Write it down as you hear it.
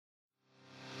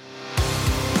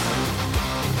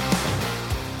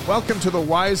Welcome to the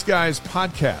Wise Guys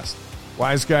podcast.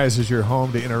 Wise Guys is your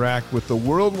home to interact with the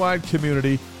worldwide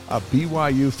community of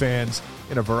BYU fans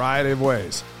in a variety of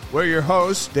ways. We're your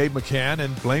hosts, Dave McCann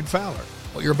and Blaine Fowler.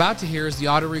 What you're about to hear is the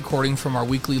audio recording from our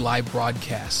weekly live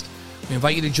broadcast. We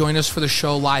invite you to join us for the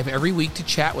show live every week to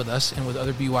chat with us and with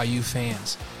other BYU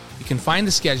fans. You can find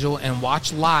the schedule and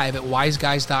watch live at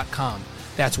wiseguys.com.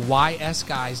 That's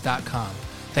ysguys.com.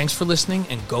 Thanks for listening,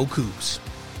 and go Cougs.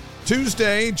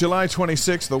 Tuesday, July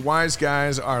 26th, the Wise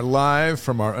Guys are live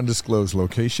from our undisclosed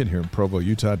location here in Provo,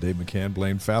 Utah. Dave McCann,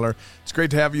 Blaine Fowler. It's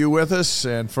great to have you with us,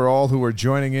 and for all who are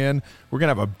joining in, we're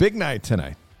going to have a big night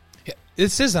tonight. Yeah,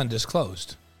 this is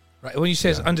undisclosed, right? When you say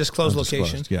it's undisclosed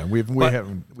location. Yeah, we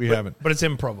haven't. But it's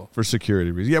in Provo. For security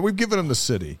reasons. Yeah, we've given them the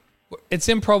city. It's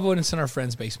in Provo, and it's in our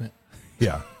friend's basement.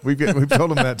 Yeah, we've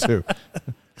told them that too.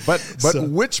 But so,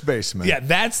 which basement? Yeah,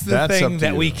 that's the thing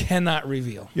that we cannot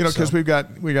reveal. You know, because we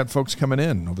got folks coming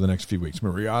in over the next few weeks.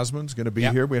 Marie Osmond's going to be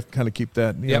here. We have to kind of keep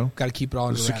that, you know. Got to keep it all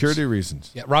under wraps. Security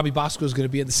reasons. Yeah, Robbie Bosco is going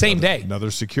to be in the same day.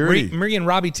 Another security. Marie and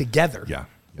Robbie together. Yeah.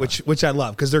 Which I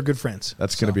love because they're good friends.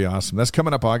 That's going to be awesome. That's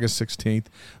coming up August 16th.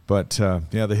 But,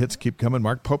 the hits keep coming.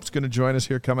 Mark Pope's going to join us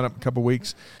here coming up in a couple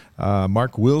weeks.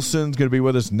 Mark Wilson's going to be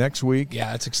with us next week.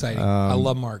 Yeah, that's exciting. I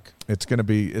love Mark. It's going to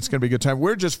be a good time.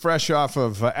 We're just fresh off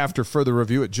of After Further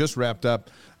Review. It just wrapped up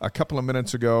a couple of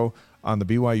minutes ago on the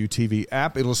BYU TV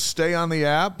app. It'll stay on the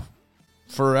app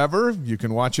forever. You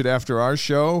can watch it after our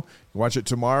show, watch it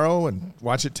tomorrow, and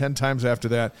watch it 10 times after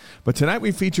that. But tonight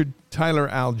we featured Tyler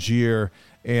Allgeier.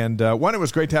 And it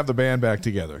was great to have the band back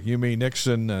together. Yumi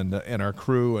Nixon and our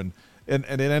crew, and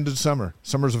it ended summer.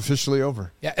 Summer's officially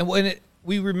over. Yeah, and when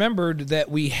we remembered that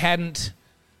we hadn't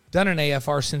done an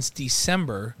AFR since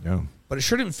December, but it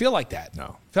sure didn't feel like that.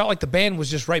 No. It felt like the band was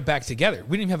just right back together.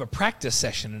 We didn't even have a practice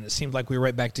session, and it seemed like we were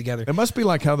right back together. It must be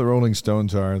like how the Rolling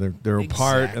Stones are. They're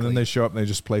apart, and then they show up and they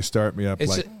just play Start Me Up.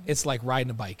 It's like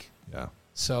riding a bike. Yeah.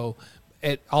 So...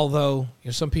 although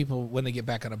some people, when they get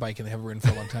back on a bike and they haven't ridden for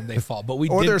a long time, they fall. But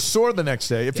they're sore the next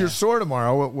day. If you're sore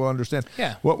tomorrow, we'll understand.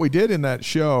 Yeah. What we did in that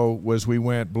show was we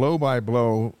went blow by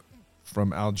blow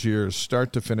from Allgeier's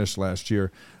start to finish last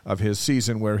year of his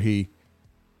season, where he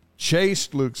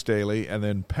chased Luke Staley and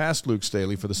then passed Luke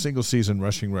Staley for the single season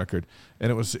rushing record.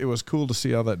 And it was cool to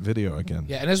see all that video again.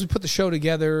 Yeah, and as we put the show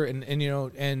together, and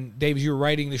Dave, as you were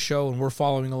writing the show and we're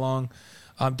following along,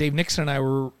 Dave Nixon and I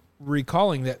were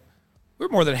recalling that we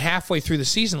were more than halfway through the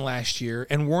season last year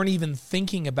and weren't even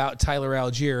thinking about Tyler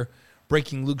Allgeier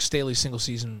breaking Luke Staley's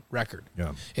single-season record.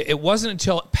 Yeah. It wasn't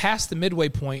until past the midway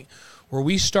point where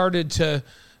we started to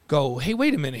go, hey,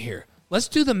 wait a minute here. Let's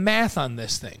do the math on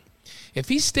this thing. If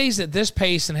he stays at this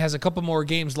pace and has a couple more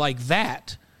games like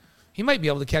that, he might be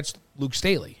able to catch Luke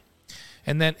Staley.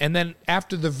 And then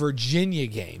after the Virginia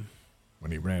game,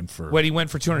 when he went for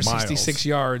 266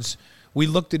 yards, we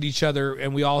looked at each other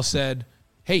and we all said,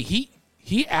 hey, he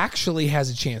actually has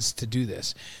a chance to do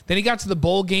this. Then he got to the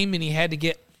bowl game and he had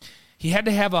to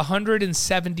have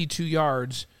 172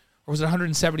 yards, or was it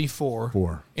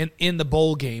 174 in the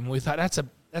bowl game. We thought that's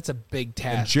a big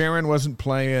task. And Jaron wasn't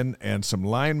playing, and some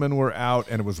linemen were out,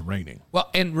 and it was raining. Well,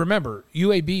 and remember,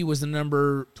 UAB was the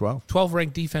number 12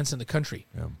 ranked defense in the country.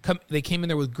 Yeah. They came in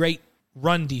there with great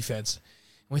run defense.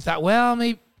 And we thought, well,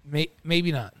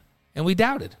 maybe not. And we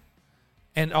doubted.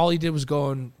 And all he did was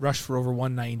go and rush for over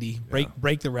 190,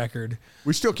 break the record.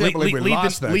 We still can't believe we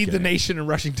lost that game. Lead the nation in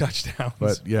rushing touchdowns.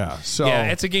 But,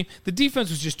 it's a game. The defense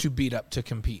was just too beat up to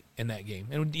compete in that game.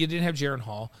 And you didn't have Jaron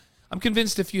Hall. I'm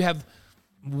convinced if you have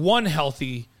one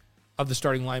healthy of the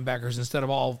starting linebackers instead of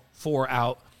all four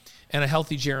out and a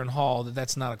healthy Jaron Hall,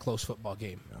 that's not a close football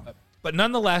game. Yeah. But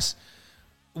nonetheless,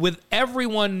 with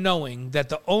everyone knowing that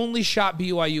the only shot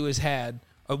BYU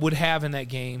would have in that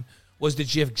game was to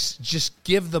just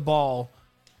give the ball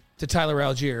to Tyler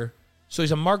Allgeier. So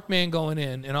he's a marked man going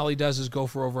in, and all he does is go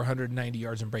for over 190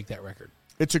 yards and break that record.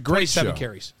 It's a great show. 27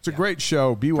 carries. It's a great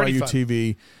show,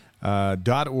 BYUTV.org,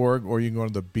 or you can go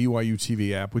to the BYU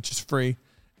TV app, which is free,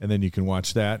 and then you can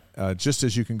watch that. Just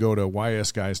as you can go to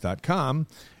ysguys.com,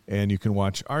 and you can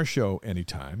watch our show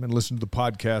anytime and listen to the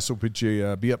podcast.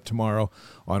 It'll be up tomorrow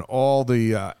on all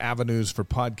the avenues for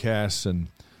podcasts, and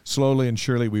slowly and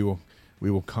surely we will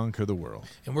conquer the world.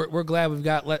 And we're glad we've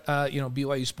got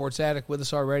BYU Sports Addict with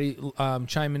us already,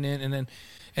 chiming in,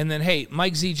 and then hey,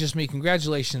 Mike Z just me,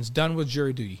 congratulations, done with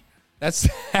jury duty. That's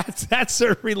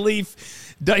a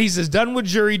relief. He says, done with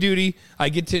jury duty. I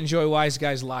get to enjoy Wise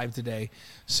Guys live today,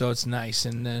 so it's nice.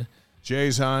 And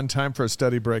Jay's on. Time for a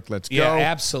study break. Let's go. Yeah,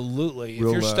 absolutely. If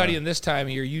you're studying this time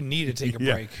of year, you need to take a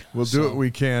break. We'll do what we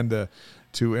can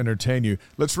to entertain you.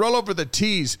 Let's roll over the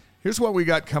T's. Here's what we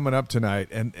got coming up tonight,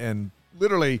 and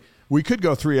literally We could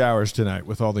go 3 hours tonight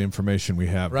with all the information we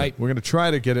have. Right. We're going to try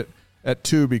to get it at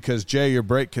 2 because, Jay, your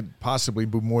break could possibly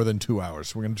be more than 2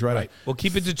 hours. We're going to try to. We'll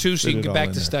keep it to 2 so you can get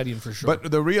back to studying for sure.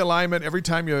 But the realignment, every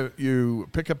time you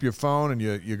pick up your phone and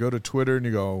you go to Twitter and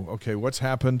you go, okay, what's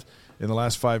happened in the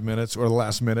last 5 minutes or the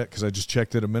last minute, because I just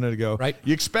checked it a minute ago. Right.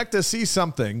 You expect to see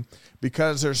something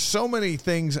because there's so many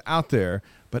things out there,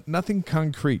 but nothing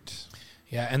concrete.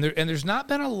 Yeah, and there's not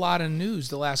been a lot of news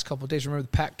the last couple of days. Remember, the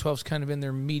Pac-12's kind of in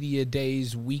their media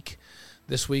days week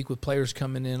this week with players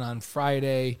coming in on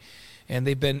Friday, and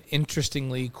they've been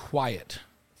interestingly quiet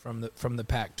from the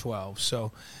Pac-12.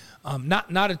 So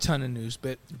not a ton of news,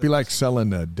 but It'd be like selling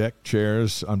deck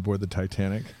chairs on board the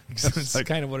Titanic. it's like,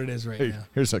 kind of what it is right hey, now.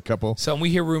 Here's a couple. So we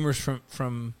hear rumors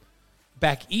from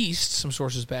back east, some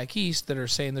sources back east that are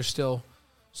saying there's still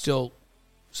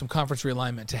some conference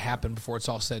realignment to happen before it's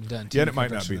all said and done. Yeah, it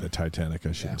might not be the Titanic.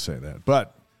 I shouldn't say that.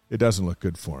 But it doesn't look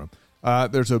good for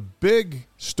them. There's a big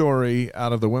story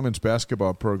out of the women's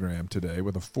basketball program today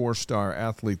with a 4-star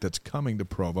athlete that's coming to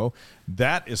Provo.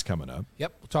 That is coming up.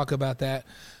 Yep, we'll talk about that.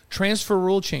 Transfer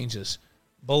rule changes.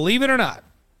 Believe it or not,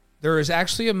 there is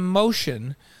actually a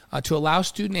motion to allow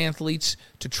student athletes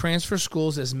to transfer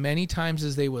schools as many times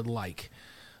as they would like.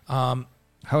 How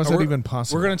is that even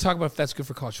possible? We're going to talk about if that's good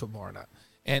for college football or not.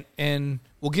 And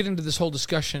we'll get into this whole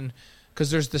discussion because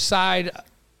there's the side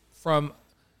from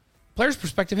players'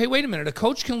 perspective. Hey, wait a minute. A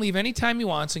coach can leave anytime he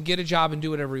wants and get a job and do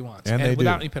whatever he wants. And they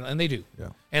without do. any penalty. And they do. Yeah.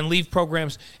 And leave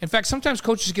programs. In fact, sometimes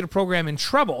coaches get a program in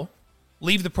trouble,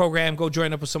 leave the program, go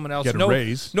join up with someone else. Get a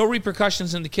raise. No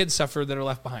repercussions, and the kids suffer that are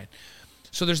left behind.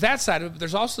 So there's that side of it, but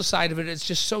there's also the side of it. It's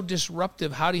just so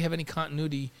disruptive. How do you have any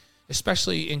continuity,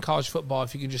 especially in college football,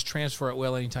 if you can just transfer at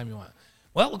will anytime you want?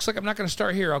 Well, it looks like I'm not going to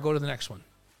start here. I'll go to the next one.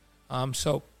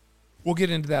 So we'll get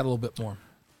into that a little bit more.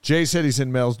 Jay said he's in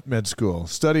med school.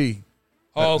 Study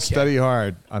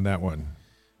hard on that one.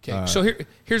 Okay, so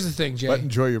here's the thing, Jay. But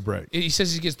enjoy your break. He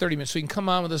says he gets 30 minutes, so you can come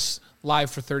on with us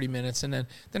live for 30 minutes. And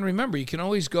then remember, you can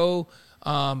always go to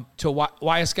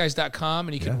ysguys.com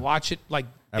and you can watch it like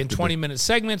in 20-minute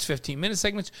segments, 15-minute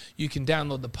segments. You can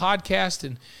download the podcast,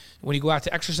 and when you go out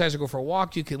to exercise or go for a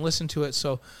walk, you can listen to it.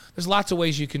 So there's lots of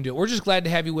ways you can do it. We're just glad to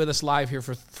have you with us live here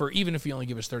for even if you only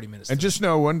give us 30 minutes. And just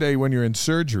know one day when you're in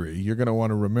surgery, you're going to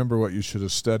want to remember what you should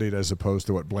have studied as opposed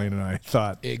to what Blaine and I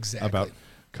thought about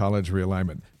college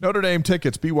realignment. Notre Dame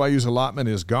tickets, BYU's allotment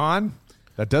is gone.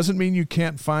 That doesn't mean you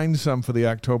can't find some for the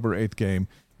October 8th game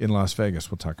in Las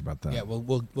Vegas. We'll talk about that. Yeah,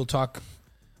 we'll talk.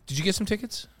 Did you get some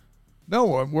tickets? No,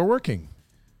 we're working.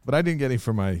 But I didn't get any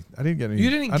for my. I didn't get any. You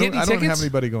didn't get any tickets? I don't have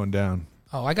anybody going down.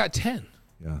 Oh, I got 10.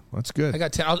 Yeah, that's good. I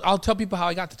got 10. I'll tell people how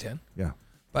I got the 10. Yeah.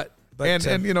 But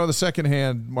and you know, the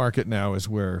secondhand market now is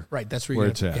where that's where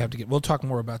it's at. You have to get. We'll talk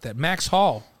more about that. Max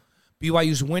Hall,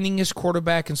 BYU's winningest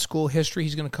quarterback in school history.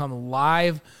 He's going to come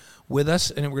live with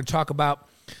us, and we're going to talk about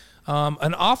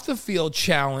an off-the-field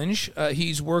challenge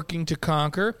he's working to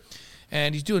conquer,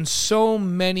 and he's doing so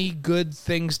many good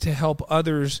things to help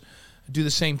others do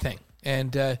the same thing.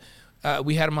 And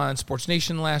we had him on Sports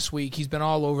Nation last week. He's been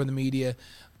all over the media.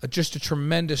 Just a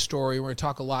tremendous story. We're going to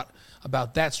talk a lot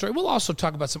about that story. We'll also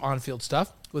talk about some on-field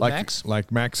stuff with Max. Like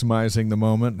maximizing the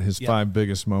moment, his 5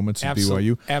 biggest moments at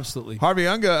BYU. Absolutely. Harvey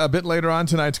Unga, a bit later on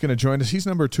tonight, is going to join us. He's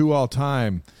number 2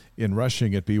 all-time in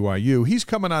rushing at BYU. He's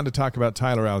coming on to talk about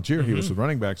Tyler Algier. Mm-hmm. He was the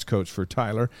running backs coach for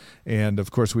Tyler. And, of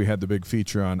course, we had the big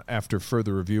feature on After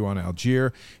Further Review on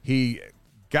Algier. He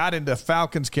got into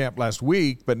Falcons camp last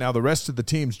week, but now the rest of the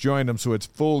teams joined him, so it's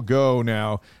full go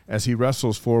now as he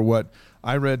wrestles for what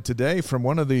I read today from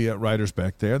one of the writers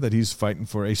back there, that he's fighting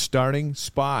for a starting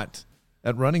spot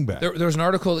at running back. There was an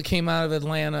article that came out of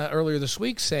Atlanta earlier this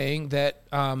week saying that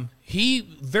he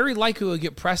very likely will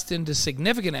get pressed into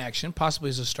significant action,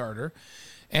 possibly as a starter.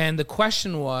 And the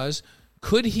question was,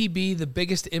 could he be the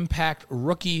biggest impact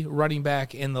rookie running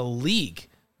back in the league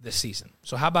this season?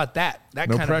 So how about that?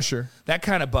 No pressure. That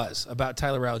kind of buzz about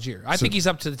Tyler Algier. I think he's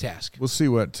up to the task. We'll see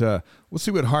what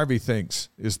Harvey thinks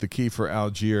is the key for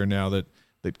Algier now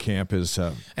that camp is.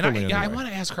 And I want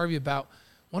to ask Harvey about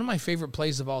one of my favorite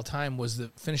plays of all time was the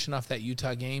finishing off that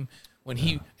Utah game when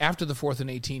he after the 4th and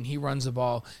 18 he runs the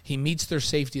ball, he meets their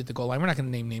safety at the goal line. We're not going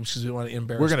to name names because we don't want to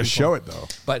embarrass. We're going to people. show it though.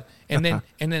 But and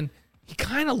then he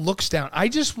kind of looks down. I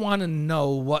just want to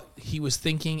know what he was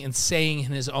thinking and saying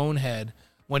in his own head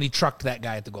when he trucked that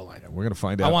guy at the goal line. Yeah, we're going to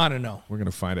find out. I want to know. We're going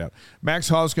to find out. Max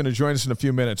Hall is going to join us in a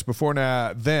few minutes. Before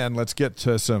then, let's get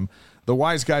to the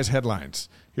Wise Guys headlines.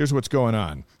 Here's what's going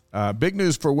on. Big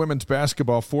news for women's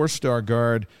basketball. 4-star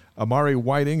guard Amari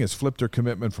Whiting has flipped her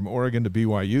commitment from Oregon to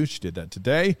BYU. She did that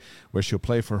today, where she'll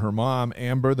play for her mom,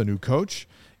 Amber, the new coach.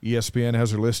 ESPN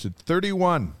has her listed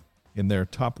 31 in their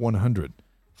top 100.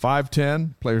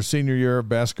 5'10", play her senior year of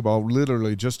basketball,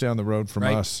 literally just down the road from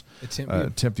us at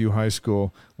Timpview. Timpview High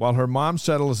School. While her mom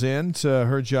settles into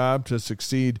her job to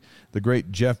succeed the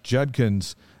great Jeff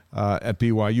Judkins at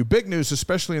BYU. Big news,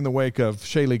 especially in the wake of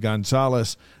Shaylee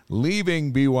Gonzalez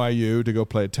leaving BYU to go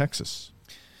play at Texas.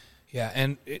 Yeah,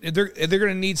 and they're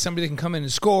going to need somebody that can come in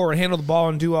and score and handle the ball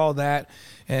and do all that.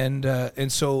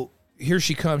 And so here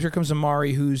she comes. Here comes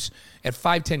Amari, who's at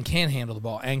 5'10", can handle the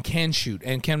ball and can shoot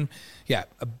and can,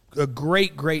 a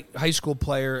great high school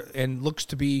player, and looks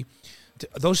to be.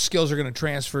 Those skills are going to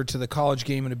transfer to the college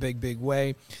game in a big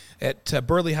way. At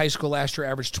Burley High School last year,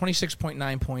 averaged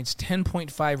 26.9 points,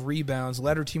 10.5 rebounds,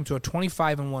 led her team to a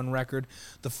 25-1 record,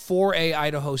 the 4A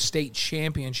Idaho State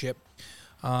Championship.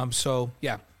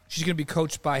 She's going to be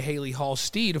coached by Haley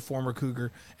Hall-Steed, a former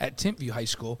Cougar at Timpview High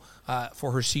School,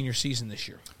 for her senior season this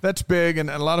year. That's big,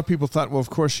 and a lot of people thought, well, of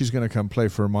course she's going to come play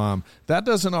for her mom. That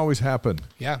doesn't always happen.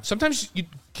 Yeah, sometimes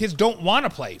kids don't want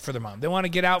to play for their mom. They want to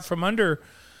get out from under.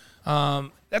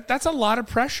 That's a lot of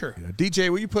pressure. Yeah. DJ,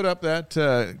 will you put up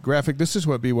that graphic? This is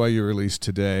what BYU released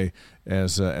today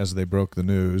as they broke the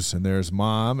news. And there's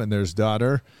mom and there's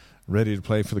daughter ready to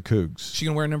play for the Cougs. She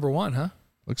can wear number 1, huh?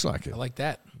 Looks like it. I like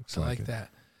that. I like that.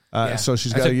 So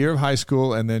she's got a year of high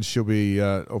school, and then she'll be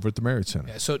over at the Marriott Center.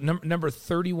 Yeah, so number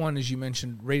 31, as you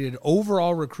mentioned, rated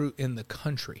overall recruit in the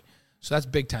country. So that's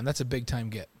big time. That's a big time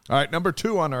get. All right, number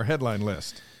 2 on our headline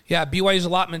list. Yeah, BYU's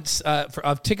allotments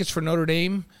of tickets for Notre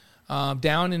Dame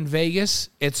down in Vegas,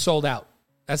 it's sold out.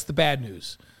 That's the bad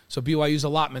news. So BYU's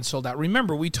allotment sold out.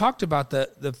 Remember, we talked about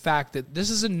the fact that this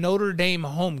is a Notre Dame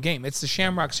home game. It's the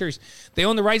Shamrock Series. They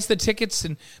own the rights to the tickets,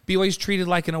 and BYU's treated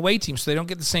like an away team, so they don't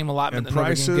get the same allotment and that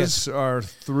Notre Dame gets. Prices are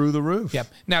through the roof. Yep.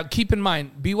 Now, keep in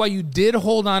mind, BYU did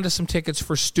hold on to some tickets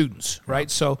for students,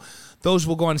 right? So those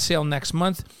will go on sale next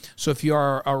month. So if you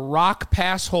are a Rock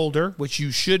Pass holder, which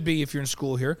you should be if you're in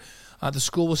school here, the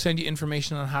school will send you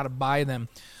information on how to buy them.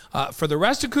 For the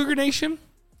rest of Cougar Nation,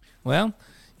 well,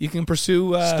 you can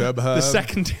pursue the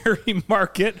secondary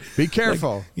market. Be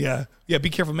careful. Yeah,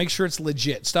 be careful. Make sure it's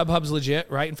legit. StubHub's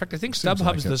legit, right? In fact, I think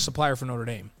StubHub's the supplier for Notre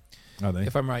Dame. Are they?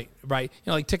 If I'm right. Like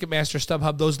Ticketmaster,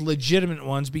 StubHub, those legitimate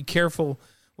ones. Be careful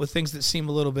with things that seem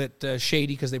a little bit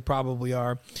shady, because they probably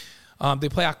are. They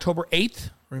play October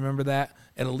 8th. Remember that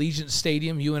at Allegiant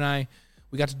Stadium. You and I,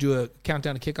 we got to do a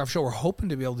countdown to kickoff show. We're hoping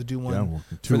to be able to do one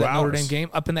for that Notre Dame game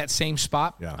up in that same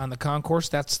spot on the concourse.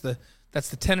 That's the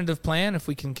tentative plan. If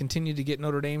we can continue to get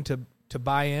Notre Dame to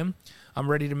buy in, I'm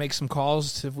ready to make some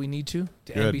calls if we need to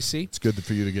NBC. It's good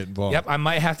for you to get involved. Yep, I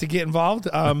might have to get involved.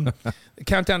 The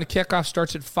countdown to kickoff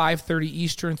starts at 5:30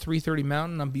 Eastern, 3:30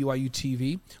 Mountain on BYU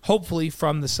TV, hopefully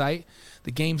from the site.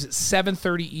 The game's at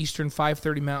 7:30 Eastern,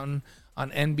 5:30 Mountain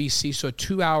on NBC, so a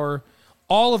 2-hour.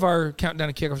 All of our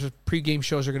countdown to kickoffs, pregame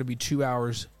shows are going to be 2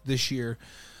 hours this year.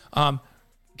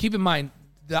 Keep in mind,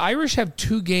 the Irish have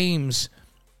 2 games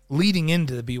leading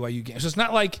into the BYU game. So it's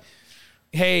not like,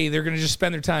 hey, they're going to just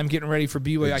spend their time getting ready for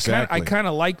BYU. Exactly. I kind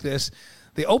of like this.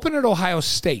 They open at Ohio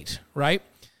State, right?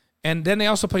 And then they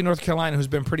also play North Carolina, who's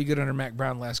been pretty good under Mack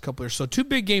Brown the last couple of years. So 2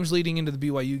 big games leading into the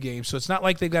BYU game. So it's not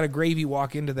like they've got a gravy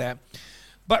walk into that.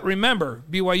 But remember,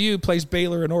 BYU plays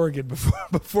Baylor and Oregon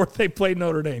before they play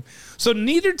Notre Dame. So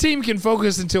neither team can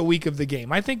focus until week of the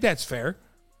game. I think that's fair.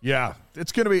 Yeah,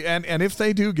 it's going to be. And if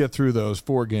they do get through those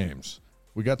 4 games,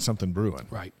 we got something brewing.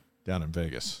 Right. Down in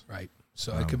Vegas. Right.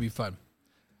 So it could be fun.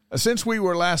 Since we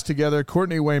were last together,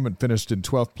 Courtney Wayment finished in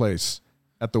 12th place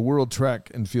at the World Track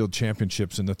and Field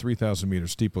Championships in the 3,000-meter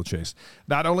steeplechase.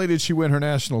 Not only did she win her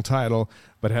national title,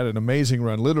 but had an amazing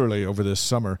run literally over this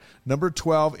summer. Number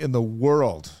 12 in the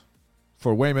world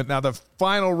for Wayment. Now, the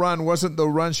final run wasn't the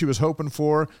run she was hoping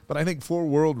for, but I think 4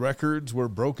 world records were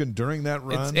broken during that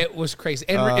run. It was crazy.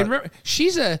 And remember,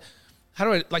 she's a...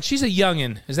 she's a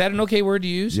youngin'. Is that an okay word to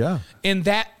use? Yeah. In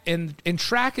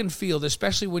track and field,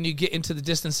 especially when you get into the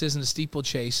distances in the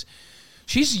steeplechase,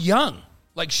 she's young.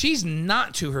 Like, she's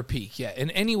not to her peak yet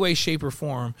in any way, shape, or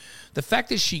form. The fact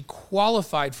that she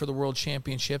qualified for the World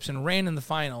Championships and ran in the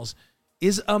finals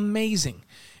is amazing.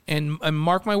 And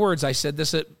mark my words, I said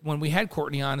this when we had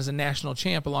Courtney on as a national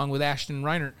champ along with Ashton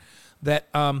Reinert, that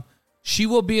she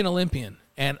will be an Olympian.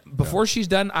 And before she's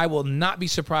done, I will not be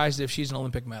surprised if she's an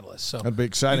Olympic medalist. So that'd be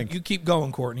exciting. You keep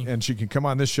going, Courtney. And she can come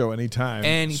on this show anytime.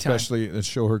 Especially to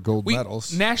show her gold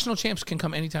medals. National champs can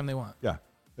come anytime they want. Yeah.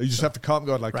 You just have to call them and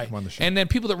go, I'd like to come on the show. And then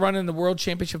people that run in the World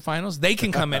Championship finals, they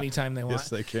can come anytime they want. Yes,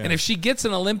 they can. And if she gets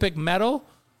an Olympic medal,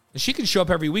 she can show up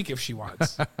every week if she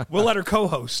wants. We'll let her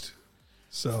co-host.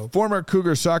 So former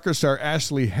Cougar soccer star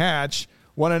Ashley Hatch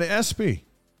won an ESPY.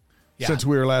 since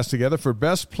we were last together, for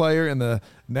best player in the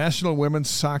National Women's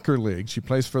Soccer League. She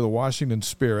plays for the Washington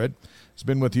Spirit. Has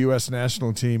been with the U.S.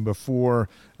 national team before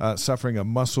suffering a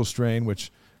muscle strain,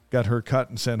 which got her cut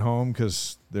and sent home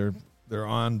because they're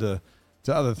on to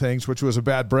other things, which was a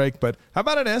bad break. But how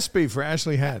about an SB for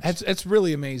Ashley Hatch? It's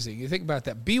really amazing. You think about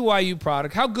that BYU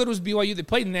product. How good was BYU? They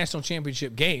played in the national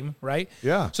championship game, right?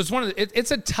 Yeah. So it's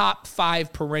it's a top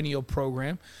 5 perennial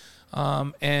program,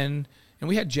 and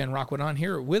we had Jen Rockwood on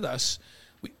here with us.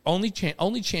 Only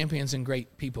champions and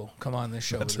great people come on this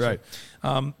show. That's right.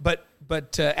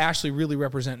 But Ashley really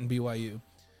representing BYU.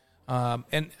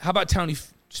 And how about Tony?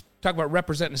 Talk about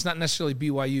representing. It's not necessarily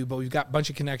BYU, but we've got a bunch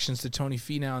of connections to Tony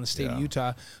Finau in the state of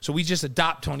Utah. So we just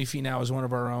adopt Tony Finau as one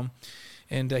of our own.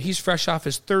 And he's fresh off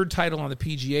his 3rd title on the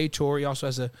PGA Tour. He also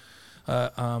has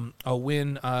a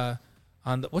win on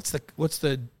the what's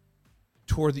the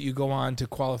tour that you go on to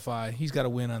qualify? He's got a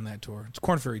win on that tour. It's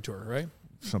Korn Ferry Tour, right?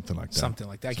 Something like that. Something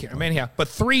like that. I can't remember. Anyhow, but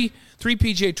three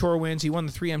PGA Tour wins. He won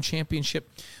the 3M Championship,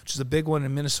 which is a big one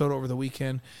in Minnesota over the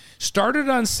weekend. Started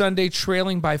on Sunday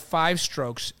trailing by 5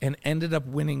 strokes and ended up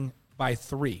winning by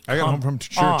 3. I got home from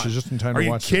church just in time to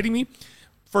watch it. Are you kidding me?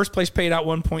 First place paid out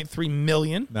 $1.3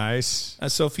 million. Nice.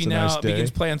 Sophie now begins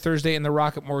play on Thursday in the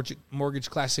Rocket Mortgage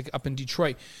Classic up in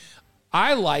Detroit.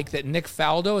 I like that Nick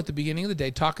Faldo at the beginning of the day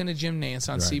talking to Jim Nance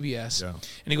on CBS, and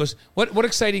he goes, "What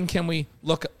exciting can we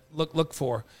look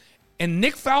for?" And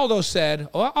Nick Faldo said,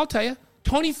 "Oh, I'll tell you,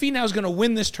 Tony Finau is going to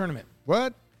win this tournament."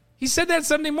 What? He said that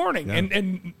Sunday morning,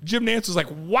 and Jim Nance was like,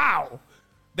 "Wow,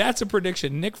 that's a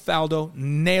prediction." Nick Faldo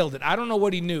nailed it. I don't know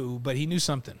what he knew, but he knew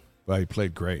something. Well, he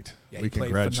played great. Yeah, we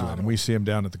congratulate him. We see him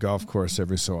down at the golf course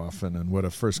every so often, and what a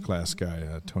first-class guy,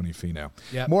 Tony Finau.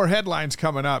 Yep. More headlines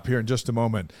coming up here in just a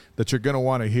moment that you're going to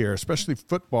want to hear, especially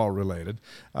football-related.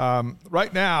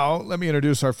 Right now, let me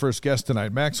introduce our first guest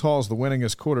tonight. Max Hall is the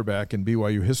winningest quarterback in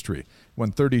BYU history.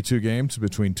 Won 32 games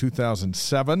between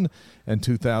 2007 and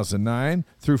 2009,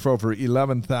 threw for over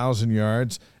 11,000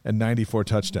 yards and 94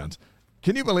 touchdowns.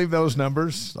 Can you believe those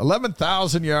numbers?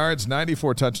 11,000 yards,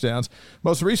 94 touchdowns.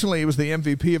 Most recently, he was the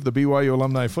MVP of the BYU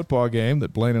alumni football game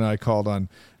that Blaine and I called on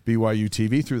BYU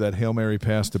TV through that Hail Mary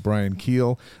pass to Brian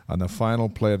Keel on the final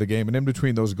play of the game. And in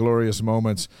between those glorious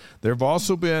moments, there have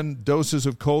also been doses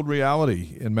of cold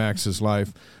reality in Max's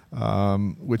life,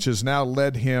 which has now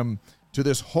led him to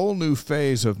this whole new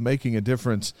phase of making a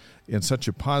difference in such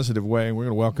a positive way. And we're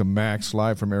going to welcome Max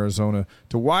live from Arizona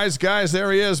to Wise Guys.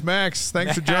 There he is, Max.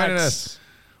 Thanks for joining us.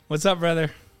 What's up, brother?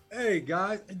 Hey,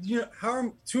 guys. How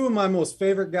are 2 of my most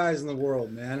favorite guys in the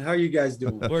world, man? How are you guys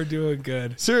doing? We're doing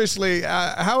good. Seriously,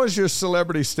 how has your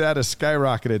celebrity status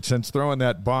skyrocketed since throwing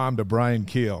that bomb to Brian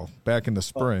Keel back in the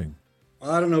spring?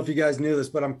 I don't know if you guys knew this,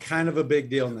 but I'm kind of a big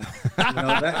deal now.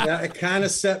 That kind of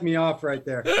set me off right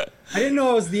there. I didn't know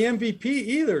I was the MVP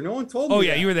either. No one told me. Oh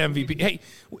yeah, you were the MVP. Hey,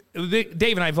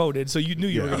 Dave and I voted, so you knew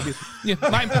you were going to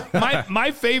be.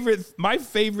 My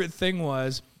favorite thing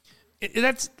was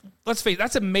let's face it,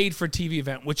 that's a made for TV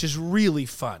event, which is really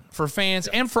fun for fans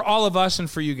and for all of us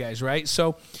and for you guys, right?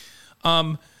 So,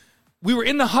 we were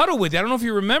in the huddle with you. I don't know if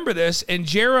you remember this, and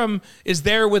Jerem is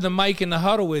there with a mic in the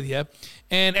huddle with you,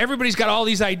 and everybody's got all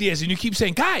these ideas, and you keep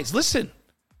saying, "Guys, listen,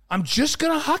 I'm just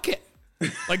going to huck it."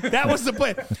 Like, that was the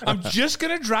plan. I'm just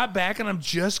going to drop back, and I'm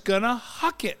just going to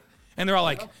huck it. And they're all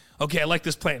like, "Okay, I like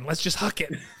this plan. Let's just huck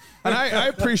it." And I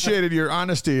appreciated your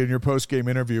honesty in your post-game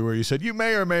interview where you said you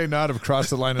may or may not have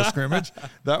crossed the line of scrimmage.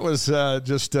 That was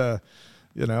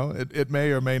it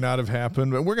may or may not have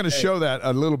happened, but we're going to show that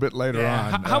a little bit later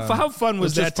on. How fun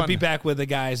was that to be back with the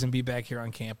guys and be back here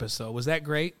on campus, though? Was that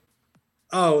great?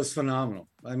 Oh, it was phenomenal.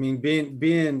 I mean,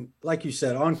 being like you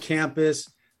said, on campus,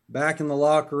 back in the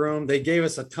locker room, they gave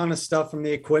us a ton of stuff from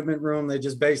the equipment room. They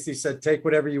just basically said, take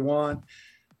whatever you want.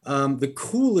 The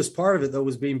coolest part of it, though,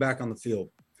 was being back on the field.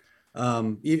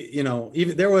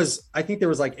 Even there was, I think there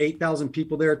was like 8,000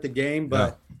 people there at the game,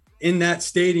 but in that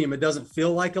stadium, it doesn't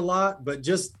feel like a lot, but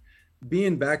just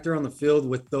being back there on the field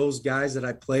with those guys that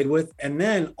I played with, and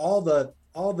then all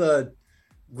the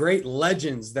great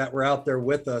legends that were out there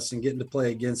with us and getting to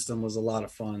play against them was a lot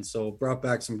of fun. So it brought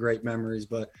back some great memories,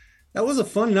 but that was a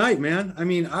fun night, man. I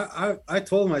mean, I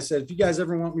told him, I said, if you guys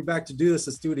ever want me back to do this,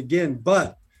 let's do it again.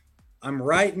 But I'm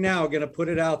right now going to put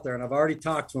it out there, and I've already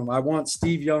talked to him. I want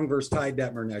Steve Young versus Ty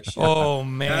Detmer next year. Oh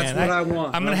man, that's what I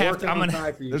want. I'm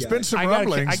gonna. There's been some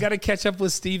rumblings. I got to catch up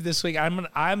with Steve this week. I'm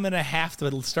gonna have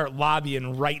to start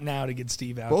lobbying right now to get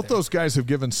Steve out. Both there. Those guys have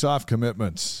given soft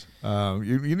commitments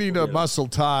You need a muscle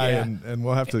Ty, and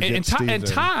we'll have to get Steve there.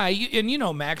 Ty,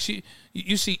 and Max,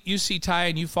 you see Ty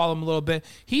and you follow him a little bit.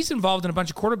 He's involved in a bunch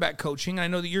of quarterback coaching. I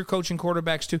know that you're coaching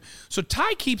quarterbacks too. So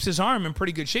Ty keeps his arm in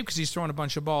pretty good shape because he's throwing a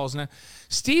bunch of balls. Now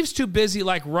Steve's too busy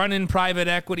like running private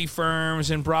equity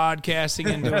firms and broadcasting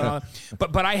and doing all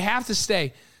that. But I have to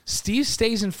say, Steve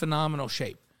stays in phenomenal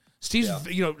shape.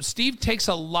 Steve takes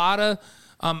a lot of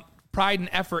pride and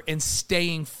effort in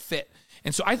staying fit.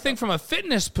 And so I think from a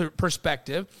fitness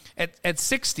perspective, at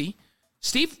 60,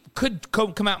 Steve could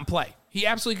come out and play. He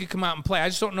absolutely could come out and play. I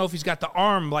just don't know if he's got the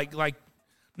arm like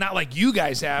not like you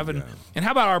guys have. And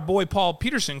how about our boy Paul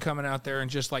Peterson coming out there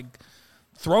and just like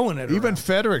throwing it Even around?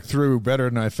 Federic threw better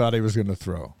than I thought he was going to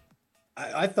throw.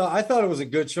 I thought it was a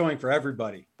good showing for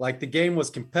everybody. Like the game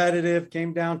was competitive,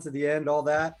 came down to the end, all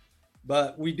that.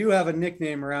 But we do have a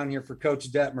nickname around here for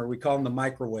Coach Detmer. We call him the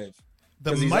microwave.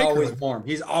 Because he's always warm.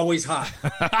 He's always hot.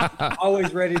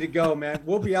 Always ready to go, man.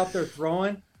 We'll be out there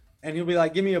throwing, and he'll be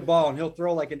like, give me a ball. And he'll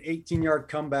throw like an 18-yard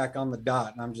comeback on the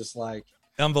dot. And I'm just like,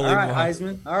 unbelievable. All right,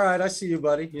 Heisman. All right, I see you,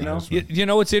 buddy. You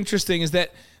know what's interesting is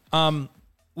that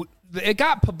it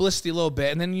got publicity a little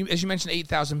bit. And then, as you mentioned,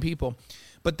 8,000 people.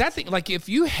 But that thing, like if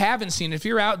you haven't seen it, if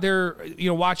you're out there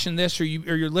watching this or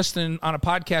you're listening on a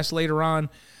podcast later on,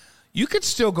 you could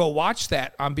still go watch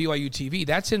that on BYU TV.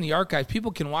 That's in the archives.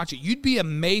 People can watch it. You'd be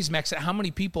amazed, Max, at how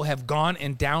many people have gone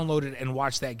and downloaded and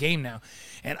watched that game now.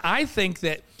 And I think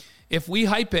that if we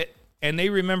hype it and they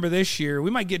remember this year,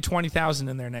 we might get 20,000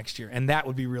 in there next year, and that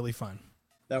would be really fun.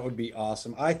 That would be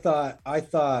awesome. I thought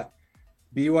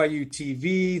BYU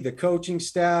TV, the coaching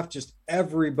staff, just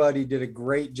everybody did a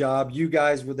great job. You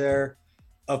guys were there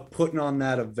of putting on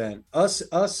that event. Us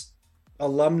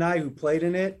alumni who played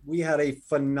in it, we had a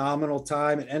phenomenal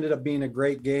time. It ended up being a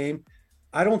great game.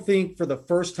 I don't think for the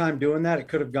first time doing that, it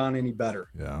could have gone any better.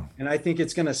 Yeah. And I think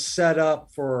it's going to set up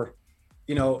for,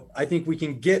 I think we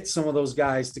can get some of those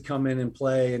guys to come in and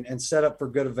play and set up for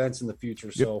good events in the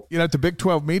future. So, at the Big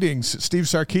 12 meetings, Steve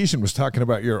Sarkisian was talking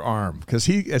about your arm because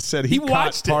he said he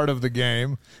caught part of the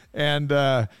game. And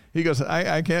he goes,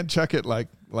 I can't chuck it like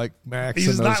Max.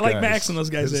 He's and those not like guys. Max and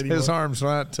those guys anymore. His arm's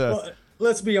not. Well,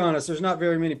 let's be honest. There's not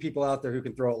very many people out there who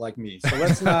can throw it like me. So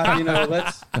let's not,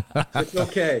 it's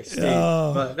okay, Steve.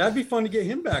 But that'd be fun to get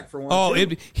him back for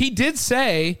one. He did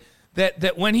say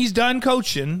that when he's done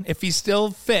coaching, if he's still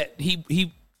fit,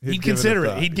 he'd consider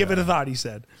it. He'd give it a thought, he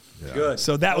said. Yeah. Good.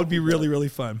 So that would be really, really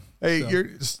fun. Hey,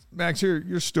 Max,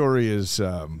 your story is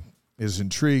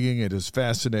intriguing. It is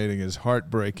fascinating. It is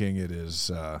heartbreaking. It is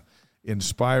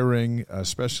inspiring,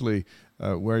 especially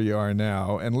where you are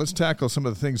now. And let's tackle some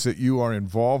of the things that you are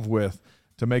involved with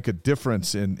to make a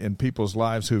difference in people's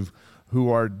lives who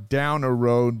are down a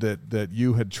road that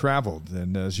you had traveled.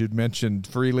 And as you'd mentioned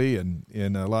freely and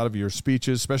in a lot of your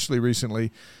speeches, especially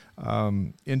recently,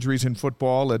 injuries in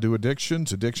football led to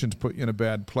addictions. Addictions put you in a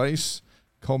bad place,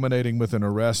 culminating with an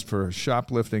arrest for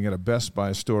shoplifting at a Best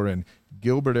Buy store in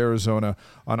Gilbert, Arizona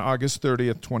on August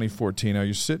 30th, 2014. Now,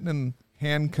 you're sitting in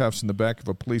handcuffs in the back of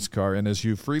a police car, and as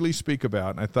you freely speak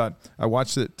about, and I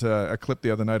watched a clip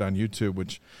the other night on YouTube,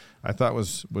 which I thought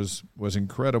was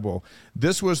incredible.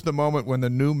 This was the moment when the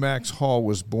new Max Hall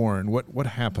was born. What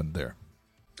happened there?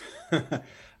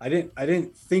 I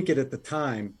didn't think it at the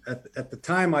time. At the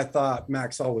time, I thought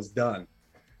Max Hall was done.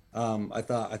 I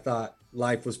thought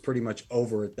life was pretty much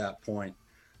over at that point.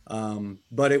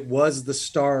 But it was the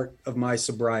start of my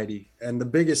sobriety, and the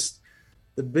biggest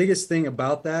thing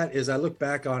about that is I look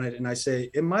back on it and I say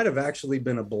it might have actually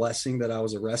been a blessing that I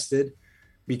was arrested,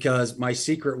 because my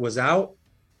secret was out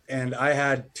and I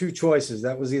had two choices.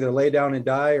 That was either lay down and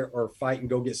die or fight and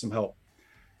go get some help.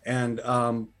 And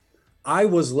I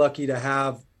was lucky to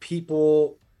have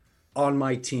people on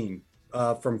my team,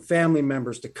 from family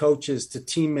members to coaches to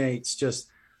teammates, just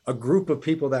a group of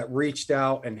people that reached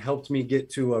out and helped me get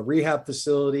to a rehab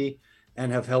facility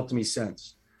and have helped me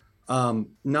since.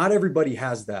 Not everybody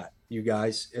has that, you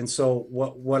guys. And so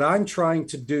what I'm trying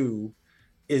to do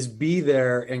is be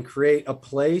there and create a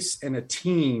place and a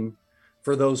team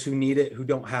for those who need it, who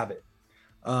don't have it.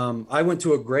 I went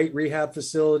to a great rehab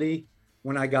facility.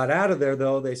 When I got out of there,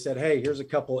 though, they said, hey, here's a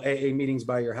couple AA meetings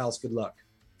by your house. Good luck.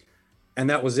 And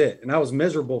that was it. And I was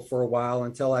miserable for a while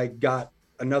until I got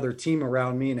another team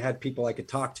around me and had people I could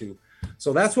talk to.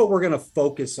 So that's what we're going to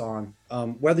focus on.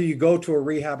 Whether you go to a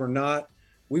rehab or not,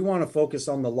 we want to focus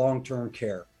on the long-term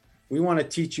care. We want to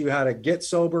teach you how to get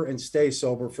sober and stay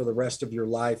sober for the rest of your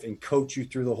life and coach you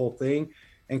through the whole thing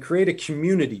and create a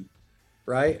community,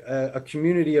 right? A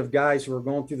community of guys who are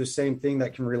going through the same thing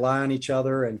that can rely on each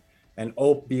other and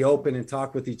be open and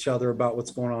talk with each other about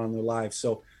what's going on in their lives.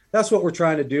 So that's what we're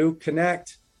trying to do: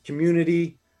 connect,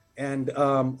 community, and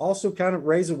also kind of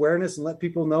raise awareness and let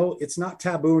people know it's not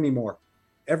taboo anymore.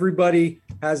 Everybody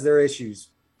has their issues.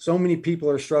 So many people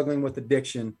are struggling with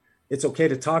addiction. It's okay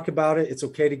to talk about it. It's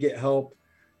okay to get help.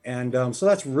 And so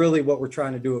that's really what we're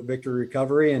trying to do at Victory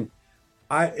Recovery. And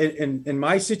in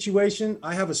my situation,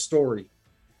 I have a story.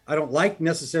 I don't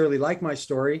necessarily like my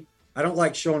story. I don't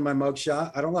like showing my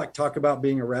mugshot. I don't like talk about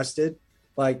being arrested.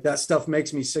 Like, that stuff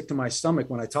makes me sick to my stomach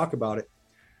when I talk about it.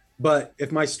 But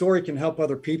if my story can help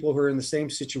other people who are in the same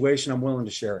situation, I'm willing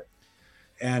to share it.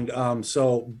 And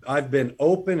so I've been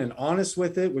open and honest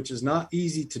with it, which is not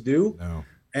easy to do. No.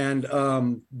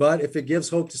 And but if it gives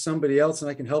hope to somebody else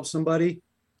and I can help somebody,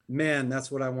 man,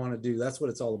 that's what I want to do. That's what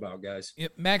it's all about, guys. Yeah,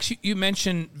 Max, you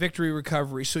mentioned Victory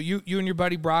Recovery. So you and your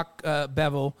buddy Brock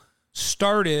Bevel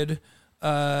started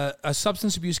a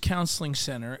substance abuse counseling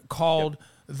center called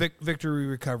Victory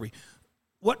Recovery.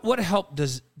 What help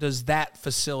does that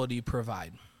facility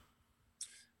provide?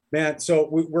 Man, so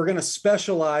we're going to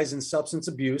specialize in substance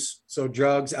abuse, so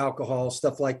drugs, alcohol,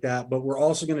 stuff like that. But we're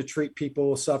also going to treat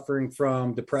people suffering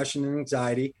from depression and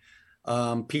anxiety,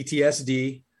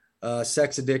 PTSD,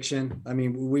 sex addiction. I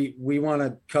mean, we want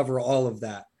to cover all of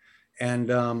that.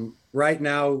 And right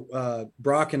now,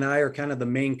 Brock and I are kind of the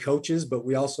main coaches, but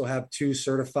we also have 2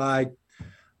 certified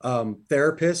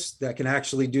therapists that can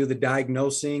actually do the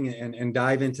diagnosing and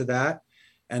dive into that.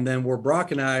 And then where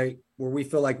we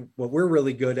feel like what we're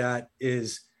really good at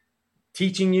is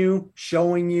teaching you,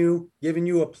 showing you, giving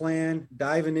you a plan,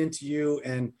 diving into you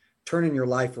and turning your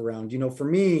life around. You know, for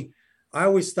me, I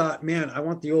always thought, man, I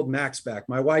want the old Max back.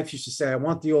 My wife used to say, I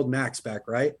want the old Max back,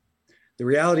 right? The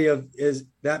reality is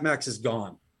that Max is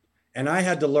gone. And I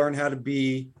had to learn how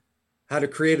to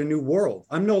create a new world.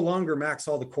 I'm no longer Max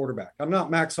Hall, the quarterback. I'm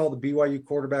not Max Hall, the BYU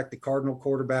quarterback, the Cardinal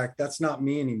quarterback. That's not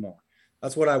me anymore.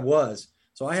 That's what I was.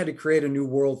 So I had to create a new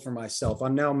world for myself.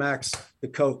 I'm now Max, the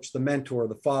coach, the mentor,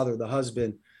 the father, the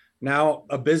husband, now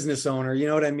a business owner, you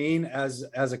know what I mean? As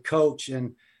a coach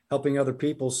and helping other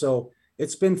people. So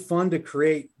it's been fun to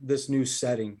create this new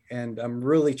setting, and I'm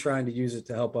really trying to use it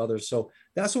to help others. So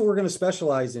that's what we're going to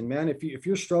specialize in, man. If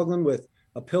you're struggling with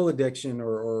a pill addiction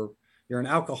or you're an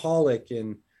alcoholic,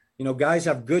 and, you know, guys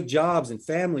have good jobs and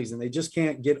families and they just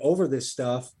can't get over this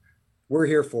stuff, we're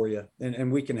here for you,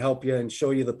 and we can help you and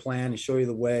show you the plan and show you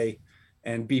the way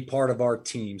and be part of our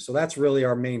team. So that's really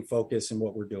our main focus in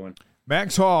what we're doing.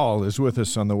 Max Hall is with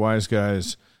us on the Wise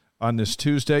Guys on this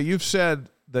Tuesday. You've said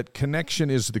that connection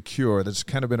is the cure. That's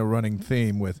kind of been a running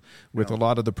theme with a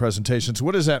lot of the presentations.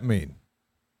 What does that mean?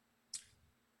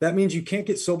 That means you can't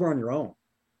get sober on your own.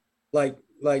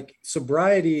 Like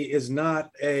sobriety is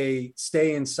not a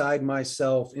stay inside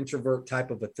myself, introvert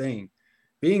type of a thing.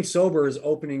 Being sober is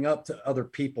opening up to other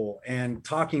people and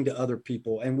talking to other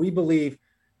people. And we believe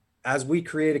as we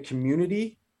create a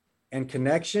community and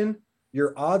connection,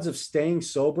 your odds of staying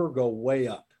sober go way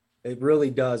up. It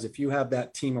really does if you have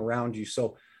that team around you.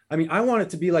 So, I mean, I want it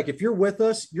to be like, if you're with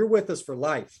us for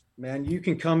life, man. You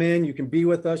can come in, you can be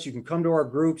with us, you can come to our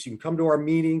groups, you can come to our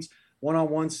meetings,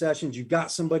 one-on-one sessions. You've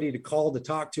got somebody to call, to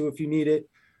talk to if you need it.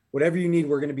 Whatever you need,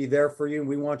 we're going to be there for you. And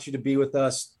we want you to be with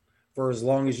us for as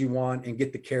long as you want and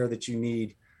get the care that you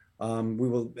need. We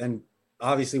will, and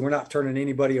obviously we're not turning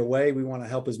anybody away. We want to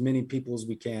help as many people as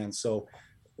we can. So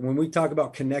when we talk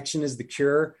about connection is the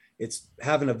cure, it's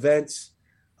having events,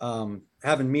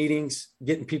 having meetings,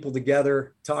 getting people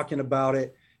together, talking about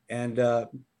it, and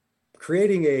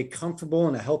creating a comfortable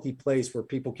and a healthy place where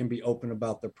people can be open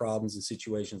about their problems and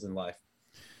situations in life.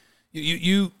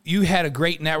 You had a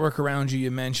great network around you,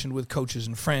 you mentioned, with coaches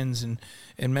and friends and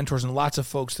mentors and lots of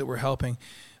folks that were helping.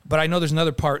 But I know there's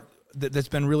another part that's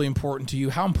been really important to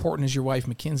you. How important is your wife,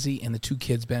 Mackenzie, and the 2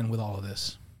 kids been with all of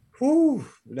this? Whew,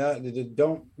 you're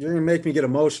going to make me get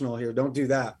emotional here. Don't do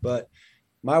that. But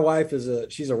my wife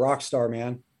she's a rock star,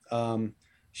 man.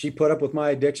 She put up with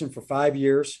my addiction for 5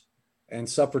 years and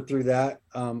suffered through that.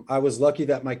 I was lucky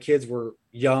that my kids were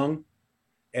young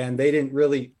and they didn't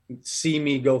really see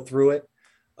me go through it.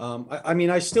 I mean,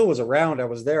 I still was around. I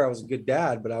was there. I was a good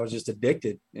dad, but I was just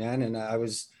addicted, man.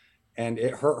 And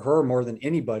it hurt her more than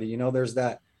anybody. You know, there's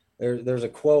a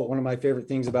quote. One of my favorite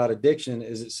things about addiction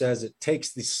is it says it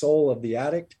takes the soul of the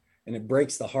addict and it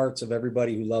breaks the hearts of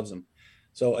everybody who loves them.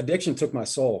 So addiction took my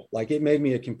soul. Like, it made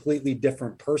me a completely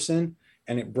different person,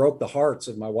 and it broke the hearts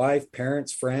of my wife,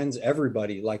 parents, friends,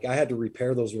 everybody. Like, I had to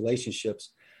repair those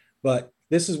relationships. But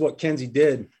this is what Kenzie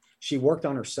did. She worked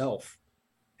on herself.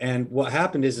 And what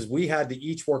happened is we had to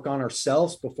each work on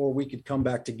ourselves before we could come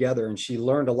back together. And she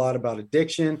learned a lot about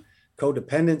addiction,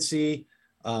 codependency,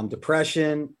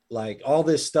 depression, like all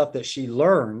this stuff that she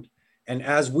learned. And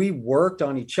as we worked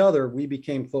on each other, we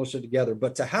became closer together.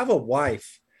 But to have a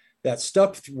wife that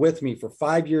stuck with me for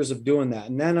 5 years of doing that.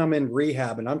 And then I'm in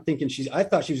rehab and I'm thinking I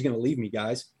thought she was going to leave me,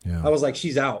 guys. Yeah. I was like,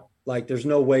 she's out. Like, there's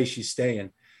no way she's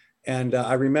staying. And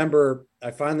I remember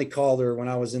I finally called her when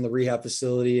I was in the rehab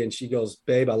facility, and she goes,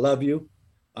 babe, I love you.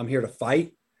 I'm here to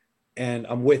fight and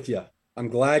I'm with you. I'm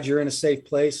glad you're in a safe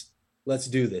place. Let's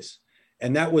do this.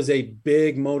 And that was a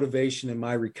big motivation in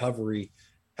my recovery,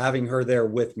 having her there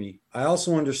with me. I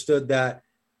also understood that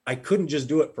I couldn't just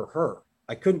do it for her.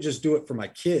 I couldn't just do it for my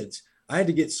kids. I had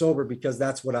to get sober because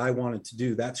that's what I wanted to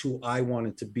do. That's who I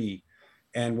wanted to be.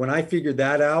 And when I figured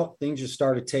that out, things just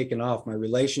started taking off. My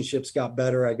relationships got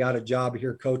better. I got a job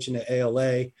here coaching at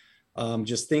ALA.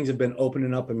 Just things have been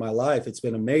opening up in my life. It's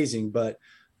been amazing. But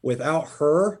without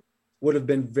her, would have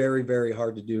been very, very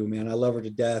hard to do, man. I love her to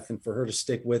death. And for her to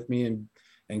stick with me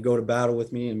and go to battle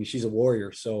with me, I mean, she's a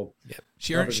warrior. So yeah.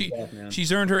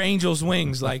 She's earned her angel's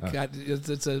wings. Like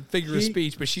it's a figure of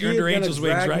speech, but she earned her angel's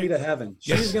wings, right? Me to heaven.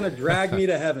 She's going to drag me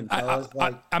to heaven, fellas.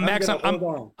 Max,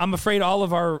 I'm afraid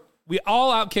we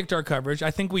all outkicked our coverage.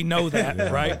 I think we know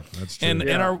that, right? That's true. And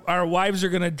our wives are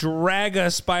going to drag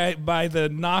us by the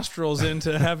nostrils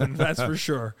into heaven. That's for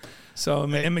sure. So,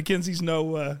 and Mackenzie's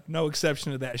no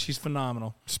exception to that. She's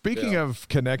phenomenal. Speaking of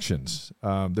connections,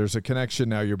 there's a connection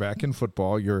now. You're back in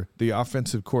football. You're the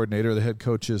offensive coordinator. The head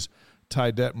coach is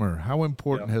Ty Detmer. How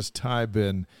important has Ty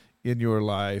been in your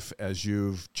life as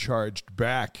you've charged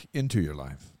back into your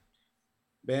life?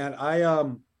 Man,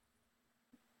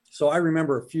 so I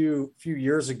remember a few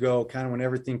years ago, kind of when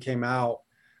everything came out,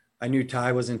 I knew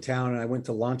Ty was in town, and I went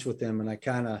to lunch with him, and I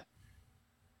kind of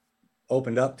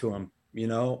opened up to him, you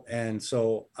know? And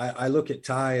so I look at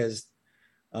Ty as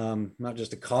not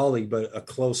just a colleague, but a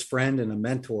close friend and a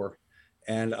mentor.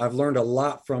 And I've learned a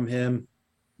lot from him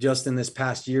just in this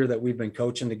past year that we've been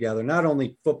coaching together, not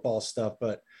only football stuff,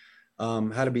 but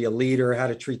how to be a leader, how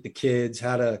to treat the kids,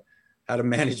 how to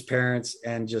manage parents,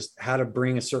 and just how to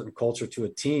bring a certain culture to a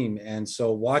team. And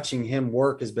so watching him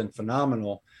work has been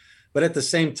phenomenal. But at the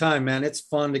same time, man, it's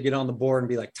fun to get on the board and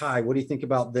be like, Ty, what do you think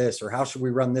about this? Or how should we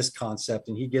run this concept?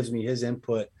 And he gives me his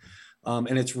input.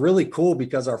 And it's really cool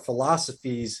because our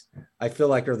philosophies, I feel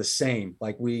like, are the same.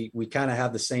 Like we kind of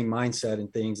have the same mindset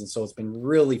and things. And so it's been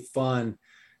really fun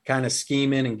kind of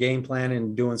scheming and game planning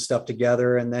and doing stuff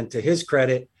together. And then to his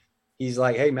credit, he's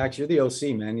like, hey, Max, you're the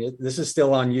OC, man. This is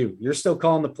still on you. You're still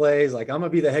calling the plays. Like, I'm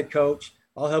going to be the head coach.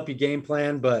 I'll help you game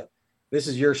plan, but this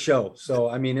is your show. So,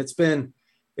 I mean, it's been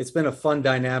a fun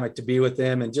dynamic to be with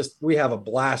him. And just, we have a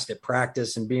blast at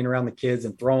practice and being around the kids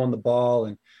and throwing the ball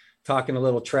and talking a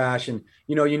little trash. And,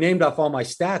 you know, you named off all my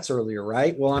stats earlier,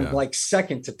 right? Well, I'm like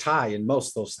second to Ty in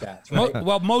most of those stats, right?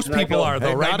 Well, most people are,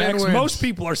 though, right, Max? wins. Most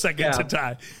people are second to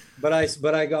Ty. But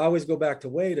I always go back to,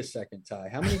 wait a second, Ty.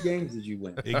 How many games did you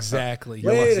win? Exactly.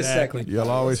 Wait a second.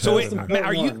 You'll always So have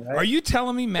are you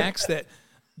telling me, Max,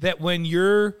 that when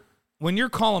you're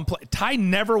calling play, Ty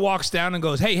never walks down and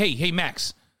goes, hey,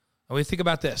 Max, what do you think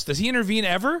about this? Does he intervene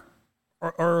ever?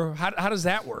 Or how does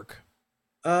that work?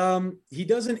 He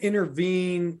doesn't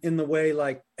intervene in the way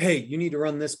like, hey, you need to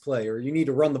run this play, or you need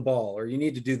to run the ball, or you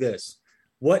need to do this.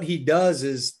 What he does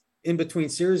is, in between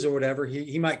series or whatever,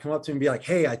 he might come up to me and be like,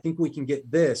 hey, I think we can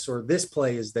get this, or this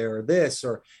play is there, or this,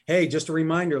 or hey, just a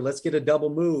reminder, let's get a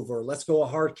double move, or let's go a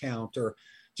hard count, or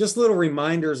just little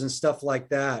reminders and stuff like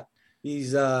that.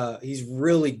 He's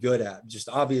really good at, just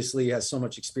obviously has so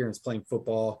much experience playing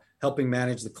football, helping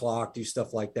manage the clock, do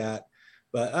stuff like that.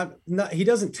 But he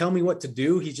doesn't tell me what to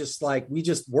do. He's just like, we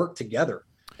just work together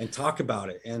and talk about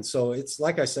it. And so it's,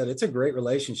 like I said, it's a great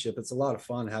relationship. It's a lot of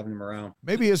fun having him around.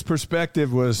 Maybe his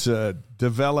perspective was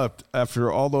developed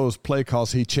after all those play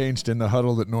calls he changed in the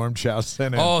huddle that Norm Chow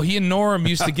sent in. Oh, he and Norm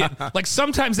used to get, like,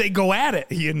 sometimes they go at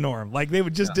it, he and Norm. Like, they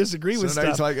would just disagree with stuff.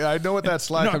 He's like, I know what that's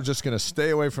like. I'm just going to stay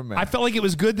away from that. I felt like it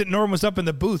was good that Norm was up in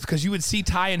the booth, because you would see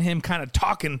Ty and him kind of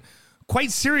talking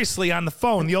quite seriously on the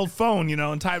phone, the old phone, you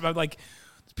know, and Ty, like,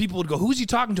 people would go, who's he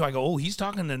talking to? I go, oh, he's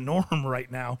talking to Norm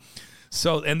right now.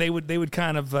 So, and they would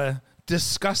kind of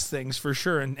discuss things for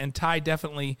sure. And Ty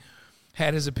definitely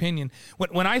had his opinion.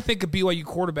 When I think of BYU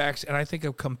quarterbacks and I think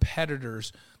of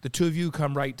competitors, the two of you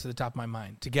come right to the top of my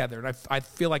mind together. And I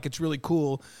feel like it's really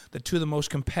cool that two of the most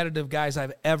competitive guys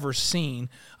I've ever seen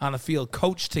on the field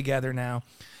coach together now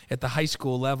at the high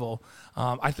school level.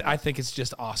 I think it's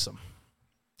just awesome.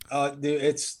 Dude,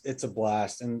 it's a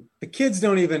blast. And the kids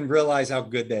don't even realize how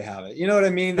good they have it. You know what I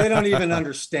mean? They don't even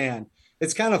understand.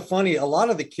 It's kind of funny. A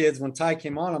lot of the kids, when Ty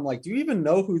came on, I'm like, do you even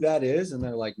know who that is? And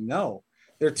they're like, no,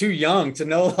 they're too young to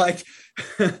know. Like,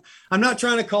 I'm not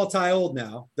trying to call Ty old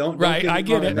now. Don't right. I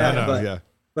get it. That, but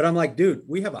But I'm like, dude,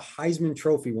 we have a Heisman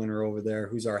Trophy winner over there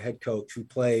who's our head coach who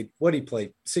played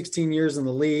 16 years in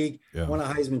the league, won a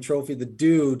Heisman Trophy. The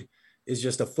dude is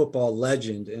just a football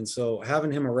legend. And so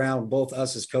having him around, both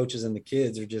us as coaches and the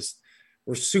kids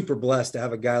we're super blessed to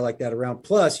have a guy like that around.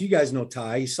 Plus, you guys know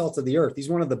Ty, he's salt of the earth. He's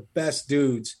one of the best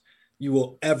dudes you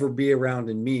will ever be around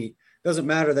and meet. Doesn't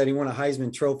matter that he won a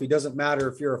Heisman Trophy. Doesn't matter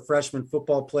if you're a freshman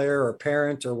football player or a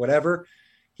parent or whatever.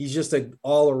 He's just an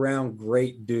all-around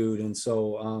great dude. And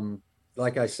so,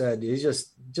 like I said, he's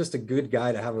just a good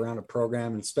guy to have around a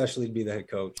program, and especially to be the head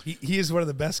coach. He is one of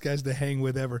the best guys to hang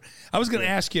with ever. I was going to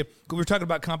ask you, we were talking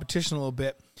about competition a little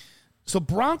bit. So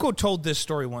Bronco told this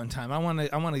story one time. I want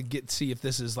to see if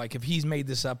this is if he's made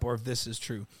this up or if this is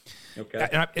true.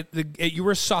 Okay. You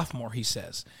were a sophomore, he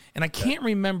says, and I can't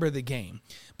remember the game,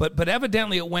 but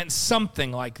evidently it went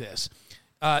something like this.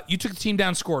 You took the team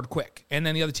down, scored quick, and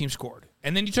then the other team scored.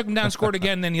 And then you took him down, scored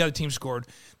again, and then the other team scored.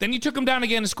 Then you took him down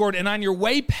again and scored, and on your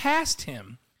way past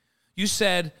him, you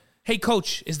said, "Hey,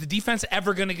 coach, is the defense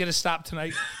ever going to get a stop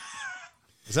tonight?"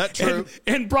 Is that true?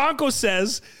 And Bronco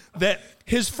says that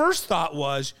his first thought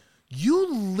was,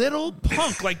 "You little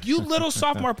punk, you little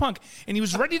sophomore punk." And he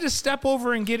was ready to step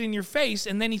over and get in your face,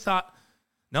 and then he thought,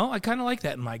 "No, I kind of like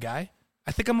that in my guy.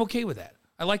 I think I'm okay with that.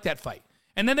 I like that fight."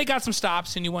 And then they got some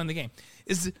stops, and you won the game.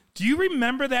 Do you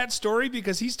remember that story?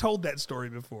 Because he's told that story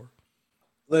before.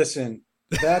 Listen,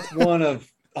 that's one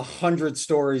of 100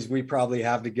 stories we probably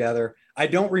have together. I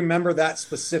don't remember that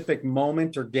specific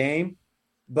moment or game,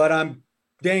 but I'm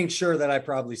dang sure that I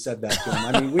probably said that to him.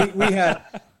 I mean,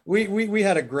 we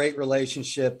had a great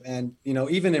relationship, and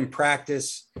even in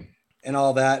practice and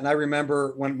all that. And I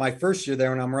remember when my first year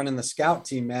there, when I'm running the scout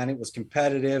team, man, it was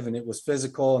competitive and it was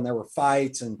physical, and there were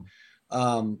fights, and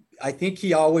I think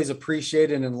he always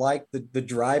appreciated and liked the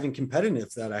drive and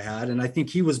competitiveness that I had. And I think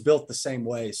he was built the same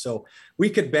way. So we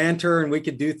could banter and we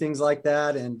could do things like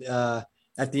that. And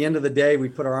at the end of the day, we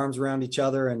put our arms around each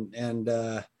other and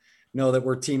know that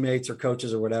we're teammates or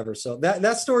coaches or whatever. So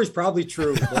that story's probably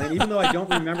true, Blaine. Even though I don't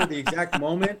remember the exact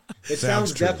moment, it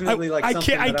sounds definitely like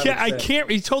something I can't.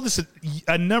 He told us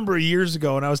a number of years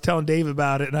ago, and I was telling Dave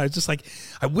about it, and I was just like,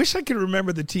 I wish I could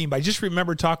remember the team. I just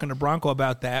remember talking to Bronco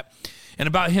about that, and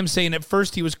about him saying at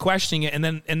first he was questioning it, and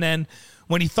then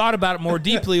when he thought about it more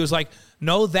deeply, he was like,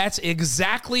 "No, that's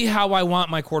exactly how I want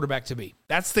my quarterback to be.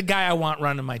 That's the guy I want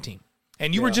running my team."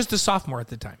 And you were just a sophomore at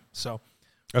the time, so.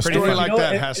 A story like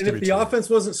that has to be true. If the offense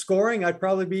wasn't scoring, I'd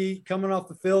probably be coming off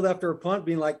the field after a punt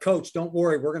being like, "Coach, don't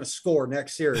worry, we're going to score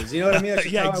next series." You know what I mean?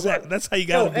 Yeah, exactly. That's how you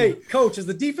got to Hey, coach, is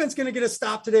the defense going to get a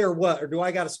stop today or what? Or do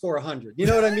I got to score 100? You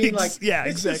know what I mean?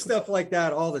 It's just stuff like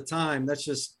that all the time. It's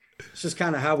just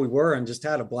kind of how we were, and just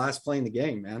had a blast playing the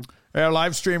game, man. Our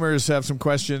live streamers have some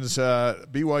questions.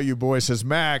 BYU Boy says,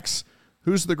 "Max,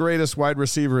 who's the greatest wide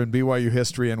receiver in BYU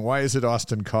history, and why is it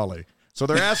Austin Collie?" So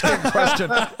they're asking a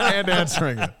question and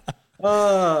answering it.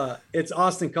 It's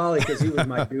Austin Collie because he was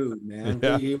my dude, man.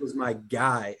 Yeah. He was my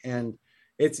guy. And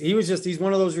he's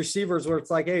one of those receivers where it's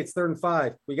like, hey, it's 3rd and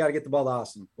 5. We got to get the ball to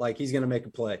Austin. He's going to make a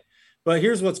play. But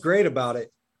here's what's great about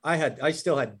it. I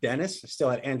still had Dennis. I still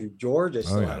had Andrew George. I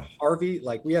still had Harvey.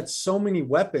 We had so many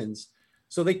weapons.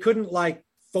 So they couldn't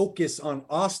focus on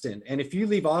Austin. And if you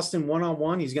leave Austin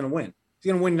one-on-one, he's going to win. He's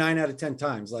going to win 9 out of 10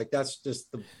 times. That's just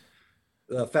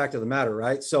the fact of the matter,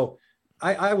 right? So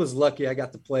I was lucky I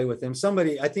got to play with him.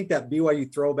 I think that BYU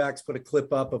Throwbacks put a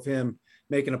clip up of him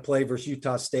making a play versus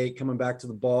Utah State, coming back to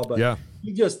the ball. But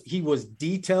he was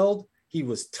detailed. He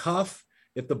was tough.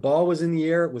 If the ball was in the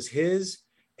air, it was his.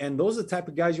 And those are the type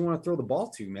of guys you want to throw the ball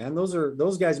to, man.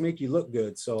 Those guys make you look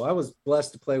good. So I was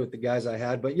blessed to play with the guys I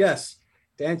had. But yes,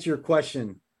 to answer your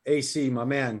question, AC, my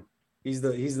man, he's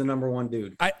the number one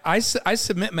dude. I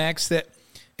submit, Max, that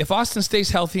if Austin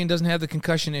stays healthy and doesn't have the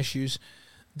concussion issues,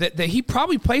 that he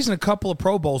probably plays in a couple of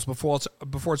Pro Bowls before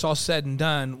it's all said and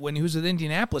done. When he was at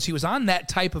Indianapolis, he was on that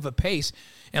type of a pace.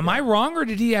 Am I wrong, or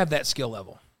did he have that skill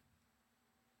level?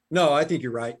 No, I think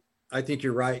you're right. I think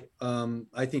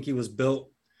he was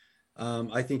built.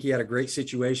 I think he had a great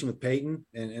situation with Peyton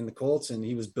and the Colts, and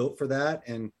he was built for that.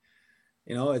 And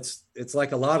it's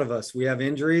like a lot of us. We have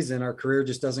injuries, and our career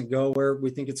just doesn't go where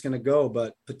we think it's going to go.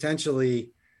 But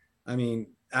potentially,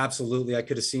 absolutely, I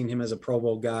could have seen him as a Pro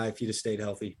Bowl guy if he'd have stayed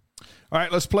healthy. All right,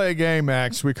 let's play a game,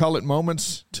 Max. We call it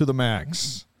Moments to the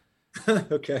Max.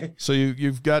 Okay. So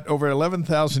you've got over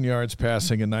 11,000 yards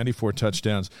passing and 94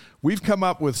 touchdowns. We've come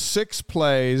up with 6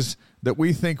 plays that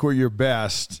we think were your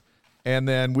best, and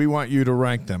then we want you to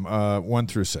rank them 1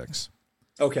 through 6.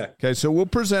 Okay, so we'll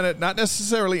present it not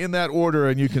necessarily in that order,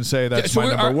 and you can say that's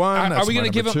my number 1. Are we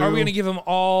going to give them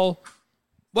all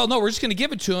Well, no, we're just going to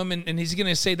give it to him, and he's going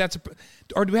to say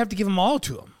or do we have to give them all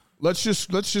to him? Let's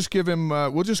just give him.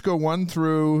 We'll just go 1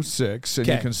 through 6, and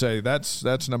you can say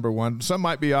that's number 1. Some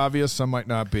might be obvious, some might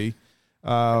not be.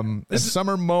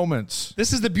 Summer moments.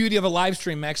 This is the beauty of a live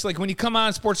stream, Max. Like when you come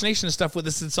on Sports Nation and stuff with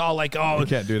us, it's all like, oh, you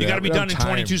can't do that. You got to be done in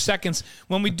 22 seconds.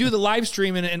 When we do the live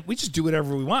stream and we just do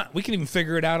whatever we want, we can even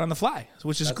figure it out on the fly,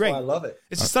 which is great. Why I love it.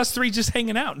 It's just us three just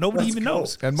hanging out. Nobody even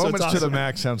knows. And moments to the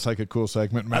max sounds like a cool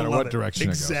segment, no matter what direction it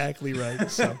goes. Exactly right.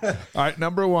 So. All right,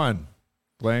 number 1.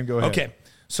 Blaine, go ahead. Okay,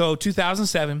 so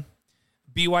 2007,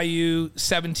 BYU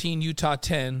 17, Utah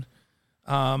 10.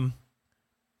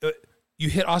 You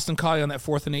hit Austin Collie on that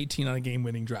 4th and 18 on a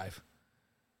game-winning drive.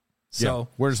 So yeah.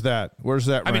 Where's that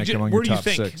rank among your top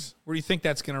 6? Where do you think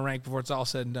that's going to rank before it's all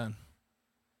said and done?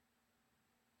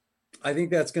 I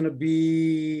think that's going to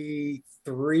be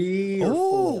 3 or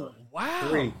 4. Wow.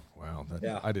 3. Wow.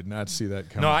 I did not see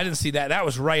that coming. No, I didn't see that. That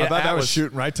was right. I thought that was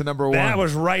shooting right to number 1. That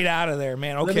was right out of there,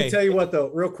 man. Okay. Let me tell you what, though,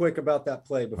 real quick about that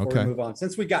play before we move on,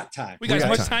 since we got time. We got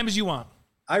as much time as you want.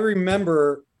 I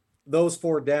remember those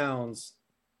 4 downs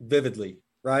vividly,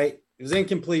 right? It was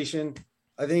incompletion,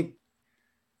 I think,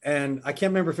 and I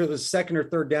can't remember if it was 2nd or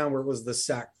 3rd down where it was the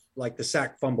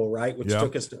sack fumble, right? Which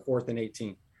took us to 4th and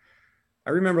 18.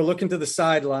 I remember looking to the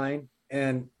sideline,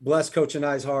 and bless Coach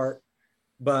Anai's heart,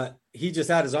 but he just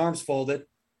had his arms folded,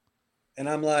 and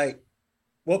I'm like,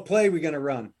 what play are we going to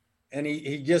run? And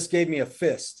he just gave me a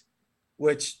fist,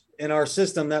 which in our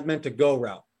system, that meant a go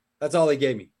route. That's all he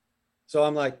gave me. So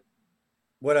I'm like,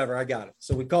 whatever, I got it.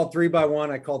 So we called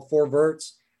 3-by-1. I called 4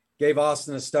 verts, gave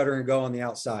Austin a stutter and go on the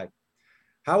outside.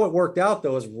 How it worked out,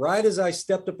 though, is right as I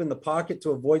stepped up in the pocket to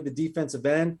avoid the defensive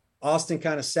end, Austin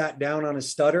kind of sat down on his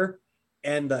stutter,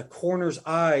 and the corner's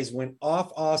eyes went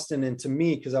off Austin and to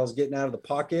me because I was getting out of the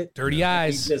pocket. Dirty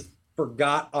eyes. He just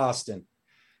forgot Austin.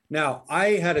 Now,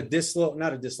 I had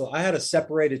I had a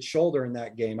separated shoulder in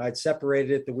that game. I'd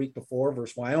separated it the week before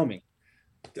versus Wyoming.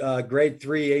 Grade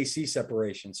 3 AC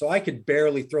separation. So I could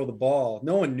barely throw the ball.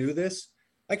 No one knew this.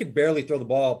 I could barely throw the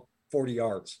ball 40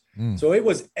 yards. So it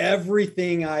was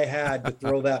everything I had to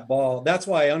throw that ball. That's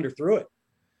why I underthrew it.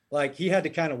 Like he had to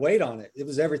kind of wait on it. It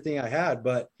was everything I had.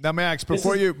 But now, Max,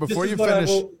 before you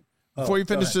finish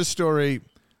this story,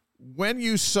 when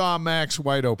you saw Max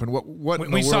wide open, what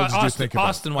in the world did you think about?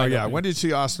 Austin wide open. When did you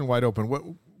see Austin wide open?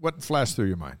 What flashed through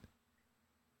your mind?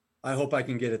 I hope I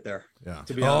can get it there. Yeah.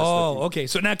 To be honest with you. Okay.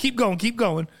 So now keep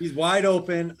going. He's wide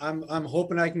open. I'm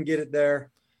hoping I can get it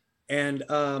there. And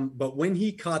but when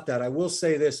he caught that, I will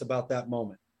say this about that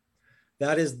moment.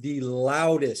 That is the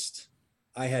loudest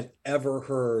I had ever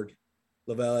heard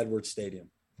LaVell Edwards Stadium.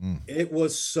 It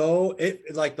was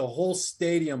like the whole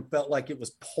stadium felt like it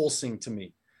was pulsing to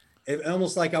me. It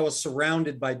almost like I was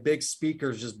surrounded by big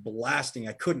speakers just blasting.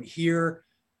 I couldn't hear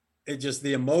it, just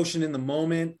the emotion in the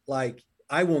moment. Like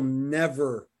I will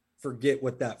never forget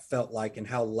what that felt like and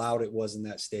how loud it was in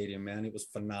that stadium, man. It was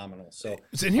phenomenal. So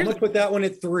I'm going to put that one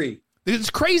at 3. It's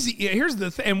crazy. Here's the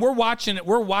thing. And we're watching it.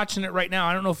 We're watching it right now.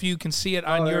 I don't know if you can see it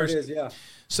on yours. There it is, yeah.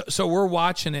 So we're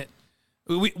watching it.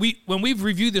 We when we've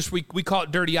reviewed this, we call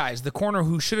it dirty eyes. The corner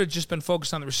who should have just been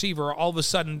focused on the receiver, all of a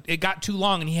sudden it got too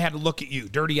long and he had to look at you.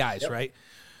 Dirty eyes, right?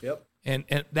 Yep. And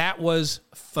that was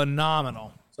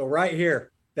phenomenal. So right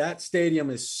here, that stadium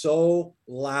is so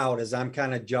loud as I'm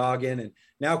kind of jogging, and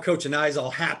now Coach Anai's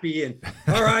all happy and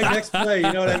all right, next play.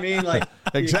 You know what I mean? Like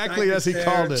exactly as he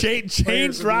called it.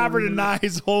 Changed Robert and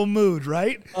I's whole mood,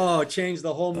 right? Oh, changed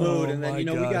the whole mood. Oh, and then my we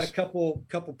got gosh. a couple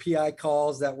PI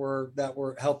calls that were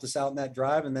helped us out in that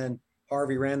drive, and then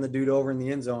Harvey ran the dude over in the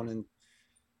end zone, and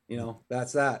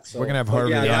that's that. So we're gonna have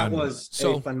Harvey on. That was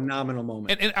a phenomenal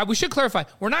moment. And we should clarify,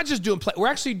 we're not just doing play. We're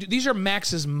actually these are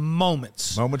Max's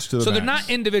moments. Moments to the So max. they're not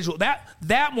individual.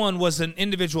 That one was an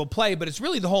individual play, but it's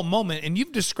really the whole moment, and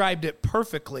you've described it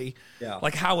perfectly,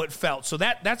 like how it felt. So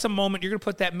that's a moment. You're gonna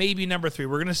put that maybe number 3.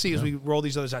 We're gonna see as we roll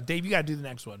these others out. Dave, you gotta do the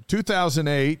next one.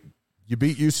 2008, you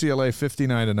beat UCLA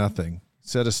 59-0.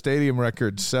 Set a stadium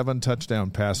record 7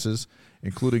 touchdown passes,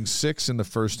 including 6 in the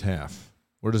first half.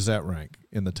 Where does that rank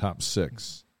in the top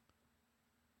 6?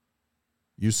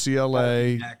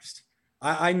 UCLA. Next.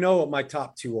 I know what my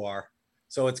top 2 are,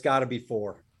 so it's got to be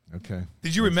 4. Okay.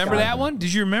 Did you remember that one?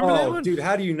 Did you remember that one? Dude,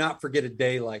 how do you not forget a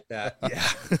day like that? Yeah.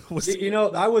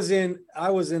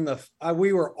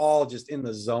 We were all just in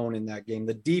the zone in that game.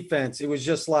 The defense, it was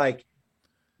just like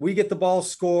we get the ball,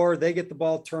 score, they get the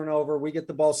ball, turnover, we get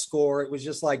the ball, score. It was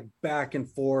just like back and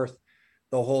forth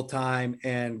the whole time,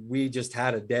 and we just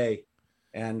had a day.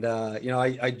 And,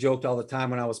 I joked all the time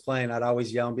when I was playing. I'd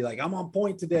always yell and be like, I'm on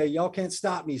point today. Y'all can't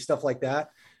stop me, stuff like that.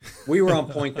 we were on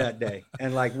point that day.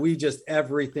 And like,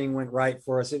 everything went right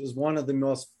for us. It was one of the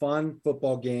most fun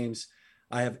football games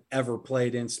I have ever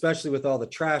played in, especially with all the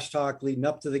trash talk leading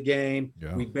up to the game.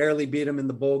 Yeah. We barely beat them in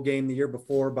the bowl game the year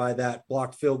before by that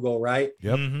blocked field goal, right?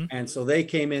 Yep. Mm-hmm. And so they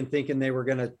came in thinking they were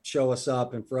going to show us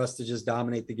up, and for us to just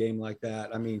dominate the game like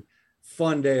that. I mean,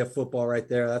 fun day of football right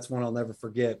there. That's one I'll never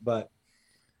forget. But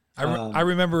I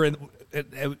remember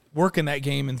working that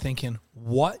game and thinking,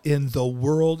 what in the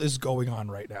world is going on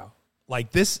right now?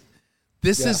 Like this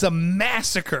is a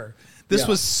massacre. This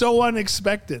was so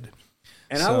unexpected.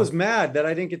 And I was mad that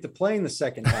I didn't get to play in the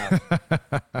second half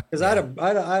because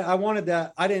I wanted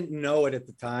that. I didn't know it at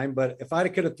the time, but if I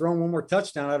could have thrown one more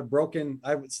touchdown, I'd have broken.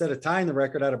 Instead of tying the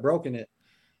record, I'd have broken it.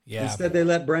 Yeah. Instead, they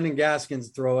let Brendan Gaskins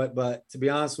throw it. But to be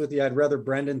honest with you, I'd rather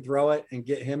Brendan throw it and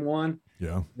get him one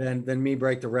than me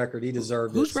break the record. He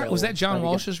deserved it. Was that John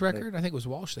Walsh's record? I think it was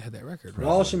Walsh that had that record. Right?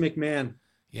 Walsh and McMahon.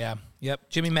 Yeah. Yep.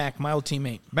 Jimmy Mack, my old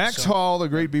teammate. Max Hall, the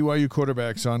great BYU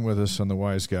quarterback's on with us on the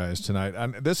Wise Guys tonight.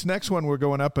 And this next one, we're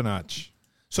going up a notch.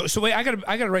 So wait, I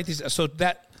gotta write these. So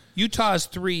that Utah is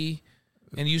 3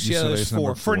 and UCLA is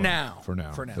 4 for now. For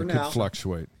now. It could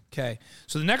fluctuate. Okay.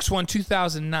 So the next one,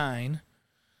 2009,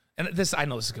 and this I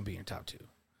know this is gonna be in your top 2.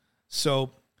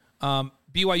 So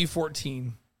BYU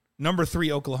 14, number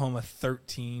 3 Oklahoma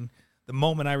 13. The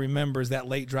moment I remember is that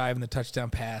late drive and the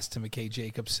touchdown pass to McKay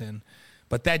Jacobson.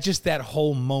 But that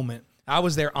whole moment, I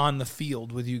was there on the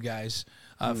field with you guys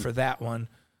for that one.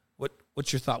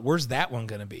 What's your thought? Where's that one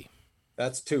going to be?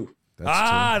 That's 2.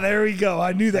 There we go.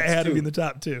 I knew that had to be in the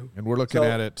top 2. And we're looking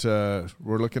at it.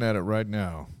 We're looking at it right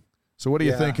now. So what are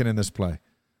you thinking in this play?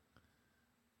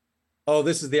 Oh,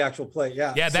 this is the actual play.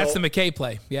 Yeah. Yeah, that's the McKay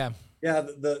play. Yeah. Yeah.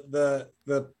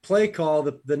 The play call.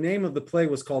 The name of the play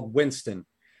was called Winston.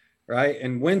 Right.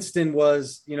 And Winston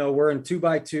was, we're in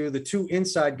 2x2. The 2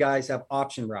 inside guys have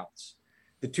option routes.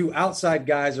 The 2 outside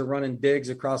guys are running digs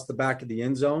across the back of the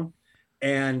end zone.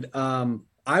 And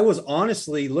I was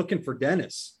honestly looking for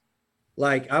Dennis.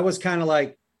 Like, I was kind of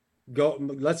like,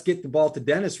 let's get the ball to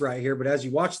Dennis right here. But as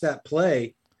you watch that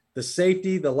play, the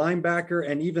safety, the linebacker,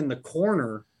 and even the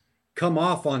corner come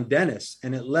off on Dennis.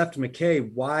 And it left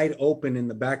McKay wide open in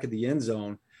the back of the end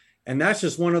zone. And that's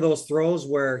just one of those throws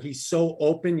where he's so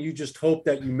open, you just hope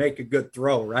that you make a good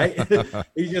throw, right?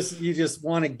 you just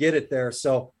want to get it there.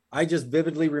 So I just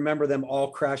vividly remember them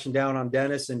all crashing down on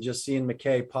Dennis and just seeing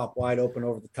McKay pop wide open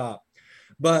over the top.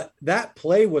 But that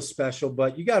play was special,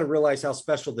 but you got to realize how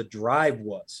special the drive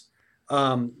was.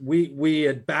 We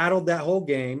had battled that whole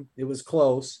game. It was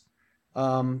close.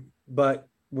 But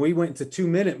we went to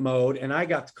 2-minute mode, and I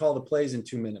got to call the plays in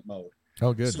 2-minute mode.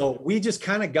 Oh, good. So we just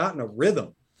kind of got in a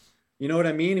rhythm. You know what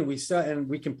I mean? And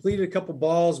we completed a couple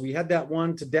balls. We had that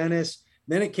one to Dennis.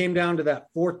 Then it came down to that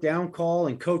 4th down call,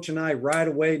 and Coach and I right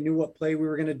away knew what play we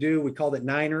were going to do. We called it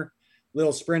Niner,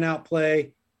 little sprint out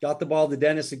play, got the ball to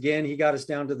Dennis again. He got us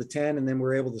down to the 10, and then we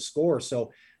were able to score.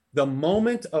 So the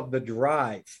moment of the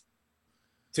drive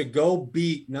to go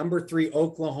beat number 3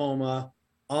 Oklahoma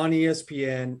on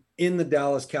ESPN in the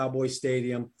Dallas Cowboys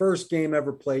Stadium, first game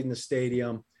ever played in the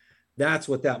stadium, that's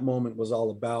what that moment was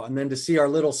all about. And then to see our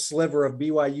little sliver of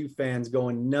BYU fans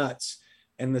going nuts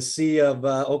and the sea of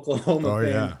Oklahoma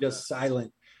fans just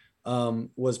silent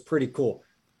was pretty cool.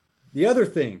 The other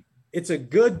thing, it's a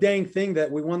good dang thing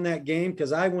that we won that game,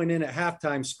 because I went in at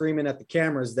halftime screaming at the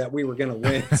cameras that we were going to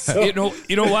win. So.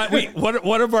 You know what?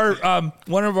 One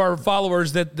of our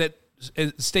followers that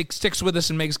sticks with us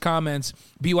and makes comments,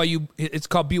 BYU, it's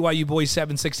called BYU Boys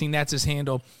 716. That's his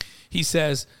handle. He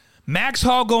says, Max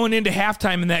Hall going into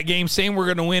halftime in that game saying we're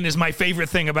going to win is my favorite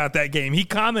thing about that game. He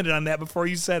commented on that before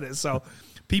you said it. So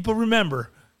people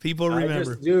remember. It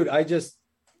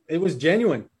was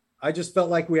genuine. I just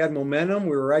felt like we had momentum.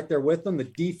 We were right there with them. The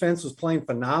defense was playing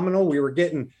phenomenal. We were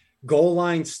getting goal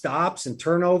line stops and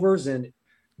turnovers, and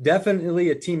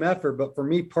definitely a team effort. But for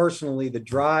me personally, the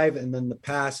drive and then the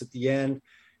pass at the end,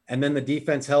 and then the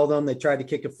defense held them. They tried to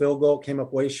kick a field goal, came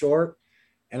up way short.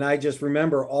 And I just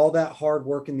remember all that hard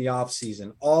work in the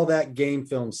offseason, all that game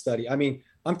film study. I mean,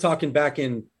 I'm talking back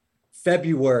in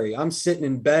February. I'm sitting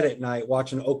in bed at night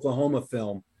watching Oklahoma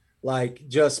film, like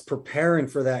just preparing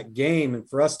for that game. And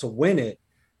for us to win it,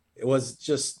 it was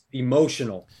just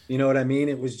emotional. You know what I mean?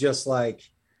 It was just like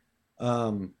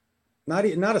not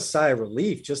a sigh of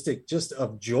relief, just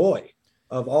of joy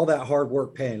of all that hard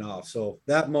work paying off. So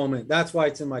that moment, that's why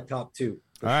it's in my top 2.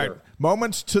 All right.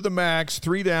 Moments to the max,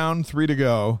 3 down, 3 to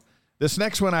go. This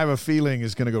next one I have a feeling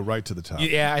is going to go right to the top.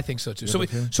 Yeah, I think so too.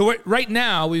 So right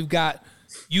now we've got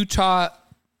Utah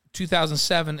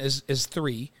 2007 is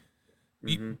 3.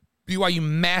 Mm-hmm. BYU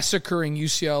massacring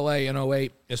UCLA in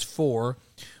 08 is 4.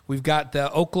 We've got the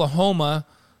Oklahoma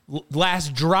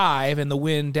last drive and the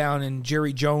win down in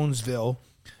Jerry Jonesville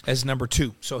as number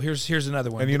 2. So here's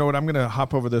another one. And you know what? I'm going to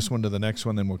hop over this one to the next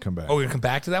one, then we'll come back. Oh, we're going to come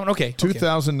back to that one? Okay.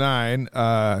 2009,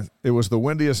 it was the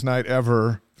windiest night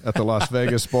ever at the Las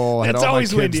Vegas Bowl. I had It's all my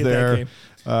always kids windy at there.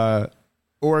 that game.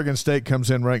 Oregon State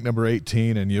comes in ranked number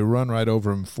 18, and you run right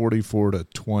over them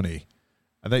 44-20.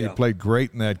 I think you played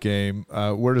great in that game.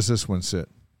 Where does this one sit?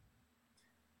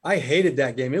 I hated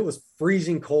that game. It was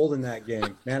freezing cold in that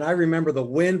game, man. I remember the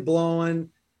wind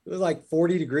blowing. It was like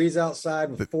 40 degrees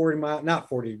outside with 40 miles, not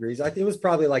 40 degrees. It was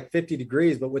probably like 50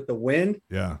 degrees, but with the wind,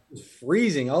 Yeah. it was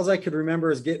freezing. All I could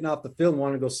remember is getting off the field and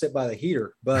wanting to go sit by the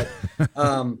heater. But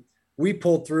we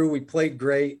pulled through. We played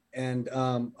great. And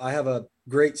I have a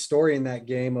great story in that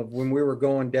game of when we were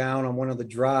going down on one of the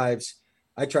drives.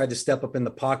 I tried to step up in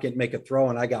the pocket and make a throw,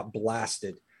 and I got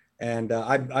blasted. And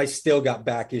I still got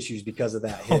back issues because of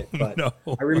that hit. But no.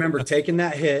 I remember taking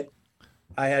that hit.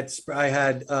 I had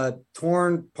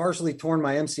partially torn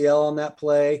my MCL on that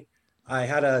play. I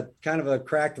had a kind of a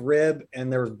cracked rib,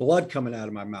 and there was blood coming out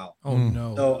of my mouth. Oh,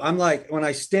 no. So I'm like, when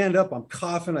I stand up, I'm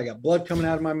coughing. I got blood coming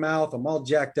out of my mouth. I'm all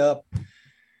jacked up.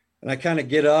 And I kind of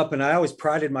get up, and I always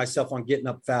prided myself on getting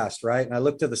up fast, right? And I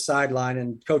look to the sideline,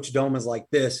 and Coach Doman's like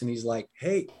this, and he's like,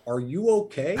 "Hey, are you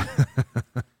okay?"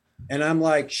 And I'm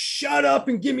like, "Shut up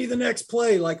and give me the next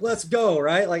play. Like, let's go,"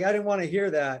 right? Like, I didn't want to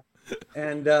hear that.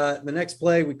 And the next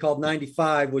play we called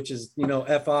 95, which is,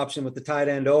 F option with the tight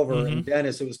end over. Mm-hmm. And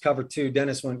Dennis, it was cover 2.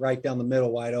 Dennis went right down the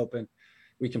middle, wide open.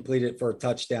 We completed it for a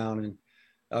touchdown. And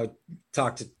I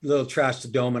talked a little trash to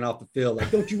Doman off the field.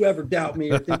 Like, don't you ever doubt me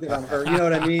or think that I'm hurt. You know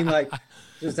what I mean? Like,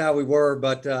 just how we were.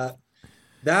 But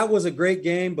that was a great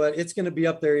game, but it's going to be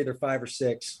up there either 5 or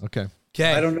 6. Okay.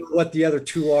 Okay. I don't know what the other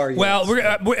 2 are yet. Well,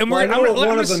 I know what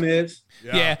one of them is.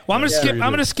 Yeah. Well, I'm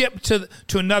going to skip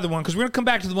to another one because we're going to come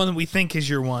back to the one that we think is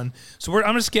your one. So I'm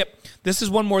going to skip. This is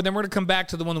one more. Then we're going to come back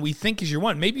to the one that we think is your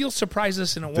one. Maybe you'll surprise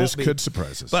us and it won't be. This could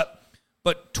surprise us.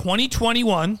 But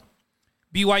 2021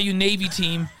 BYU Navy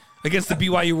team against the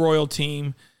BYU Royal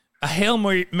team, a Hail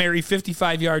Mary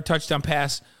 55-yard touchdown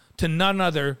pass to none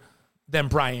other than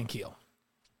Brian Keel.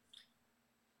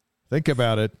 Think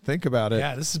about it.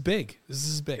 Yeah, this is big.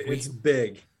 It's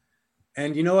big.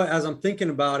 And you know what? As I'm thinking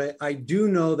about it, I do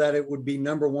know that it would be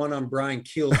number 1 on Brian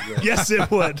Keel's list. Yes, it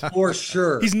would. For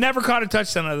sure. He's never caught a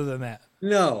touchdown other than that.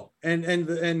 No.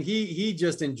 And he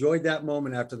just enjoyed that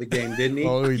moment after the game, didn't he?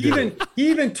 Oh, he did.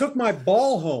 He even took my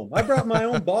ball home. I brought my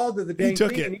own ball to the dang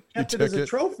took thing, it. and he kept it as a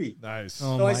trophy. Nice.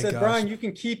 Oh, So I my said, gosh. Brian, you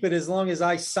can keep it as long as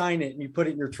I sign it and you put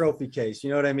it in your trophy case. You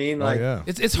know what I mean? Like, yeah.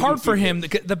 It's hard for him.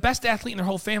 The best athlete in their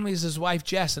whole family is his wife,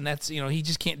 Jess, and that's, he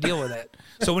just can't deal with it.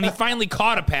 So when he finally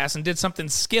caught a pass and did something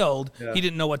skilled, he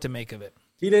didn't know what to make of it.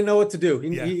 he didn't know what to do.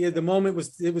 The moment was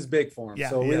big for him. Yeah,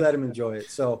 so we let him enjoy it.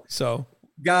 So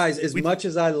guys, as much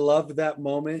as I loved that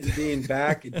moment and being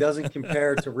back, it doesn't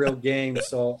compare to real games.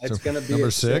 So it's going to be number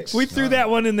a 6. We threw that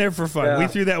one in there for fun. Yeah. We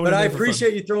threw that one But in there I for fun.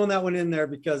 appreciate you throwing that one in there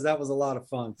because that was a lot of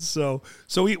fun. So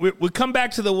we come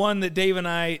back to the one that Dave and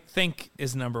I think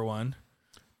is number 1.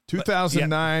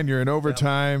 2009, you're in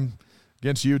overtime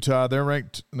against Utah. They're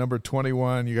ranked number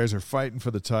 21. You guys are fighting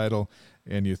for the title,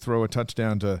 and you throw a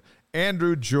touchdown to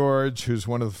Andrew George, who's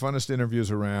one of the funnest interviews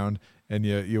around, and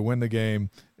you win the game,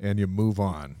 and you move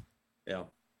on. Yeah.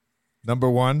 Number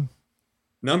 1?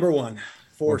 Number 1,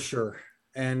 for sure.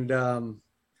 And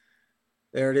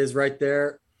there it is right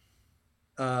there.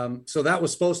 So that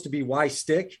was supposed to be Y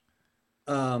stick,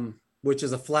 which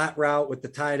is a flat route with the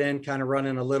tight end kind of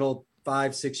running a little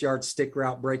 5-6 yard stick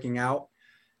route breaking out.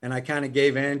 And I kind of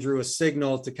gave Andrew a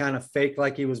signal to kind of fake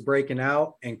like he was breaking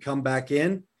out and come back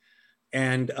in.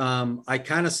 And I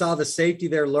kind of saw the safety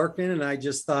there lurking, and I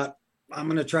just thought, I'm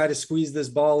going to try to squeeze this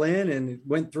ball in, and it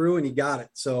went through and he got it.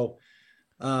 So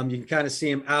you can kind of see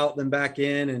him out, then back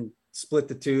in and split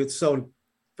the two. It's so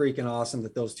freaking awesome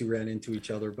that those two ran into each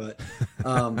other. But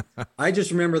I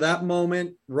just remember that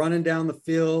moment running down the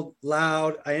field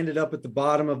loud. I ended up at the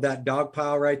bottom of that dog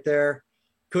pile right there.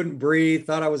 Couldn't breathe,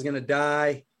 thought I was going to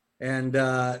die. And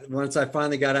once I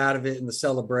finally got out of it, and the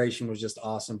celebration was just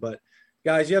awesome. But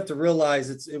guys, you have to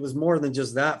realize it was more than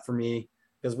just that for me.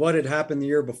 Because what had happened the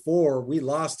year before, we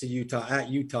lost to Utah at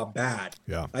Utah bad.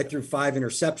 Yeah. I threw 5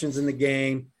 interceptions in the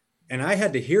game, and I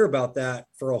had to hear about that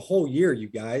for a whole year, you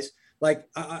guys. Like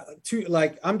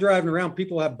I'm driving around,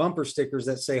 people have bumper stickers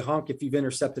that say honk if you've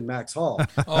intercepted Max Hall.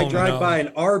 I drive by an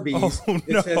Arby's.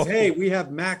 It says, hey, we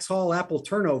have Max Hall apple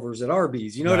turnovers at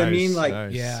Arby's. You know what I mean?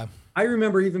 Like, Yeah. I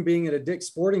remember even being at a Dick's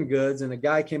Sporting Goods, and a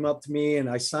guy came up to me, and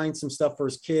I signed some stuff for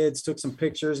his kids, took some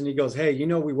pictures, and he goes, hey,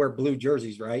 we wear blue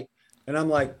jerseys, right? And I'm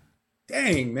like,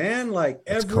 dang, man, like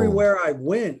everywhere I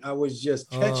went, I was just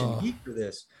catching heat for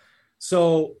this.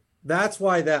 So that's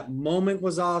why that moment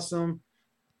was awesome.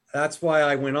 That's why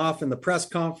I went off in the press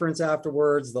conference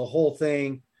afterwards, the whole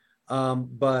thing.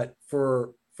 But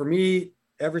for me,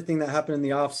 everything that happened in the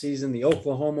offseason, the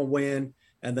Oklahoma win,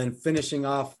 and then finishing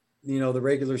off, the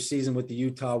regular season with the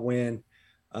Utah win,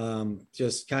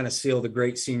 just kind of sealed a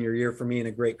great senior year for me and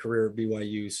a great career at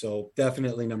BYU. So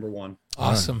definitely number one.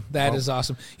 Awesome. That is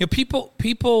awesome.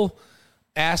 People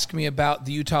ask me about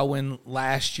the Utah win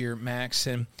last year, Max,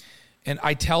 and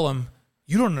I tell them,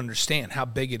 you don't understand how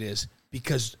big it is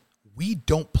because we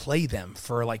don't play them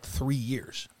for like 3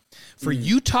 years. For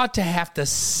Utah to have to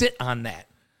sit on that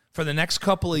for the next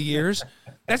couple of years,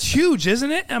 that's huge,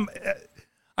 isn't it?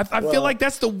 I feel like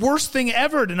that's the worst thing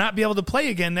ever to not be able to play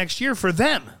again next year for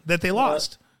them that they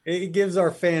lost. It gives our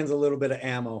fans a little bit of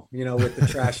ammo, with the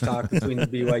trash talk between the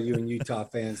BYU and Utah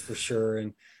fans for sure.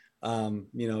 And,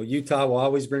 Utah will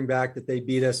always bring back that they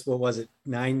beat us. What was it?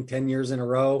 9-10 years in a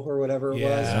row or whatever it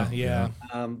was. Yeah.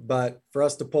 But for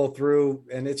us to pull through,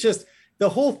 and it's just, the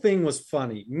whole thing was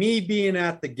funny. Me being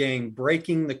at the game,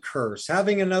 breaking the curse,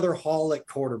 having another haul at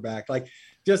quarterback, like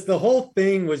just the whole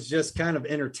thing was just kind of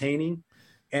entertaining.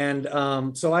 And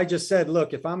so I just said,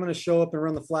 look, if I'm going to show up and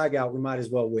run the flag out, we might as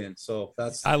well win. So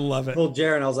I love it. I told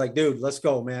Jaron, I was like, dude, let's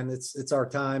go, man. It's our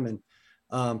time.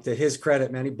 And to his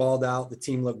credit, man, he balled out. The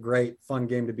team looked great. Fun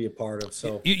game to be a part of.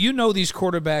 So you know these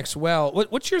quarterbacks well.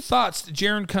 What's your thoughts?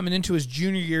 Jaron coming into his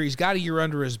junior year, he's got a year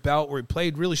under his belt where he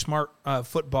played really smart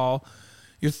football.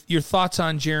 Your thoughts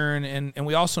on Jaron, and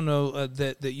we also know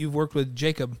that you've worked with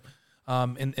Jacob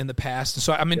in the past.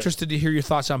 So I'm interested to hear your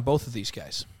thoughts on both of these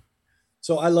guys.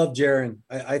 So I love Jaron.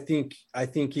 I think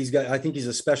he's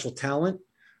a special talent.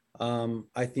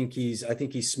 I think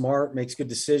he's smart, makes good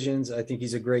decisions. I think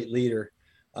he's a great leader.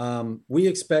 We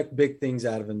expect big things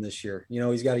out of him this year.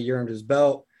 He's got a year under his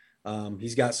belt.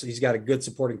 He's got a good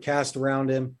supporting cast around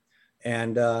him,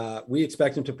 and we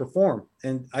expect him to perform.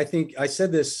 And I think I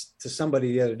said this to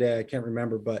somebody the other day, I can't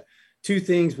remember, but 2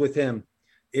 things with him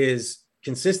is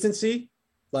consistency.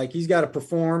 Like he's got to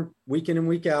perform week in and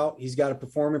week out. He's got to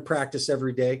perform in practice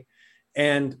every day.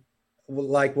 And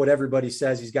like what everybody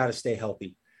says, he's got to stay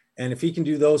healthy. And if he can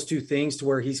do those 2 things to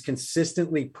where he's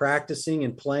consistently practicing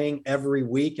and playing every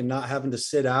week and not having to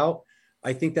sit out,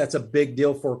 I think that's a big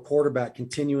deal for a quarterback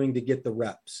continuing to get the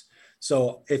reps.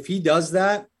 So if he does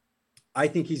that, I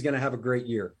think he's going to have a great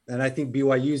year. And I think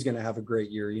BYU is going to have a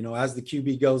great year. As the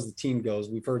QB goes, the team goes.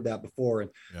 We've heard that before. And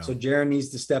so Jaron needs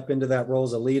to step into that role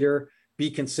as a leader,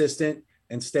 be consistent,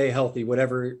 and stay healthy,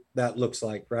 whatever that looks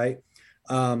like, right?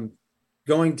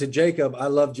 Going to Jacob, I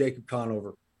love Jacob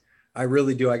Conover. I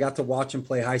really do. I got to watch him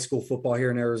play high school football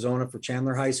here in Arizona for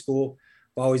Chandler High School.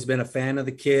 I've always been a fan of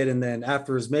the kid. And then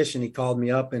after his mission, he called me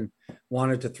up and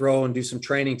wanted to throw and do some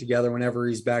training together whenever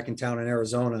he's back in town in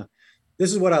Arizona.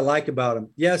 This is what I like about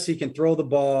him. Yes, he can throw the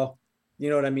ball. You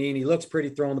know what I mean? He looks pretty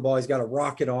throwing the ball. He's got a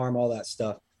rocket arm, all that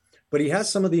stuff. But he has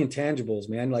some of the intangibles,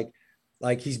 man.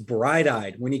 Like he's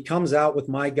bright-eyed. When he comes out with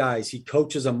my guys, he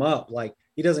coaches them up. Like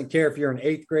he doesn't care if you're an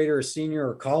 8th grader, a senior,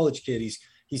 or a college kid.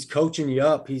 He's coaching you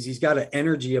up. He's got an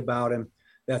energy about him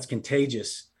that's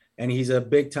contagious. And he's a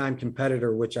big-time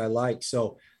competitor, which I like.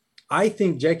 So I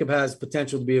think Jacob has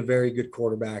potential to be a very good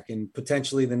quarterback and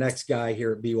potentially the next guy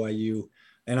here at BYU.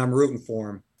 And I'm rooting for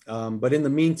him. But in the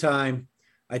meantime,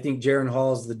 I think Jaren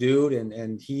Hall is the dude,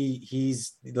 and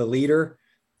he's the leader.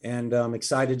 And I'm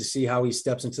excited to see how he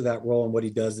steps into that role and what he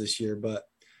does this year. But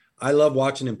I love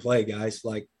watching him play, guys.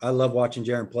 Like, I love watching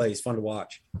Jaren play. He's fun to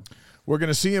watch. We're going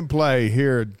to see him play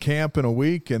here at camp in a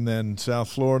week and then South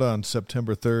Florida on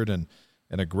September 3rd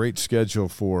and a great schedule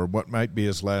for what might be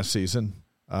his last season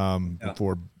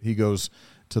before he goes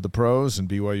to the pros and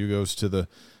BYU goes to the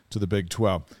Big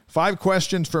 12. 5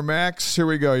 questions for Max. Here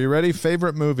we go. You ready?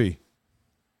 Favorite movie?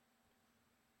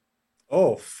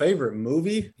 Oh, favorite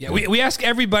movie? Yeah, we ask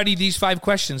everybody these 5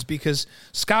 questions because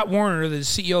Scott Warner, the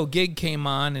CEO of Gig, came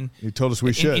on and he told us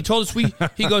we should. He told us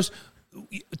he goes,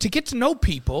 to get to know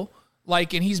people,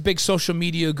 like, and he's a big social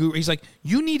media guru. He's like,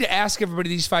 you need to ask everybody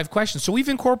these 5 questions. So we've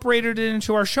incorporated it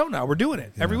into our show now. We're doing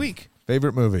it every week.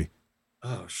 Favorite movie?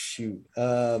 Oh, shoot.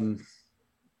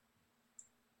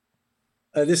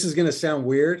 This is going to sound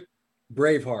weird.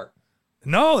 Braveheart.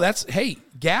 No, hey,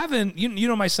 Gavin, you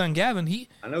know my son Gavin.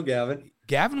 I know Gavin.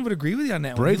 Gavin would agree with you on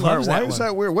that one. Braveheart, why is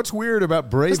that weird? What's weird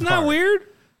about Braveheart? It's not weird.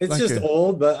 It's just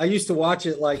old, but I used to watch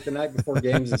it like the night before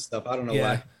games and stuff. I don't know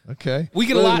why. Okay. We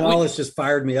get a lot. Wallace just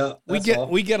fired me up. We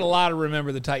get a lot of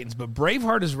Remember the Titans, but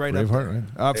Braveheart is right up there.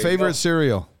 Right. Favorite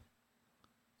cereal?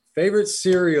 Favorite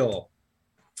cereal?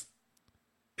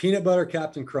 Peanut butter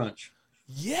Captain Crunch.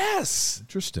 Yes.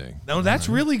 Interesting. No, that's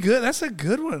really good. That's a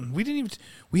good one.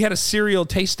 We had a cereal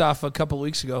taste off a couple of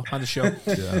weeks ago on the show.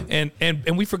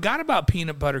 and we forgot about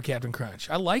peanut butter Captain Crunch.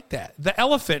 I like that. The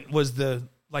elephant was the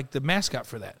mascot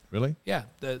for that. Really? Yeah.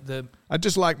 I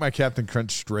just like my Captain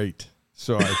Crunch straight.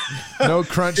 So no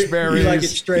crunch berries. You like it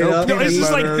straight up? No, it's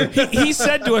just butter. like he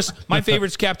said to us, my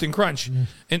favorite's Captain Crunch.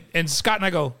 And Scott and I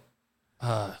go,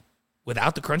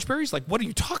 without the crunch berries? Like, what are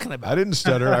you talking about? I didn't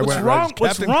stutter. I What's went wrong? right.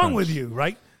 What's Captain wrong Crunch. with you,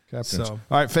 right? Captain. So- All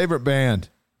right, favorite band.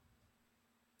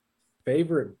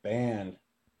 Favorite band.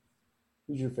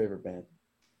 Who's your favorite band?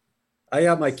 I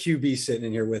got my QB sitting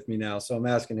in here with me now, so I'm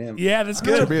asking him. Yeah, that's I'm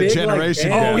not good. a Be a big, generation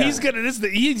band Oh, gap. guy.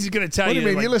 he's gonna tell What do you. you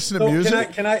mean? like, You listen to So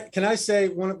music? can I say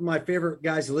one of my favorite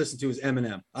guys to listen to is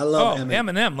Eminem. I oh, love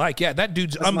Eminem. Eminem. That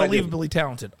dude's That's my dude. unbelievably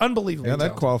talented. Unbelievably Yeah,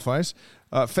 that talented. qualifies.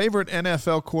 Favorite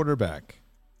NFL quarterback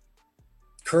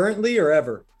Currently or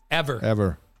ever?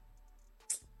 Ever.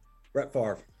 Brett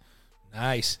Favre.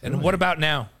 Nice. And what about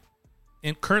now?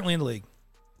 Currently in the league.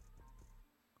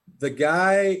 The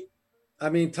guy, I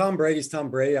mean, Tom Brady's Tom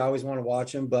Brady. I always want to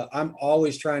watch him, but I'm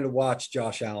always trying to watch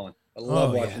Josh Allen. I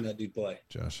love watching that dude play.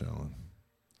 Josh Allen.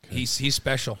 He's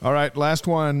special. All right, last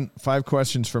one. 5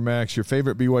 questions for Max. Your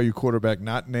favorite BYU quarterback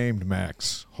not named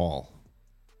Max Hall.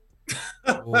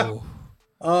 Oh,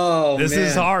 Oh, this man.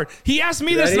 is hard. He asked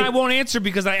me this, Ready? and I won't answer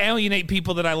because I alienate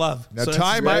people that I love. Now, So Ty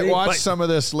that's- might ready? watch But- some of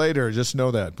this later. Just know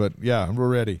that. But, yeah, we're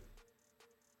ready.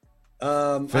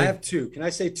 I have 2. Can I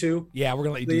say 2? Yeah, we're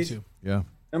gonna let you Please. do too. Yeah,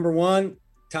 Number 1,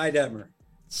 Ty Detmer.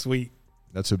 Sweet.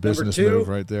 that's a business 2. move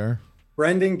right there.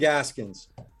 Brendan Gaskins.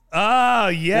 Oh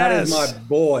That yes. is my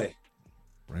boy.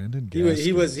 Brandon He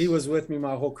Gaskins. was with me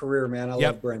my whole career, man. I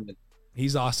Yep. love Brendan.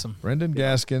 He's awesome. Brendan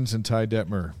Gaskins and Ty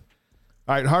Detmer.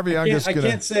 All right, Harvey, I'm I just going to.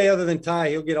 can't say other than Ty,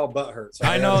 he'll get all butt hurt. So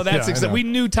I know that's I know. We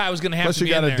knew Ty was going to have Plus, to you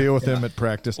be got in to there. deal with him at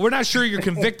practice. We're not sure you're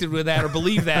convicted with that or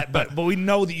believe that, but we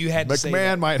know that you had to say McMahon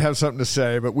that. might have something to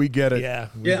say, but we get it. Yeah.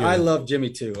 We get I it. love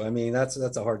Jimmy too. I mean, that's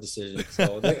a hard decision.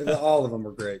 So all of them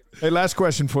were great. Hey, last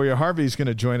question for you. Harvey's going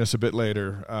to join us a bit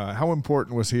later. How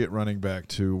important was he at running back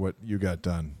to what you got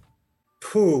done?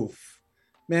 Poof.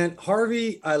 Man,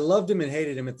 Harvey, I loved him and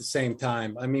hated him at the same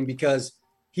time. I mean, because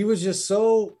he was just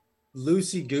so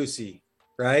loosey-goosey,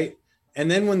 right? And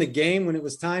then when it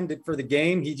was time for the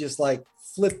game, he just like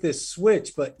flipped this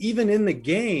switch. But even in the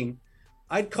game,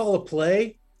 I'd call a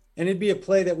play and it'd be a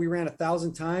play that we ran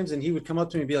 1,000 times. And he would come up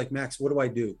to me and be like, Max, what do I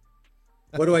do?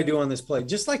 What do I do on this play?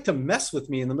 Just like to mess with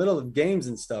me in the middle of games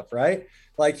and stuff, right?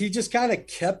 Like he just kind of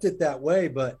kept it that way.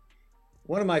 But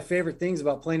one of my favorite things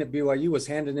about playing at BYU was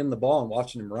handing him the ball and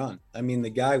watching him run. I mean, the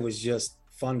guy was just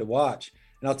fun to watch.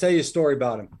 And I'll tell you a story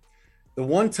about him. The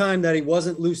one time that he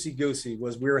wasn't loosey-goosey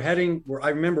was I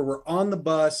remember we're on the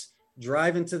bus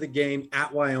driving to the game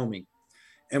at Wyoming.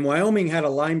 And Wyoming had a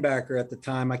linebacker at the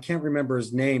time. I can't remember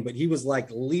his name, but he was like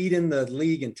leading the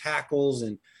league in tackles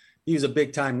and he was a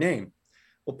big time name.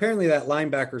 Well, apparently that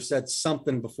linebacker said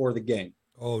something before the game.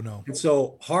 Oh no. And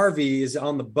so Harvey is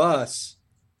on the bus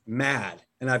mad.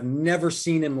 And I've never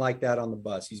seen him like that on the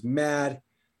bus. He's mad.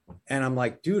 And I'm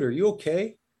like, dude, are you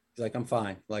okay? He's like, I'm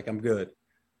fine. Like, I'm good.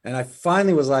 And I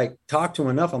finally was like, talk to him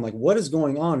enough. I'm like, what is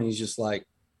going on? And he's just like,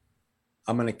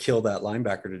 I'm going to kill that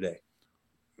linebacker today.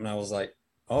 And I was like,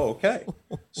 oh, okay.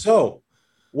 So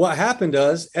what happened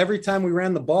is every time we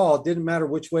ran the ball, it didn't matter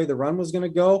which way the run was going to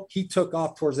go. He took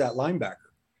off towards that linebacker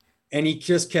and he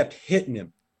just kept hitting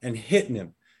him and hitting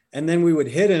him. And then we would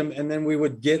hit him and then we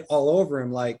would get all over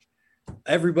him. Like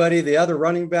everybody, the other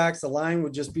running backs, the line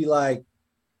would just be like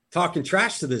talking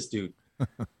trash to this dude.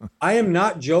 I am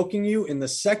not joking you. In the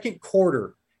second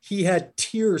quarter, he had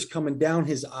tears coming down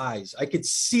his eyes. I could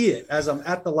see it as I'm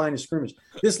at the line of scrimmage.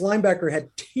 This linebacker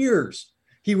had tears.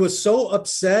 He was so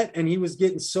upset and he was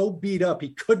getting so beat up. He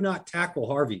could not tackle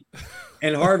Harvey.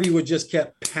 And Harvey would just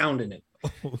kept pounding it.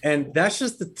 And that's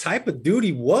just the type of dude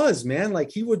he was, man. Like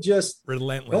he would just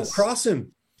Relentless. don't cross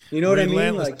him. You know what I mean?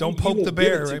 Relentless. Like Don't he poke will the give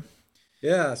bear, it to right? you.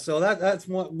 Yeah. So that's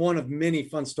one of many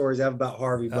fun stories I have about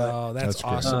Harvey. But Oh, that's That's good.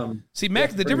 awesome. See,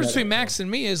 Max, yeah, the bring difference that between up. Max and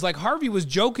me is like Harvey was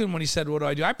joking when he said, what do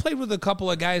I do? I played with a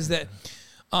couple of guys that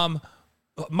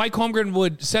Mike Holmgren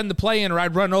would send the play in or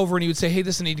I'd run over and he would say, hey,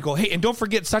 listen, I need to go. Hey, and don't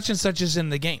forget such and such is in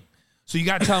the game. So you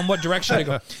got to tell him what direction to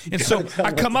go. And so tell I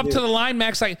him come what up to to do. the line,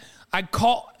 Max, I'd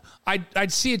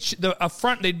see a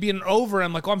front, they'd be an over, and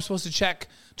I'm like, oh, I'm supposed to check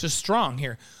to strong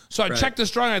here. So I'd check the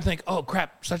strong, and I'd think, oh,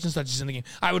 crap, such and such is in the game.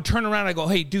 I would turn around, and I go,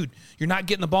 hey, dude, you're not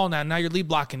getting the ball now. Now you're lead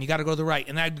blocking. You got to go to the right.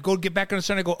 And I'd go get back on the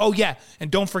center, and I go, oh, yeah, and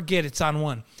don't forget it's on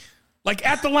one. Like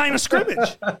at the line of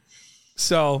scrimmage.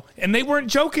 So, and they weren't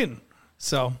joking.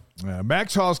 So,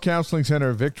 Max Hall's Counseling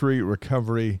Center, Victory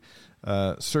Recovery.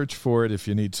 Search for it if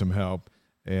you need some help.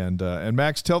 And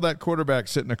Max, tell that quarterback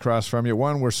sitting across from you,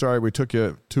 one, we're sorry we took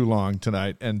you too long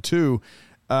tonight, and two,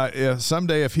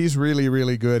 someday if he's really,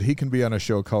 really good, he can be on a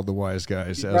show called The Wise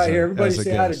Guys. Right here, everybody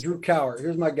say hi to Drew Cowart.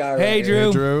 Here's my guy. Hey, Drew.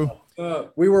 Hey, Drew.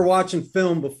 We were watching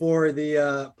film before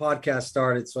the podcast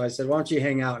started, so I said, "Why don't you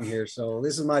hang out in here?" So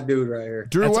this is my dude right here.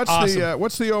 Drew, That's what's awesome.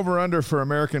 what's the over/under for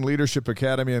American Leadership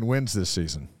Academy and wins this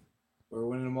season? We're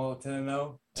winning them all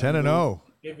 10-0. 10-0.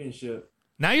 Championship.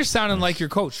 Now you're sounding like your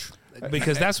coach,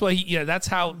 because that's what that's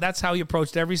how he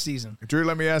approached every season. Drew,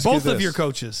 let me ask you Both this. of your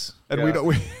coaches. And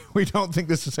we don't think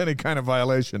this is any kind of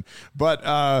violation,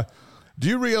 but do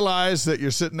you realize that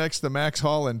you're sitting next to Max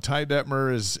Hall and Ty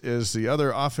Detmer is the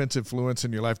other offensive influence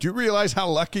in your life? Do you realize how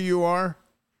lucky you are?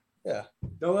 Yeah.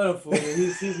 Don't let him fool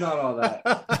you. He's not all that.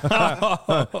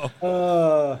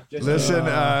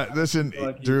 Listen,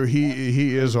 Drew.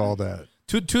 He is all that.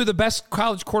 Two of the best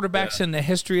college quarterbacks in the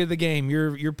history of the game.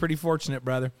 You're pretty fortunate,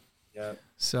 brother. Yeah.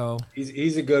 So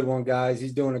He's a good one, guys.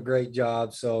 He's doing a great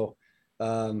job. So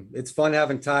it's fun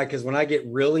having Ty, because when I get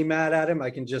really mad at him, I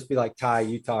can just be like, Ty,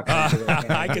 you talk.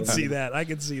 I can see that.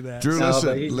 Drew,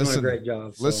 But he's doing a great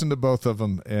job. So. Listen to both of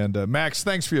them. And Max,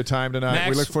 thanks for your time tonight. Max,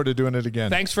 we look forward to doing it again.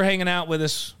 Thanks for hanging out with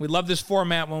us. We love this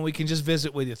format when we can just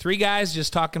visit with you. Three guys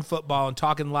just talking football and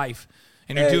talking life.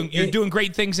 And you're doing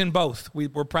great things in both.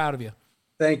 We're proud of you.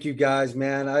 Thank you, guys,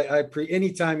 man.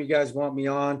 Anytime you guys want me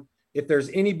on, if there's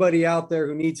anybody out there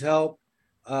who needs help,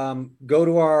 go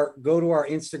to our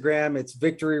Instagram. It's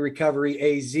Victory Recovery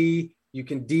AZ. You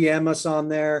can DM us on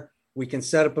there. We can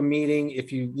set up a meeting.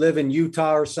 If you live in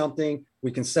Utah or something,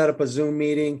 we can set up a Zoom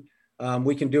meeting.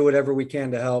 We can do whatever we can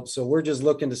to help. So we're just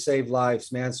looking to save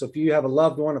lives, man. So if you have a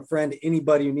loved one, a friend,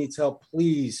 anybody who needs help,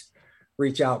 please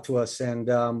reach out to us, and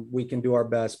we can do our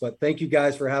best. But thank you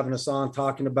guys for having us on,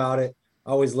 talking about it. I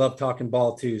always love talking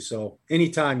ball too. So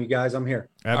anytime, you guys, I'm here.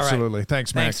 Absolutely. Right.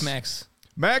 Thanks, Max. Thanks, Max.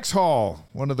 Max Hall,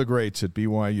 one of the greats at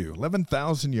BYU.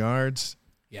 11,000 yards.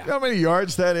 Yeah. You know how many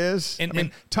yards that is?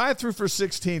 And Ty threw for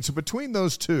 16. So between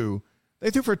those two, they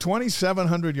threw for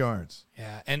 2,700 yards.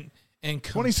 Yeah, and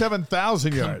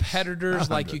 27,000 yards. Competitors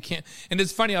like you can't. And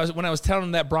it's funny. When I was telling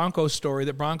him that Bronco story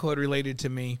that Bronco had related to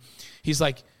me, he's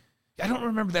like, I don't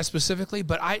remember that specifically,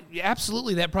 but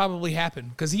absolutely that probably happened,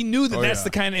 because he knew that's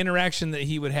the kind of interaction that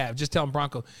he would have. Just telling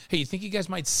Bronco, hey, you think you guys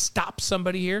might stop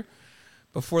somebody here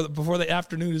before the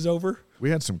afternoon is over? We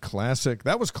had some classic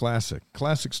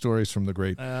stories from the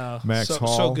great Max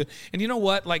Hall. So good. And you know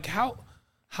what? Like how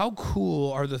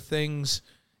cool are the things,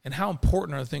 and how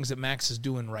important are the things that Max is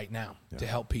doing right now to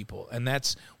help people? And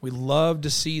we love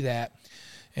to see that.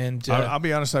 And I'll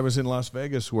be honest, I was in Las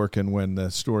Vegas working when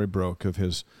the story broke of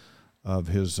his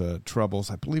troubles.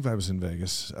 I believe I was in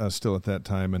Vegas still at that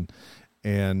time,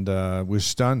 and was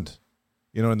stunned.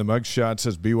 You know, in the mugshot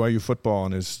says BYU football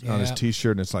on his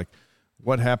T-shirt, and it's like,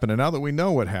 what happened? And now that we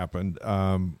know what happened,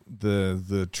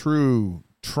 the true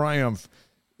triumph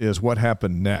is what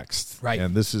happened next. Right.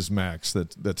 And this is Max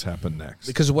that's happened next.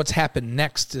 Because what's happened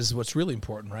next is what's really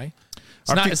important, right?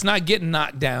 It's not getting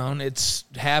knocked down. It's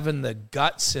having the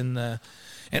guts and the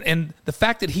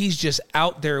fact that he's just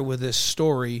out there with this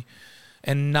story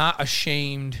and not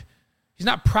ashamed. He's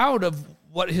not proud of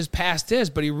what his past is,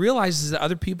 but he realizes that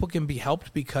other people can be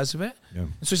helped because of it. Yeah.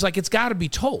 And so he's like, it's got to be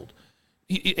told.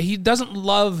 He doesn't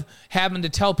love having to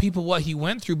tell people what he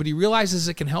went through, but he realizes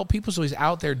it can help people, so he's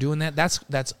out there doing that.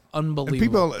 That's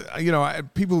unbelievable.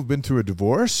 And people have been through a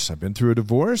divorce. I've been through a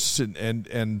divorce, and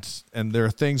there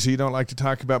are things you don't like to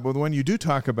talk about, but when you do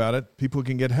talk about it, people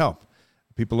can get help.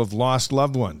 People have lost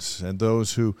loved ones, and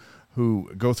those who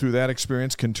go through that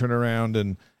experience can turn around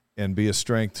and be a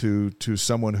strength to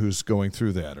someone who's going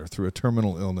through that, or through a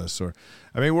terminal illness.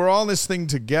 We're all in this thing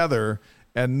together,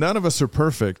 and none of us are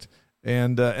perfect.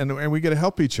 And we get to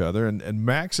help each other, and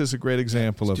Max is a great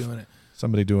example of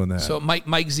somebody doing that. So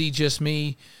Mike Z, just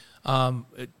me,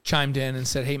 chimed in and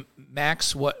said, "Hey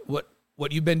Max, what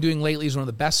you've been doing lately is one of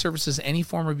the best services any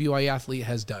former BYU athlete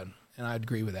has done," and I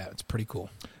agree with that. It's pretty cool.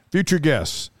 Future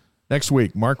guests next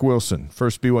week: Mark Wilson,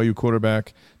 first BYU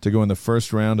quarterback to go in the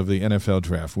first round of the NFL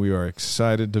draft. We are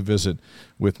excited to visit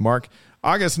with Mark.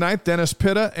 August 9th, Dennis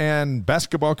Pitta and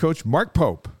basketball coach Mark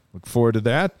Pope. Look forward to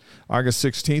that. August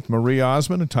 16th, Marie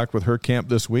Osmond, and talked with her camp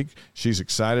this week. She's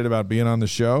excited about being on the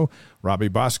show. Robbie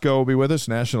Bosco will be with us,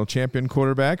 national champion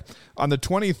quarterback. On the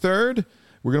 23rd,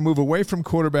 we're going to move away from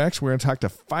quarterbacks. We're going to talk to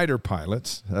fighter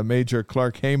pilots. Major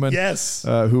Clark Heyman,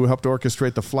 who helped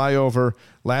orchestrate the flyover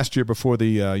last year before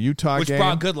the Utah game. Which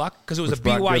brought good luck, because it was a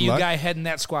BYU guy heading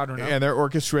that squadron up. And they're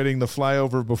orchestrating the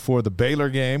flyover before the Baylor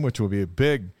game, which will be a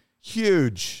big,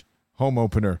 huge home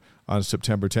opener on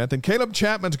September 10th. And Caleb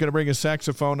Chapman's going to bring his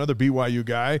saxophone, another BYU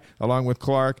guy, along with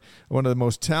Clark. One of the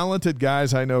most talented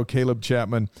guys I know, Caleb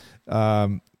Chapman.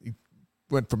 He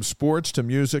went from sports to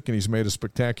music, and he's made a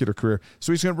spectacular career.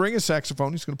 So he's going to bring his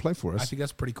saxophone. He's going to play for us. I think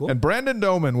that's pretty cool. And Brandon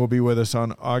Doman will be with us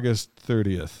on August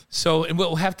 30th. So, and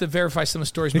we'll have to verify some of the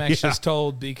stories Max just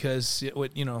told, because,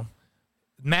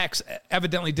 Max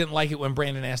evidently didn't like it when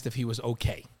Brandon asked if he was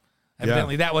okay.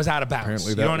 Evidently, that was out of bounds.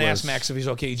 Apparently You don't ask Max if he's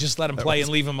okay. You just let him play and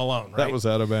leave him alone, right? That was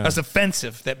out of bounds. That's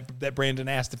offensive that Brandon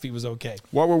asked if he was okay.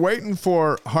 While we're waiting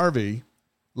for Harvey,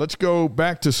 let's go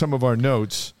back to some of our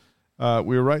notes.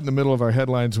 We were right in the middle of our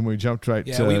headlines when we jumped right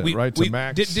to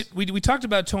Max. We talked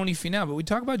about Tony Finau, but we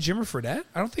talked about Jimmer Fredette?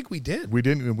 I don't think we did. We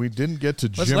didn't get to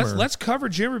Jimmer. Let's cover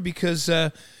Jimmer because,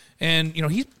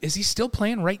 is he still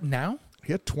playing right now?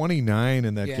 He had 29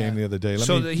 in that game the other day.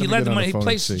 He led the money. He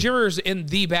plays Jimmer's in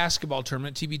the basketball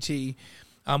tournament, TBT,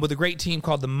 with a great team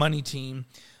called the Money Team.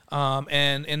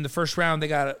 And in the first round, they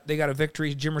got a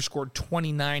victory. Jimmer scored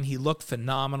 29. He looked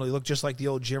phenomenal. He looked just like the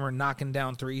old Jimmer, knocking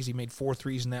down threes. He made 4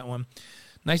 threes in that one.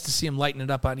 Nice to see him lighting it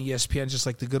up on ESPN, just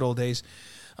like the good old days.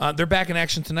 They're back in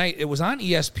action tonight. It was on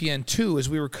ESPN, too, as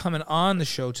we were coming on the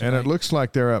show tonight. And it looks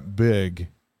like they're up big.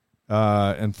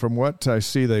 And from what I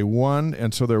see, they won,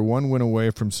 and so they're 1 win away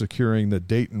from securing the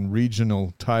Dayton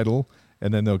Regional title,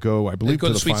 and then they'll go, I believe,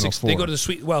 to the Final Four. They go to the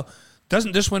Sweet. Well,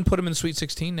 doesn't this win put them in the Sweet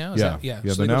 16 now? Yeah.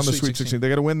 So they're now in the Sweet 16. They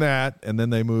got to win that, and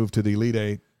then they move to the Elite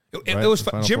Eight. It was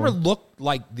fun. Jimmer looked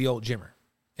like the old Jimmer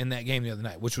in that game the other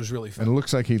night, which was really fun. And it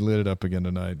looks like he lit it up again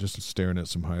tonight, just staring at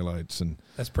some highlights, and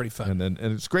that's pretty fun. And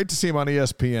it's great to see him on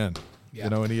ESPN. Yeah.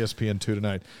 In ESPN2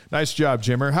 tonight. Nice job,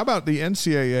 Jimmer. How about the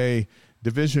NCAA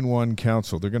Division I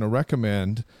Council? They're going to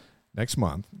recommend next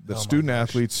month that student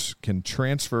athletes can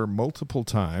transfer multiple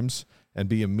times and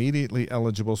be immediately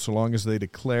eligible so long as they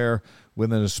declare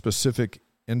within a specific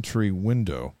entry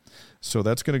window. So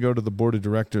that's going to go to the board of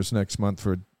directors next month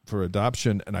for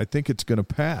adoption, and I think it's going to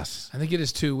pass. I think it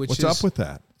is too. What's up with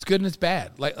that? It's good and it's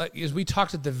bad. Like as we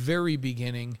talked at the very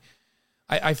beginning,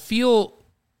 I feel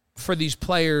for these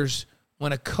players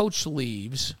when a coach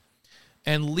leaves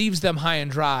and leaves them high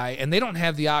and dry, and they don't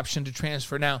have the option to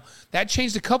transfer. Now, that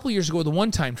changed a couple years ago with the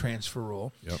one-time transfer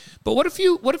rule. Yep. But what if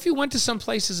you went to some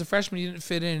place as a freshman, you didn't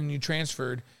fit in, and you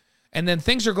transferred, and then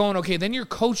things are going okay, then your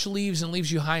coach leaves and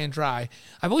leaves you high and dry?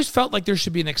 I've always felt like there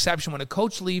should be an exception. When a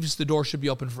coach leaves, the door should be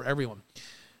open for everyone.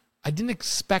 I didn't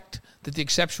expect that the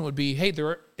exception would be, hey,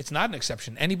 it's not an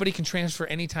exception. Anybody can transfer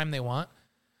anytime they want.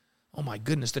 Oh, my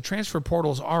goodness. The transfer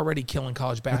portal is already killing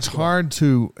college basketball.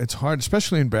 It's hard,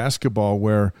 especially in basketball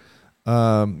where,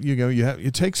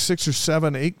 it takes 6 or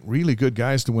 7, 8 really good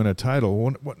guys to win a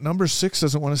title. What number 6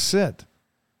 doesn't want to sit?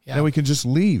 Yeah. Then we can just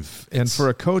leave. And for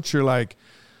a coach, you're like,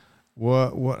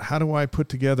 how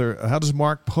does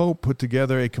Mark Pope put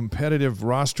together a competitive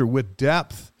roster with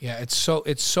depth? Yeah, it's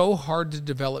so hard to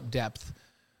develop depth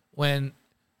when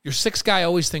your 6th guy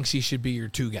always thinks he should be your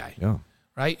 2 guy. Yeah.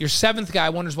 Right, your 7th guy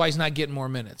wonders why he's not getting more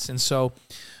minutes, and so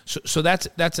that's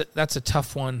a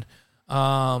tough one.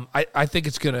 I think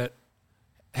it's going to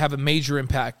have a major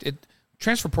impact.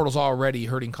 Transfer portal's already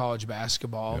hurting college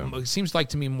basketball. Yeah. It seems like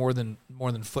to me more than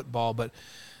football, but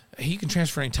he can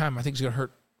transfer any time. I think it's going to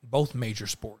hurt both major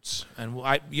sports, and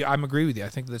I'm agree with you. I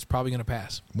think that's probably going to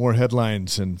pass. More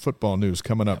headlines and football news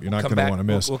coming up. You're not going to want to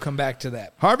miss. We'll come back to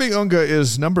that. Harvey Unga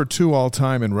is number 2 all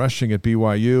time in rushing at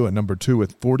BYU, and number 2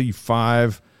 with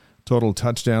 45 total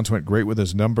touchdowns. Went great with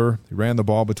his number. He ran the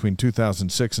ball between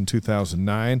 2006 and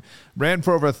 2009. Ran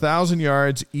for over 1,000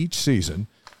 yards each season.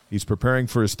 He's preparing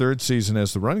for his 3rd season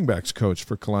as the running backs coach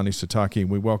for Kalani Sitake,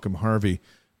 and we welcome Harvey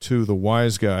to the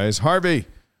Wise Guys. Harvey,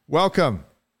 welcome.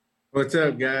 What's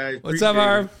up, guys? What's up,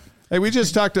 Harv? Hey, we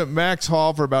just talked to Max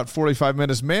Hall for about 45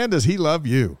 minutes. Man, does he love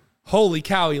you. Holy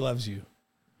cow, he loves you.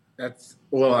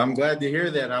 I'm glad to hear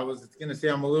that. I was going to say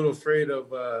I'm a little afraid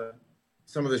of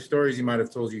some of the stories he might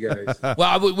have told you guys.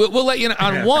 Well, we'll let you know.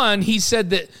 On one, he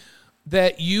said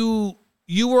that you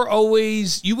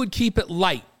would keep it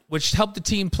light, which helped the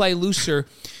team play looser.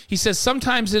 He says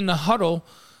sometimes in the huddle,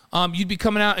 you'd be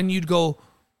coming out and you'd go,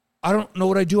 I don't know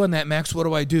what I do on that, Max. What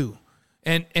do I do?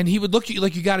 And he would look at you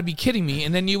like, you got to be kidding me,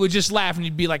 and then you would just laugh and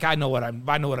you'd be like, I know what I'm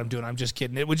doing. I'm just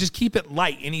kidding. It would just keep it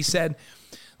light. And he said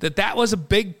that was a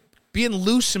big, being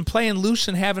loose and playing loose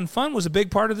and having fun was a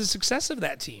big part of the success of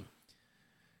that team.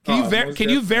 Can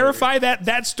you verify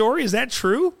that story? Is that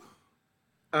true?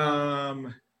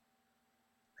 I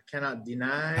cannot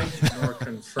deny nor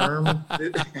confirm.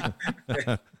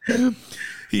 I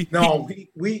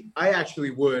actually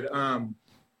would.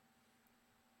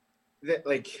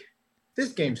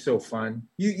 This game's so fun.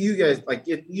 You guys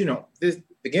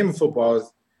the game of football is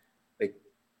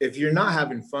if you're not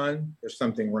having fun, there's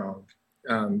something wrong.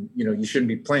 You shouldn't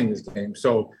be playing this game.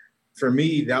 So for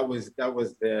me, that was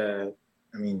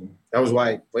why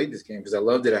I played this game, because I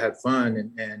loved it. I had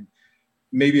fun and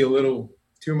maybe a little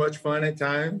too much fun at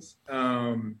times.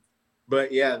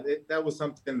 But yeah, that was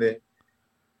something that,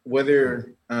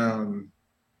 whether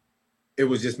it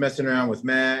was just messing around with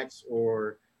Max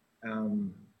or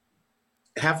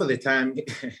half of the time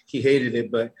he hated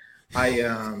it, but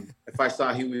if I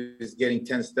saw he was getting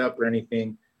tensed up or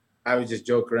anything, I would just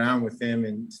joke around with him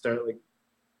and start like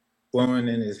blowing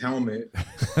in his helmet.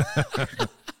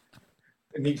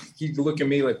 And he'd look at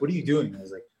me like, "What are you doing?" I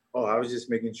was like, "Oh, I was just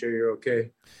making sure you're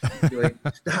okay." He'd be like,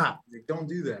 "Stop, like, don't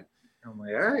do that." I'm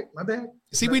like, "All right, my bad."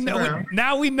 See, we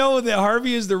know that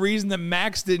Harvey is the reason that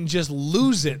Max didn't just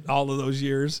lose it all of those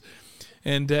years,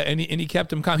 and he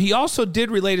kept him calm. He also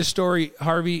did relate a story,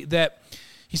 Harvey, that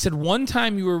he said one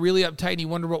time you were really uptight and you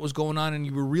wondered what was going on, and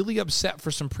you were really upset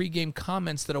for some pregame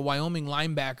comments that a Wyoming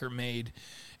linebacker made,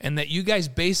 and that you guys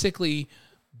basically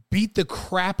beat the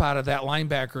crap out of that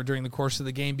linebacker during the course of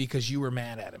the game because you were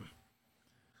mad at him.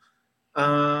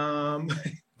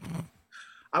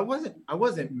 I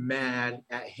wasn't mad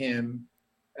at him.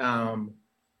 Well,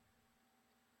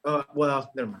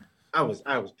 never mind. I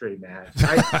was pretty mad.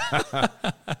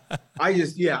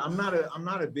 I'm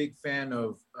not a big fan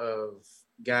of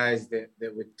guys that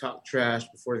would talk trash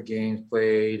before the game's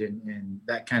played and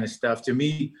that kind of stuff. To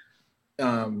me,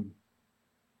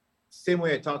 same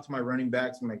way I talk to my running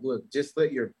backs, I'm like, look, just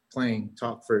let your playing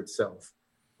talk for itself.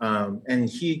 And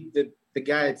the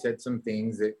guy had said some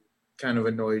things that kind of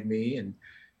annoyed me, and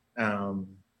I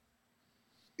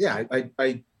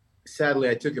sadly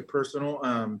I took it personal.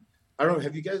 I don't know.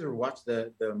 Have you guys ever watched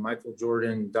the Michael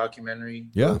Jordan documentary?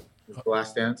 Yeah. The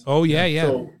Last Dance. Oh yeah.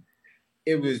 So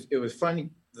it was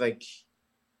funny. Like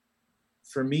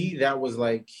for me, that was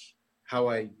like how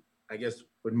I guess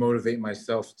would motivate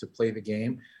myself to play the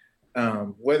game.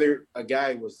 Whether a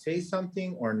guy would say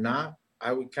something or not,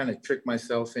 I would kind of trick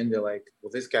myself into like,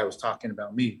 well, this guy was talking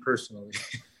about me personally.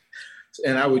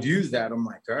 And I would use that. I'm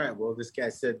like, all right, well, this guy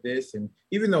said this. And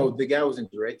even though the guy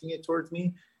wasn't directing it towards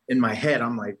me, in my head,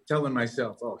 I'm like telling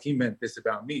myself, oh, he meant this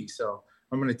about me, so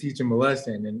I'm going to teach him a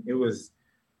lesson. And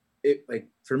it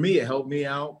for me, it helped me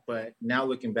out. But now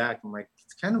looking back, I'm like,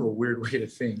 it's kind of a weird way to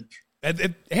think.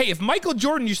 Hey, if Michael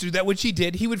Jordan used to do that, which he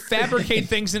did, he would fabricate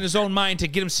things in his own mind to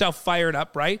get himself fired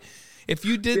up, right? If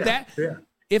you did that,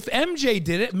 if MJ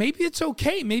did it, maybe it's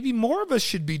okay. Maybe more of us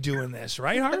should be doing this,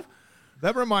 right, Harv?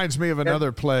 That reminds me of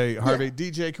another play, Harvey. Yeah.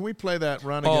 DJ, can we play that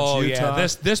run against Utah? Yeah,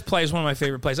 this play is one of my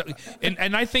favorite plays.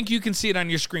 And I think you can see it on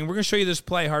your screen. We're going to show you this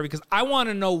play, Harvey, because I want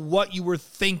to know what you were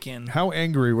thinking. How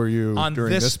angry were you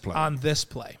during this play? On this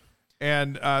play.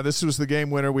 And this was the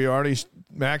game winner.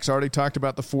 Max already talked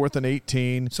about the 4th and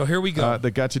 18. So here we go.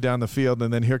 That got you down the field,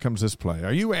 and then here comes this play.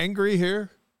 Are you angry here?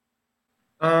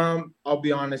 I'll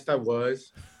be honest, I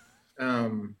was.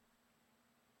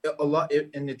 A lot,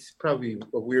 and it's probably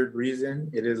a weird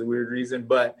reason. It is a weird reason,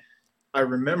 but I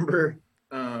remember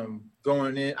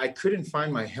going in. I couldn't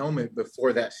find my helmet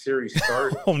before that series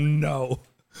started. Oh no!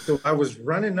 So I was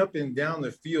running up and down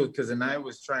the field because Anaya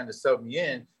was trying to sub me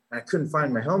in, and I couldn't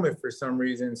find my helmet for some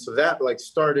reason. So that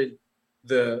started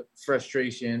the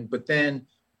frustration. But then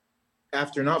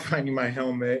after not finding my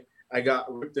helmet, I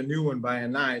got ripped a new one by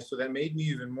Anaya, so that made me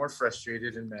even more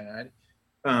frustrated and mad.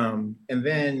 And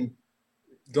then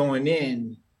going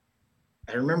in,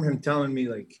 I remember him telling me,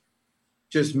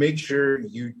 just make sure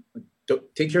you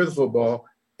take care of the football.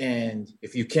 And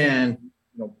if you can,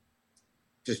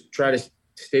 just try to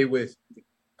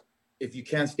if you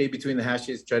can stay between the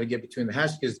hashes, try to get between the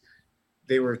hashes, because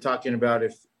they were talking about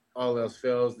if all else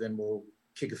fails, then we'll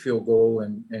kick a field goal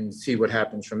and see what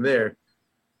happens from there.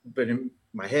 But in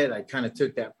my head, I kind of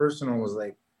took that personal and was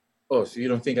like, oh, so you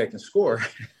don't think I can score?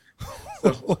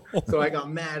 So I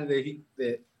got mad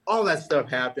that all that stuff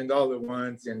happened all at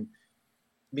once, and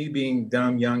me being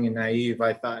dumb, young, and naive,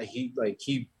 I thought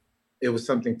it was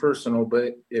something personal,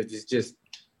 but it was just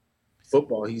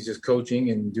football. He's just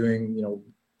coaching and doing,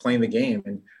 playing the game,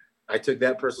 and I took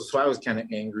that personal. So I was kind of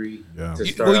angry. Yeah.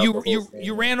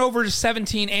 You ran over to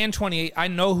 17 and 28. I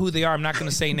know who they are. I'm not going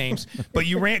to say names, but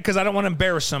you ran because I don't want to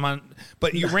embarrass them.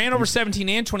 But you ran over 17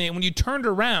 and 28. When you turned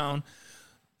around,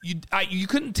 you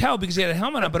couldn't tell because he had a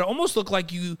helmet on, but it almost looked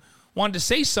like you wanted to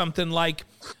say something like,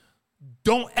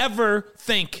 "Don't ever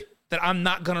think that I'm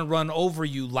not going to run over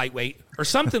you, lightweight," or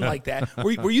something like that.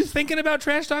 Were you thinking about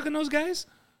trash talking those guys?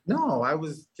 No, I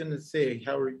was going to say,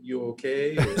 "How are you?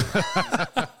 Okay?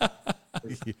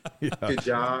 Good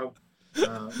job.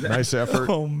 Nice effort."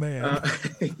 Oh man.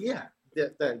 Yeah,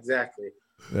 that exactly.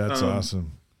 That's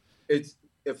awesome. It's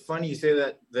it's funny you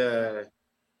say that.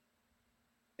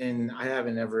 And I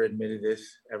haven't ever admitted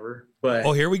this ever, but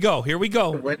Oh, here we go. Here we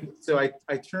go. so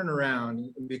I turn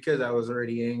around because I was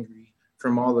already angry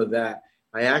from all of that.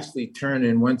 I actually turned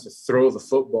and went to throw the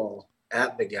football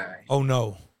at the guy. Oh,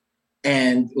 no.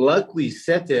 And luckily,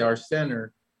 Sete, our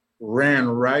center, ran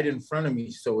right in front of me,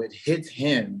 so it hits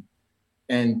him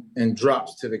and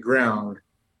drops to the ground.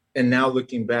 And now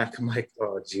looking back, I'm like,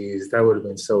 oh, geez, that would have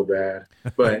been so bad.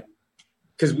 But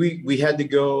because we had to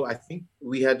go, I think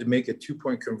we had to make a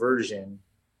 2-point conversion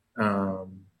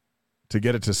to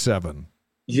get it to 7.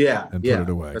 Yeah, and put it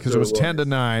away because it was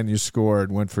 10-9. You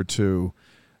scored, went for 2,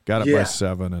 got it by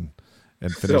 7, and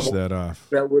finished that off.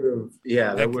 That would have,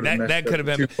 that could have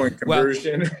been 2-point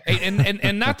conversion. Well,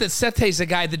 and not that Sete's a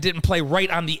guy that didn't play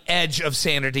right on the edge of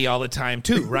sanity all the time,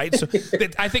 too, right? So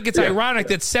I think it's ironic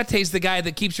that Sete's the guy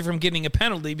that keeps you from getting a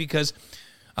penalty because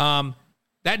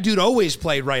that dude always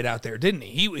played right out there, didn't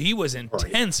he? He was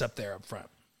intense up there up front.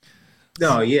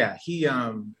 No, yeah, he.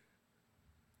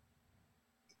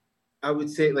 I would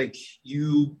say like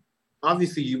you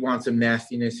want some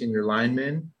nastiness in your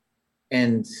linemen,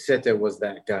 and Sete was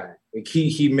that guy. Like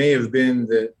he may have been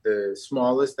the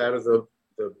smallest out of the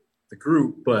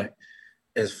group, but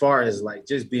as far as like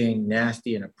just being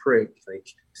nasty and a prick, like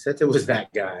Sete was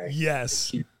that guy.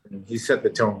 Yes. He set the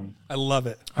tone. I love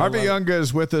it. Harvey Unga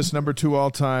is with us, number 2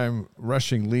 all-time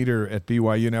rushing leader at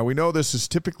BYU. Now, we know this is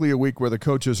typically a week where the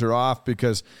coaches are off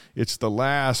because it's the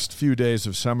last few days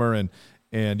of summer,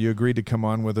 and you agreed to come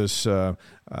on with us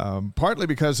partly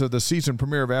because of the season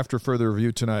premiere of After Further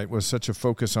Review tonight was such a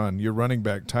focus on your running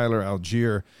back, Tyler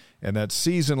Algier, and that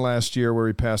season last year where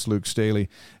he passed Luke Staley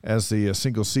as the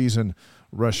single-season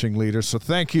rushing leader. So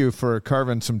thank you for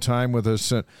carving some time with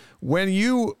us. When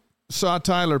you saw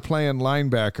Tyler playing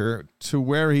linebacker to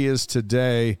where he is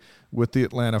today with the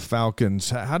Atlanta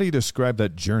Falcons, how do you describe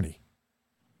that journey?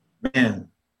 Man,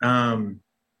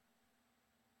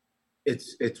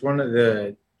 it's one of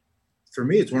the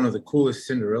coolest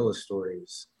Cinderella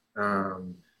stories.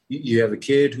 You have a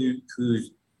kid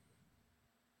who's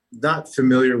not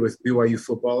familiar with BYU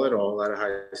football at all out of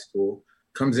high school,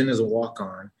 comes in as a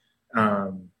walk-on,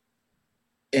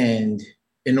 and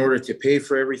in order to pay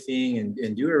for everything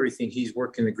and do everything, he's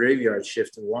working the graveyard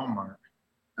shift at Walmart,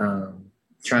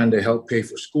 trying to help pay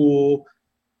for school.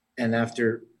 And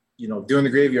after, doing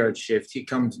the graveyard shift, he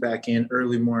comes back in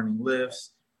early morning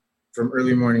lifts. From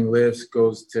early morning lifts,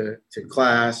 goes to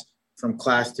class, from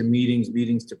class to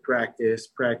meetings to practice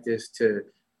to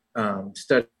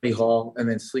study hall, and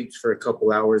then sleeps for a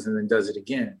couple hours and then does it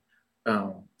again.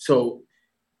 So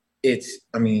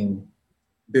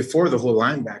before the whole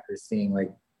linebacker thing, like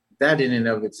that in and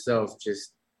of itself,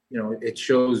 just, it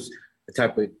shows the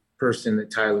type of person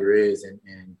that Tyler is.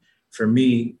 And for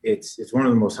me, it's one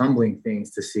of the most humbling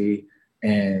things to see.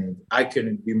 And I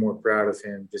couldn't be more proud of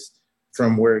him just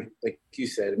from where, like you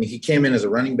said, he came in as a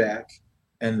running back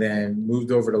and then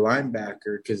moved over to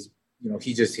linebacker because,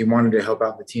 he wanted to help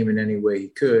out the team in any way he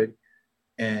could.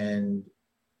 And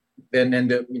then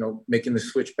end up, making the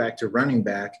switch back to running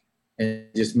back and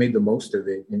just made the most of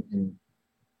it and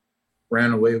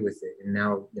ran away with it. And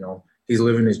now, he's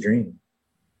living his dream.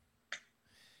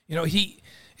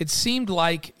 It seemed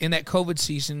like in that COVID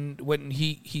season when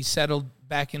he settled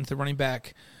back into the running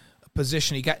back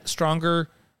position, he got stronger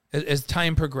as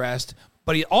time progressed,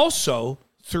 but he also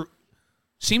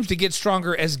seems to get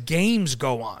stronger as games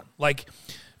go on. Like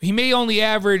he may only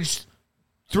average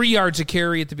 3 yards a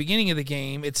carry at the beginning of the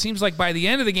game. It seems like by the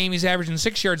end of the game, he's averaging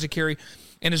 6 yards a carry.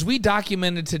 And as we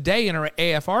documented today in our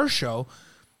AFR show,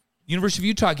 University of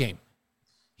Utah game,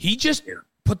 he just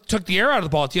took the air out of the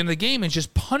ball at the end of the game and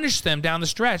just punished them down the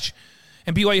stretch,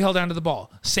 and BYU held on to the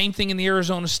ball. Same thing in the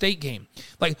Arizona State game.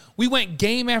 Like we went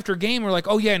game after game. We're like,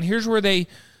 oh yeah, and here's where they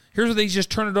just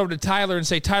turn it over to Tyler and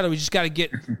say, Tyler, we just got to get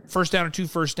first down or 2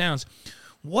 first downs.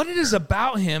 What it is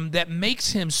about him that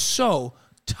makes him so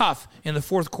tough in the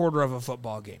fourth quarter of a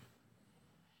football game?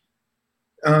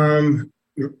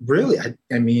 Really,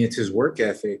 it's his work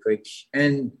ethic.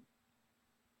 And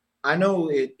I know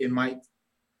it might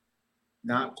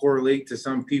not correlate to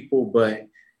some people, but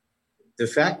the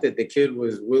fact that the kid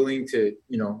was willing to,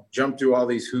 jump through all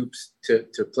these hoops to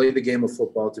play the game of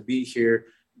football, to be here,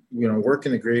 work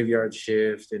in the graveyard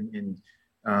shift and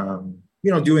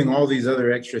doing all these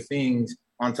other extra things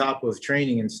on top of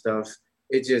training and stuff,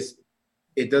 it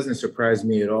doesn't surprise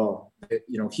me at all.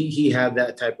 He had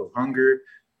that type of hunger.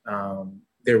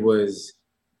 He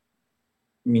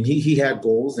had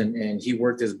goals and he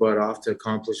worked his butt off to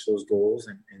accomplish those goals.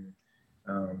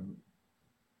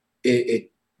 You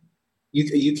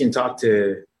can talk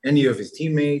to any of his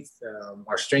teammates,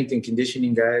 our strength and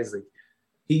conditioning guys. Like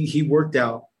he worked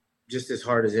out just as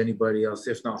hard as anybody else,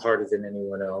 if not harder than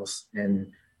anyone else. And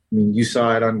I mean, you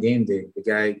saw it on game day. The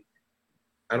guy,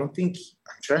 I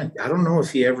don't know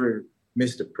if he ever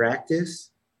missed a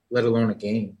practice, let alone a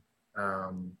game.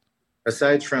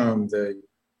 Aside from the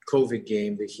COVID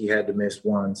game that he had to miss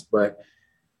once, but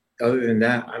other than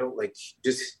that, I don't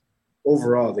just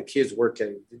overall, the kid's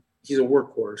he's a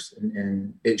workhorse,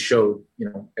 and it showed,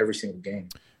 every single game.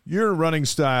 Your running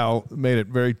style made it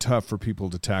very tough for people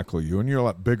to tackle you, and you're a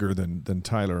lot bigger than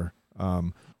Tyler.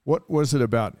 What was it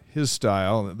about his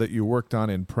style that you worked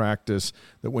on in practice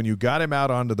that when you got him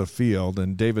out onto the field,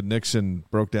 and David Nixon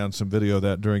broke down some video of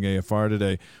that during AFR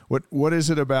today, what is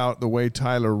it about the way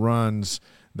Tyler runs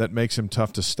that makes him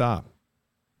tough to stop?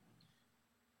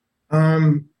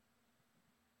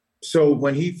 So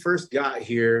when he first got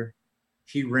here,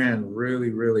 he ran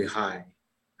really, really high.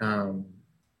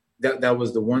 That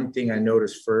was the one thing I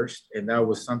noticed first, and that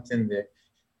was something that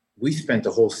we spent the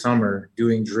whole summer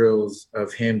doing drills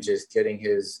of him just getting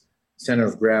his center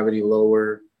of gravity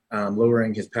lower,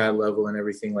 lowering his pad level and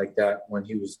everything like that when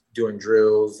he was doing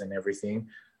drills and everything.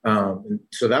 And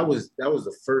so that was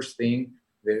the first thing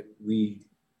that we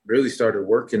really started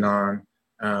working on.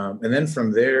 And then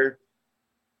from there,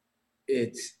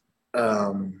 it's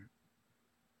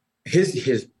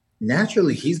his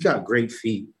naturally, he's got great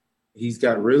feet. He's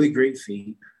got really great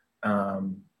feet.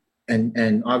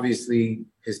 And obviously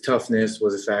his toughness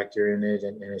was a factor in it,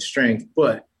 and his strength.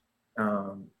 But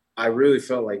I really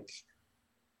felt like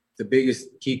the biggest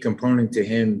key component to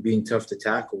him being tough to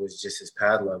tackle was just his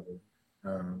pad level.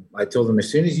 I told him,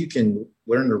 as soon as you can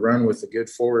learn to run with a good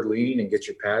forward lean and get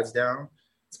your pads down,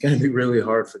 it's going to be really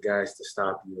hard for guys to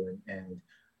stop you. And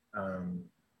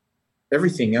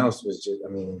everything else was just,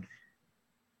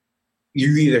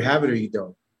 you either have it or you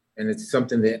don't. And it's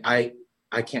something that I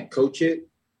can't coach it,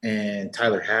 and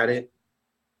Tyler had it.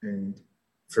 And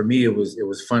for me, it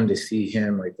was fun to see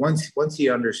him, like once he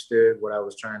understood what I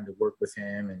was trying to work with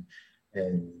him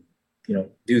and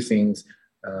do things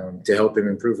to help him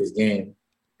improve his game.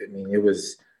 It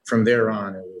was from there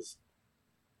on, it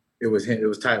was him, it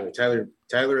was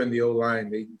Tyler and the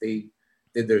O-line. They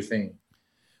did their thing.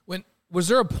 Was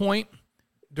there a point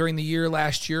during the year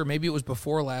last year, maybe it was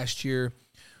before last year,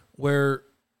 where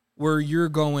you're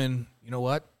going, you know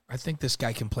what? I think this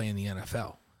guy can play in the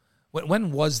NFL.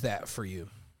 When was that for you?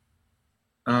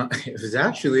 It was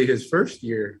actually his first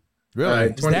year.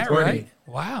 Really? Is that right?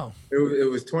 Wow. It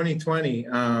was 2020.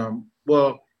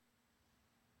 Well,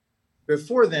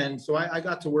 before then, so I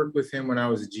got to work with him when I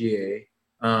was a GA.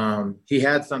 He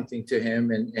had something to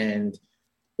him, and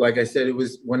like I said, it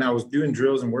was when I was doing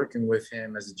drills and working with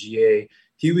him as a GA,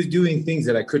 he was doing things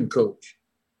that I couldn't coach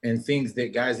and things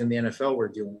that guys in the NFL were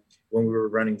doing when we were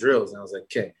running drills. And I was like,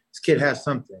 okay, this kid has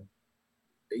something.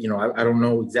 I don't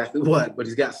know exactly what, but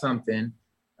he's got something.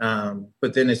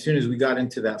 But then as soon as we got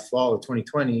into that fall of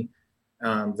 2020,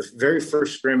 the very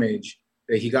first scrimmage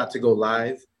that he got to go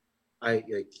live,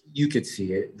 you could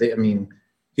see it.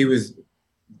 He was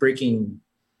breaking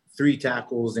 3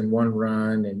 tackles in one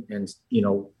run and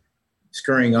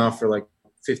scurrying off for like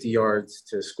 50 yards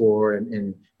to score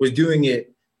and was doing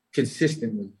it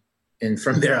consistently. And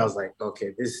from there, I was like,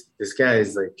 okay, this guy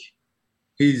is like,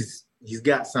 he's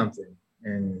got something.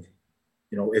 And,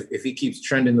 if he keeps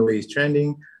trending the way he's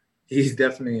trending, he's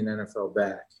definitely an NFL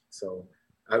back. So,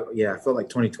 I felt like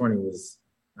 2020 was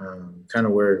kind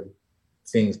of where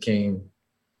things came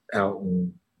out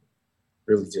and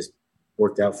really just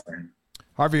worked out for him.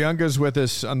 Harvey Unga's with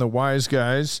us on the Wise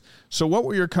Guys. So what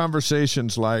were your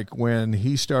conversations like when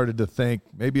he started to think,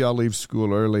 maybe I'll leave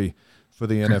school early for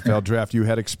the NFL draft? You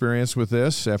had experience with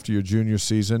this after your junior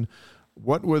season.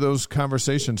 What were those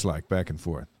conversations like back and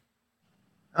forth?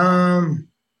 A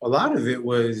lot of it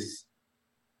was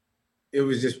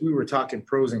just, we were talking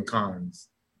pros and cons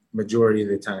majority of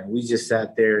the time. We just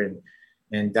sat there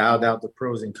and dialed out the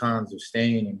pros and cons of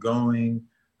staying and going.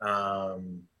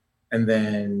 And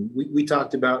then we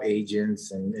talked about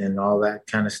agents and all that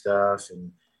kind of stuff.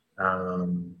 And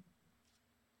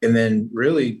then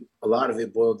really a lot of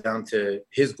it boiled down to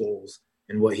his goals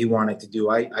and what he wanted to do.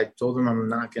 I told him, I'm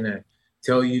not going to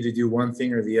tell you to do one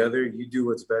thing or the other. You do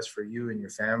what's best for you and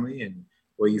your family and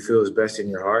what you feel is best in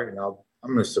your heart. And I'm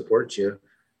going to support you.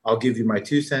 I'll give you my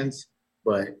 2 cents,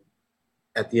 but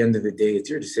at the end of the day, it's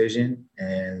your decision.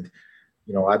 And,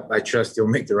 I trust you'll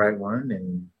make the right one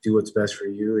and do what's best for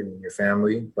you and your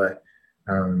family. But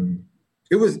I'm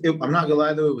not gonna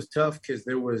lie though, it was tough because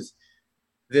there was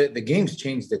the game's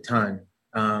changed a ton.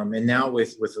 And now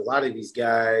with a lot of these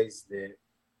guys that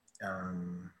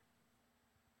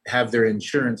have their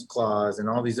insurance clause and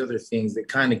all these other things that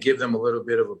kind of give them a little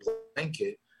bit of a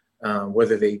blanket,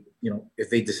 whether they, if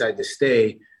they decide to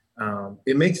stay,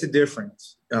 it makes a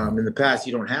difference. In the past,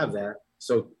 you don't have that.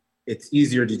 So it's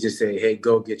easier to just say, hey,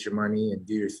 go get your money and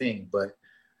do your thing. But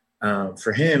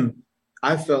for him,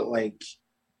 I felt like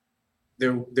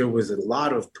there was a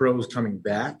lot of pros coming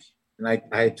back. And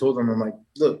I told him, I'm like,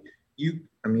 look, you'd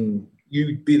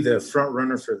be the front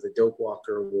runner for the Doak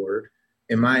Walker Award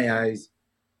in my eyes,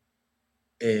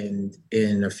 and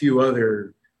in a few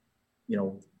other,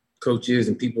 coaches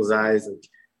and people's eyes. Like,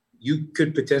 you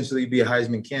could potentially be a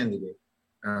Heisman candidate.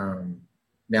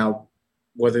 Now,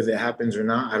 whether that happens or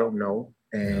not, I don't know.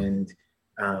 And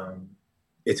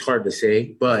it's hard to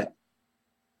say, but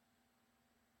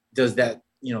does that,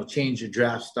 change your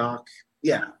draft stock?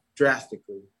 Yeah,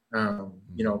 drastically.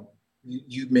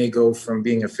 You may go from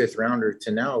being a 5th rounder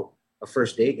to now a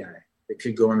first day guy that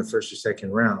could go in the 1st or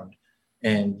 2nd round.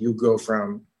 And you go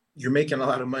from, you're making a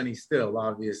lot of money still,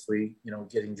 obviously,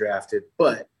 getting drafted,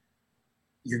 but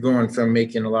you're going from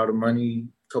making a lot of money,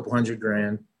 a couple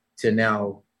 $100,000, to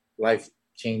now life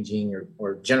changing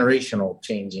or generational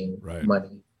changing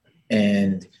money.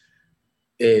 And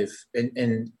if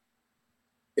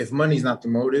money's not the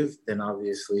motive, then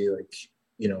obviously,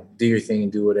 do your thing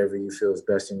and do whatever you feel is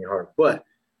best in your heart. But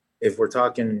if we're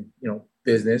talking,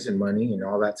 business and money and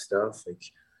all that stuff,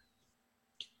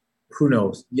 who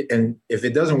knows? And if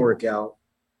it doesn't work out,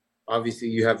 obviously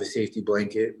you have the safety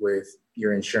blanket with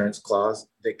your insurance clause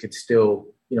that could still,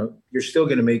 you're still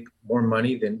going to make more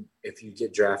money than if you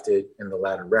get drafted in the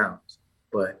latter rounds.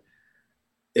 But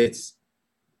it's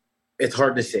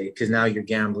hard to say, because now you're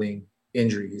gambling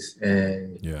injuries,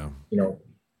 and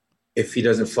if he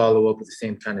doesn't follow up with the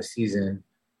same kind of season,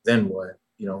 then what?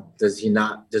 Does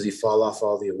he fall off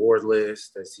all the award lists?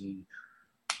 Does he,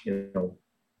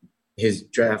 his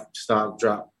draft stock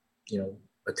drop,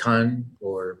 a ton?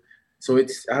 Or so I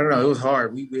don't know. It was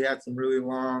hard. We had some really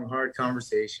long, hard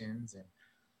conversations,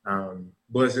 and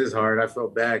bless his heart, I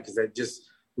felt bad because just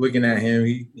looking at him,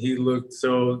 he looked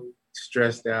so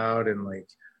stressed out, and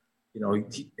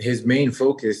his main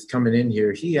focus coming in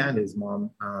here, he and his mom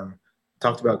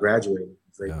talked about graduating.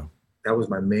 It's that was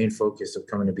my main focus of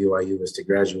coming to BYU, was to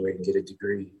graduate and get a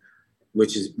degree,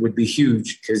 which would be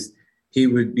huge, because he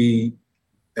would be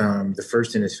the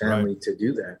first in his family to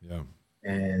do that. Yeah.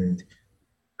 And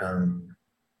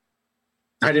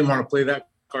I didn't want to play that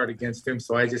card against him,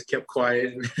 so I just kept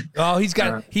quiet. Oh,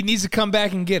 he needs to come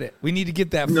back and get it. We need to get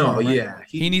that.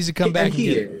 He needs to come back and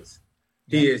get it.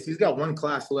 He is. He's got one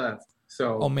class left.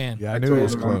 So, oh man, yeah, I knew he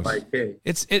was close. Hey,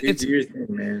 it's your thing,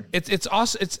 man. It's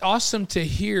awesome. It's awesome to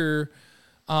hear,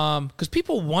 because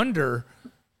people wonder,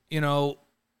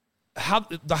 how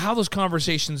those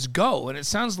conversations go, and it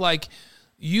sounds like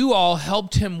you all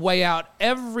helped him weigh out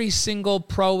every single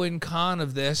pro and con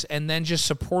of this, and then just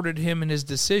supported him in his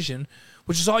decision,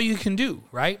 which is all you can do,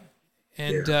 right?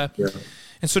 And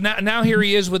and so now here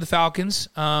he is with the Falcons.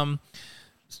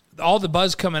 All the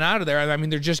buzz coming out of there, I mean,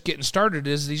 they're just getting started,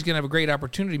 is he's going to have a great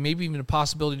opportunity, maybe even a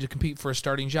possibility to compete for a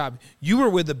starting job. You were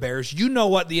with the Bears. You know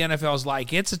what the NFL is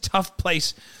like. It's a tough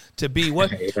place to be.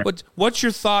 What's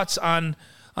your thoughts on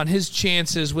his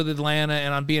chances with Atlanta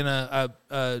and on being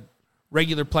a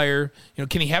regular player?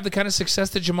 Can he have the kind of success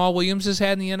that Jamal Williams has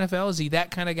had in the NFL? Is he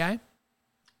that kind of guy?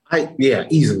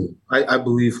 Easily. I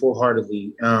believe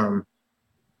wholeheartedly.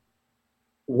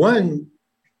 One,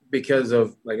 because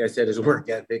of, like I said, his work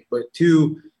ethic, but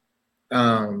 2,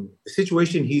 the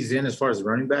situation he's in as far as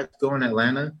running back going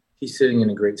Atlanta, he's sitting in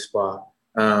a great spot.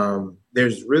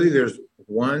 There's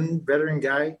one veteran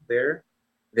guy there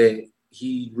that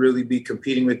he'd really be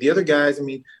competing with. The other guys,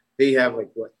 they have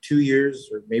 2 years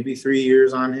or maybe 3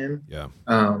 years on him. Yeah.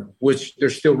 Which they're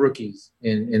still rookies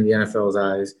in the NFL's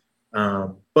eyes.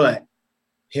 But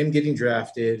him getting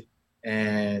drafted,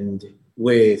 and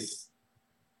with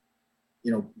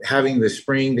having the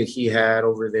spring that he had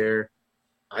over there,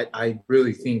 I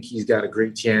really think he's got a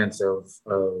great chance of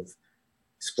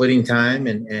splitting time.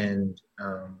 And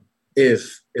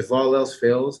if all else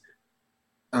fails,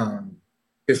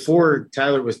 before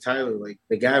Tyler was Tyler,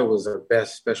 the guy was our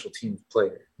best special teams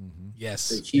player. Mm-hmm. Yes.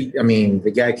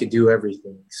 The guy could do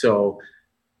everything. So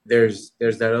there's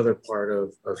that other part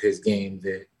of his game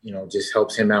that, just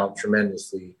helps him out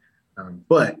tremendously.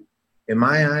 But in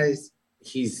my eyes,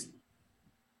 he's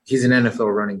an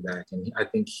NFL running back, and I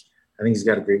think he's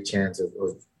got a great chance of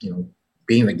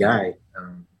being the guy.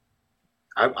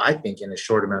 I think in a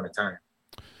short amount of time.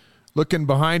 Looking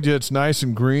behind you, it's nice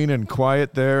and green and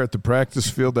quiet there at the practice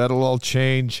field. That'll all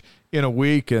change in a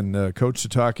week, and Coach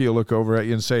Sitake will look over at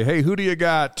you and say, hey, who do you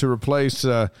got to replace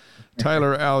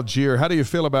Tyler Algier? How do you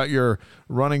feel about your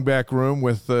running back room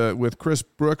with Chris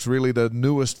Brooks, really the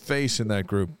newest face in that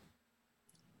group?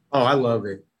 Oh, I love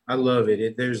it. I love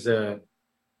it. There's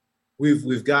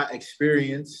we've got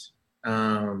experience,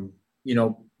 you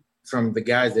know, from the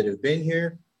guys that have been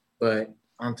here, but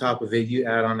on top of it, you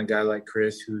add on a guy like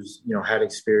Chris, who's, you know, had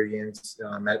experience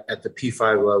at the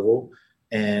P5 level,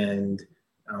 and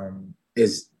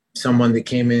is someone that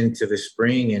came into the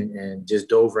spring and just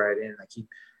dove right in. Like, he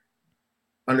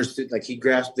understood, like, he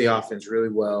grasped the offense really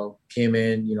well, came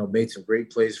in, you know, made some great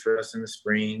plays for us in the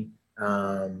spring,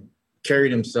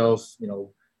 carried himself, you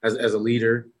know, as a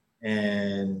leader.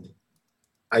 And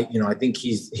I think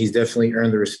he's definitely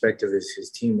earned the respect of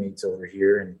his teammates over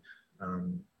here.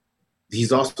 And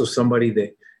he's also somebody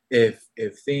that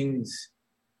if things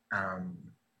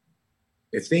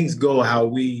go how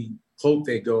we hope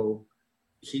they go,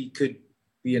 he could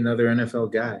be another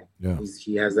NFL guy. Yeah.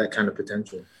 He has that kind of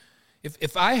potential.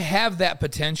 If I have that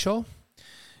potential,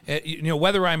 you know,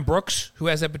 whether I'm Brooks, who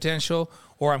has that potential,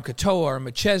 or I'm Katoa or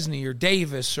McChesney or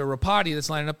Davis or Rapati that's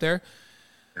lining up there,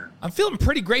 I'm feeling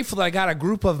pretty grateful that I got a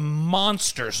group of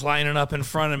monsters lining up in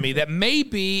front of me that may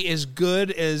be as good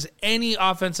as any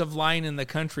offensive line in the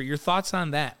country. Your thoughts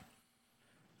on that?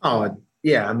 Oh,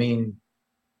 yeah. I mean,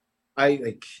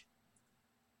 I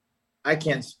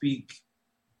can't speak,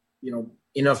 you know,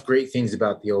 enough great things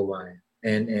about the O-line.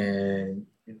 And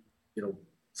you know,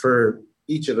 for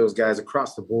each of those guys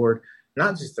across the board,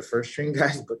 not just the first string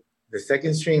guys, but the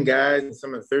second string guys and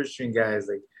some of the third string guys,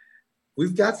 like,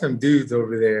 we've got some dudes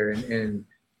over there. And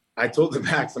I told the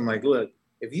backs, I'm like, look,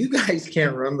 if you guys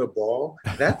can't run the ball,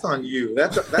 that's on you.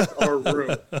 That's our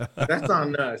room. That's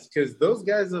on us. Because those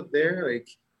guys up there, like,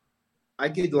 I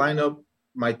could line up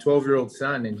my 12-year-old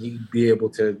son and he'd be able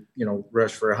to, you know,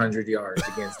 rush for 100 yards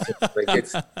against him. Like,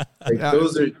 it's like, yeah.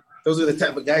 Those are the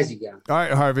type of guys you got. All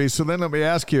right, Harvey. So then let me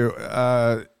ask you,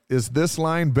 is this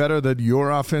line better than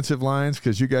your offensive lines?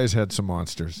 Because you guys had some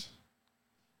monsters.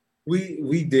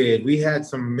 We did. We had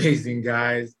some amazing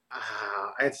guys.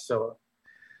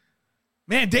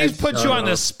 Man, Dave's put you on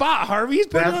the spot, Harvey. He's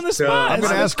put you on the spot. I'm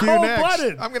going to ask you next.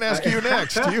 I'm going to ask you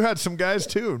next. You had some guys,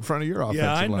 too, in front of your offensive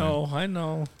line. Yeah, I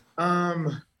know.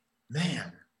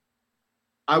 Man,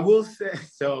 I will say,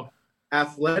 so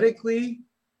athletically,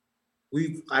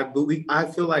 I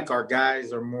feel like our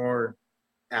guys are more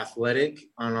athletic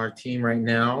on our team right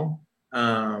now.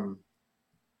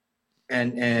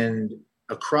 And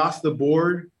across the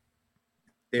board,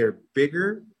 they're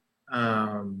bigger.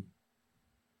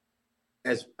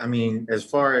 As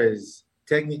far as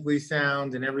technically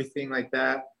sound and everything like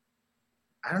that,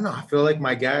 I don't know. I feel like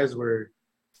my guys were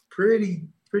pretty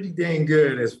dang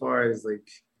good as far as, like,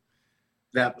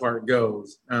 that part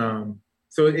goes.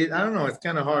 So I don't know. It's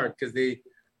kind of hard because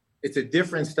it's a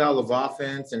different style of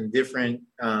offense and different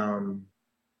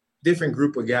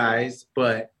group of guys,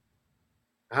 but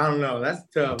I don't know. That's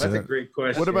tough. That's a great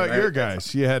question. What about your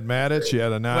guys? You had Maddich, you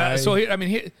had Anai. Well, so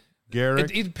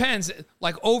Garrett. It depends.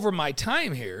 Like, over my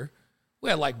time here, we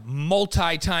had like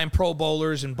multi-time Pro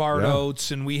Bowlers and Bart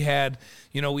Oates, and we had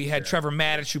Trevor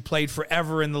Maddich, who played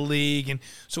forever in the league, and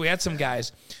so we had some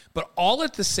guys, but all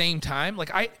at the same time.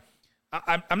 Like,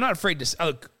 I'm not afraid to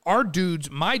look.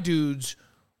 My dudes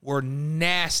were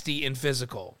nasty and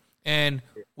physical, and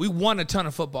we won a ton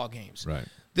of football games. Right.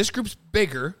 This group's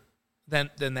bigger than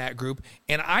that group.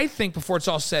 And I think before it's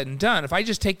all said and done, if I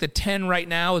just take the 10 right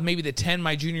now with maybe the 10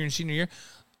 my junior and senior year,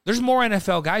 there's more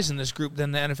NFL guys in this group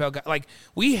than the NFL guys. Like,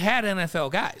 we had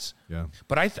NFL guys. Yeah.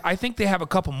 But I think they have a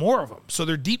couple more of them. So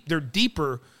they're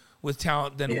deeper with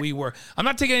talent than we were. I'm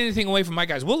not taking anything away from my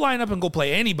guys. We'll line up and go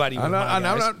play anybody with my guys.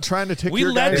 I'm not trying to take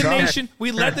your guys off.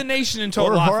 We led the nation in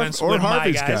total offense with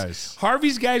Harvey's my guys.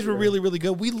 Harvey's guys were really, really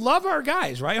good. We love our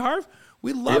guys, right, Harv?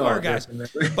 We love our guys.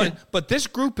 But this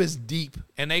group is deep,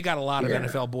 and they got a lot of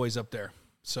NFL boys up there.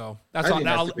 So that's all.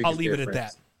 I'll leave it at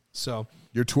that. So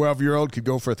your 12-year-old could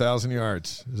go for 1,000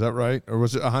 yards. Is that right? Or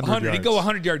was it 100 yards? He'd go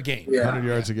 100-yard game. Yeah. 100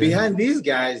 yards a game. Behind these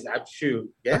guys, I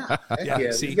shoot. Yeah.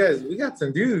 These guys, we got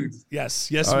some dudes. Yes,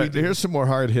 all we right, do. Here's some more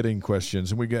hard-hitting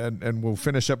questions, and we'll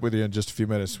finish up with you in just a few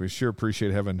minutes. We sure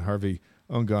appreciate having Harvey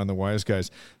Unga on the Wise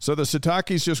Guys. So the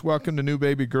Sitakes just welcomed a new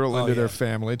baby girl into their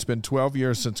family. It's been 12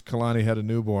 years since Kalani had a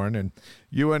newborn, and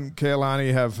you and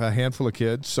Kalani have a handful of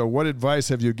kids. So what advice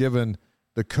have you given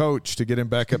the coach to get him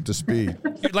back up to speed?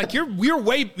 Like, you're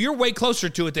way closer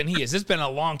to it than he is. It's been a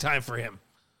long time for him.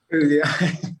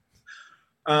 Yeah.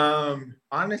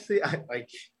 Honestly,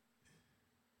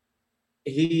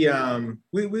 we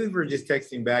were just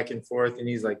texting back and forth, and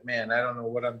he's like, man, I don't know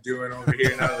what I'm doing over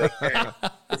here. And I was like,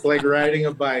 hey, It's like riding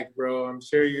a bike, bro. I'm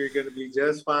sure you're gonna be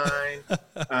just fine.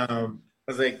 I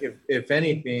was like, if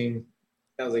anything,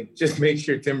 I was like, just make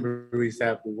sure Timberly's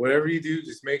happy. Whatever you do,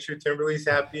 just make sure Timberly's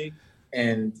happy,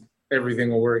 and everything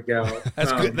will work out.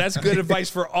 That's good. That's good advice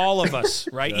for all of us,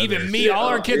 right? Even me, all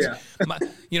our kids.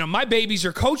 My babies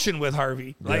are coaching with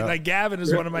Harvey. Like Gavin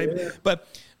is one of my.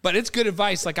 But it's good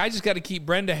advice. Like, I just got to keep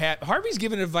Brenda happy. Harvey's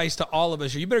giving advice to all of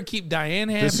us. You better keep Diane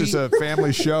happy. This is a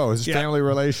family show. It's family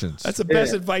relations. That's the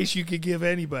best advice you could give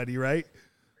anybody, right?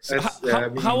 So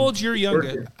how old's your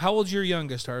youngest? How old's your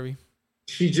youngest, Harvey?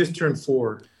 She just turned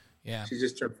 4. Yeah. She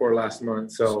just turned 4 last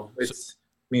month. So it's,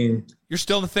 I mean, you're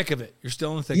still in the thick of it. You're still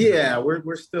in the thick of it. Yeah,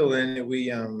 we're still in it.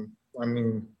 We, I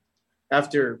mean,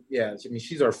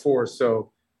 she's our 4th.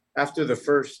 So after the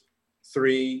first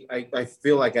 3, I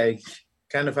feel like I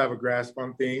kind of have a grasp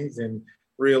on things and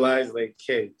realize, like,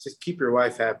 hey, just keep your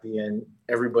wife happy and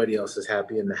everybody else is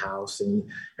happy in the house and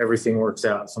everything works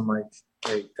out. So I'm like,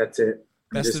 hey, that's it.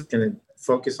 I'm just going to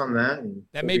focus on that. And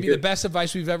that may be the best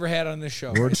advice we've ever had on this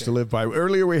show. Words to live by.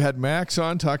 Earlier we had Max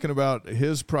on talking about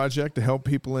his project to help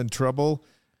people in trouble.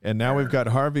 And now we've got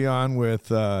Harvey on with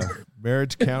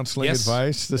marriage counseling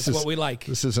advice. That's what we like.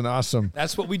 This is an awesome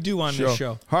That's what we do on this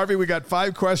show. Harvey, we got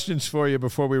 5 questions for you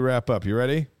before we wrap up. You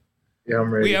ready? Yeah,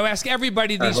 I'm ready. We ask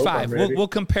everybody these 5. We'll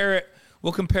compare it.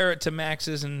 We'll compare it to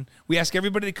Max's, and we ask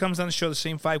everybody that comes on the show the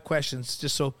same 5 questions,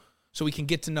 just so we can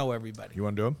get to know everybody. You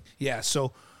want to do them? Yeah.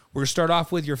 So we're gonna start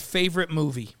off with your favorite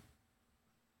movie.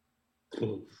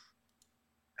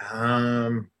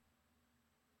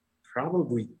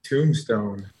 Probably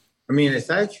Tombstone. I mean,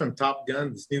 aside from Top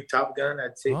Gun, this new Top Gun,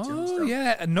 I'd say Tombstone. Oh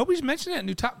yeah, nobody's mentioned that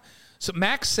new Top. So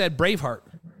Max said Braveheart,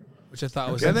 which I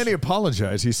thought was. And then he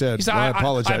apologized. He said, I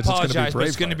apologize.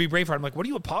 It's going to be Braveheart. I'm like, what are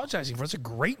you apologizing for? It's a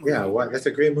great movie. Yeah, that's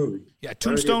a great movie. Yeah,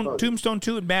 Tombstone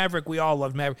 2 and Maverick. We all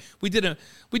loved Maverick. We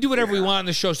do whatever we want on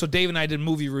the show. So Dave and I did a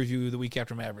movie review the week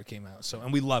after Maverick came out.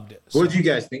 And we loved it. So. What did you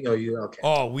guys think?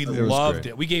 We loved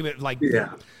it. We gave it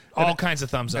all kinds of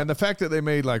thumbs up. And the fact that they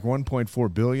made like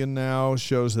 $1.4 billion now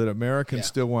shows that Americans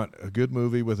still want a good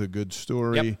movie with a good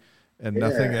story and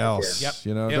nothing else. Yep.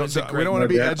 You know, we don't want to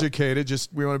be educated.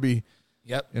 Just we want to be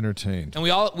entertained. And we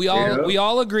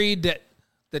all agreed that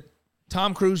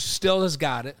Tom Cruise still has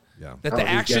got it. Yeah. That the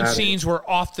action scenes were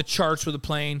off the charts with the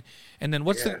plane. And then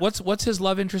what's his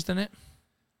love interest in it?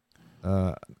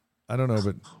 I don't know,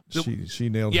 but she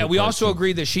nailed it. Yeah, we also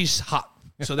agreed that she's hot.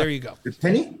 So there you go.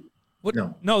 Penny? What?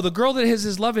 No, the girl that has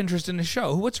his love interest in the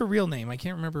show. What's her real name? I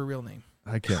can't remember her real name.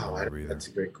 I can't remember either. That's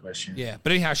a great question. Yeah,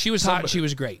 but anyhow, she was hot and she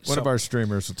was great. One of our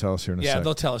streamers will tell us here in a second. Yeah,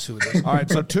 they'll tell us who it is. All right,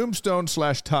 so Tombstone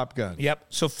 / Top Gun. Yep.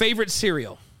 So favorite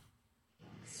cereal?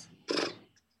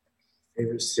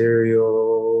 Favorite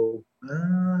cereal?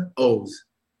 O's.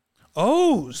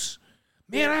 O's.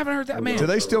 Man, I haven't heard that. Man, do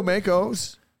they still make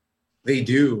O's? They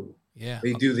do. Yeah,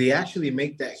 they do. They actually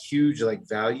make that huge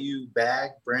value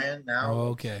bag brand now. Oh,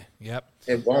 okay. Yep.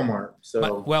 At Walmart.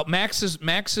 So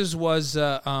Max's was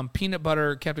peanut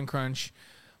butter Captain Crunch.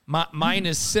 Mine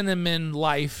is Cinnamon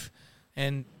Life,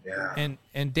 and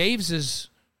Dave's is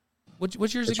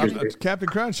what's yours again? Captain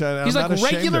Crunch. He's like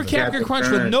regular Captain Crunch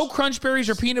with no crunch berries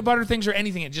or peanut butter things or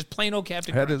anything. It's just plain old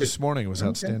Captain Crunch. Had it this morning. It was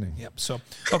outstanding. Yep. So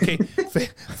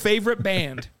favorite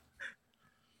band.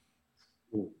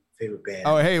 Favorite band.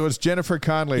 Oh, hey, it was Jennifer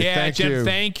Connelly. Yeah, Thank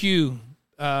you.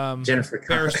 Jennifer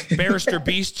Connelly. Barrister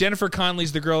Beast. Jennifer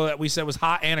Connelly's the girl that we said was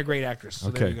hot and a great actress. So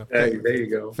okay. There you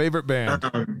go. Favorite band.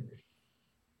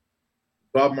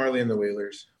 Bob Marley and the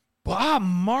Wailers. Bob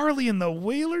Marley and the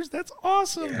Wailers? That's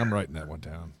awesome. Yeah. I'm writing that one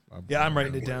down. I'm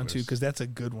writing it down too because that's a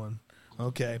good one.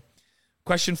 Okay.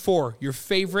 Question 4. Your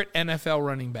favorite NFL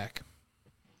running back?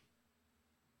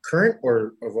 Current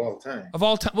or of all time? Of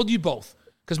all time. We'll do both.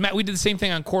 Because Matt, we did the same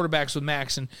thing on quarterbacks with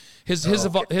Max, and his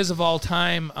of all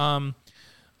time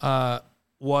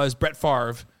was Brett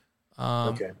Favre.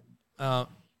 Okay.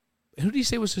 Who did he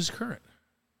say was his current?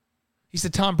 He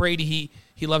said Tom Brady.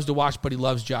 He loves to watch, but he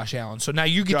loves Josh Allen. So now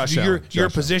you get to do your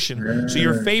position. So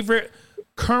your favorite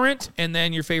current, and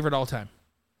then your favorite all time.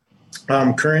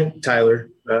 Current Tyler.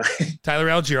 Tyler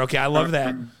Algier. Okay, I love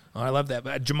that. Oh, I love that.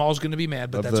 But Jamal's going to be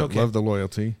mad, but that's okay. Love the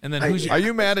loyalty. And then are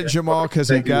you mad at Jamal because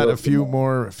he got a few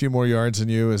more yards than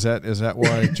you? Is that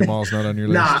why Jamal's not on your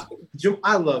list? Nah,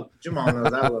 I love Jamal. I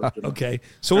love Jamal. Okay,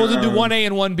 so we'll do 1A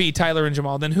and 1B, Tyler and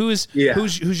Jamal. Then who's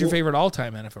your favorite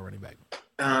all-time NFL running back?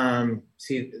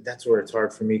 See, that's where it's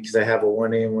hard for me because I have a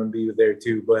 1A and 1B there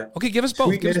too. But okay, give us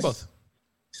both.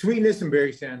 Sweetness and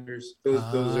Barry Sanders. Those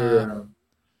are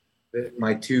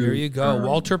my two. There you go.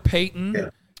 Walter Payton. Yeah.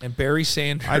 And Barry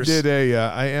Sanders. I did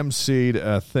I emceed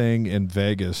a thing in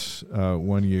Vegas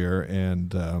one year,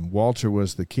 and Walter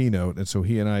was the keynote, and so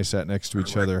he and I sat next to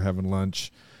each other having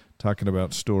lunch, talking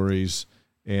about stories,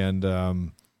 and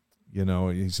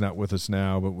he's not with us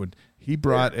now, but he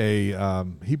brought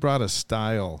a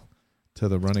style to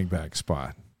the running back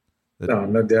spot.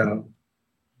 No doubt.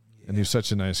 And he's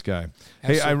such a nice guy.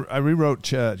 Hey, I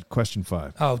rewrote question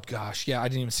 5. Oh gosh, yeah, I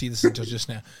didn't even see this until just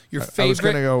now. Your I was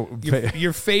favorite, gonna go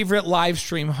your favorite live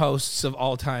stream hosts of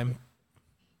all time.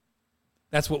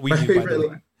 That's what we do. By the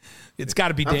way, it's got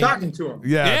to be I'm Dave. talking to him.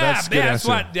 Yeah, that's good that's answer.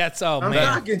 what. That's oh I'm man,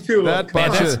 talking to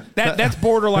him. that's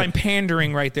borderline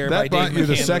pandering right there. That by brought Dave you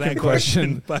the McCann with second that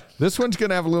question. But This one's going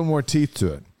to have a little more teeth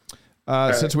to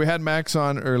it. Since we had Max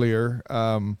on earlier,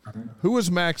 who was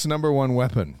Max's number one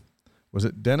weapon? Was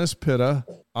it Dennis Pitta,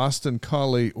 Austin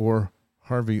Collie, or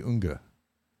Harvey Unga?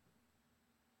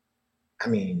 I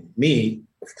mean, me,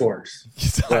 of course.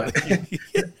 But,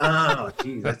 oh,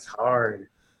 geez, that's hard.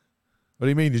 What do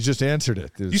you mean? You just answered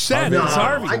it. You said No, it's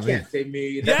Harvey. I can't say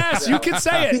me. Yes, you can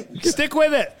say it. Stick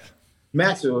with it.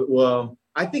 Max, well,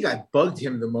 I think I bugged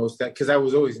him the most because I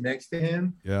was always next to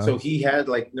him. Yeah. So he had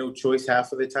like no choice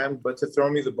half of the time but to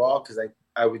throw me the ball because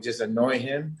I would just annoy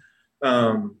him.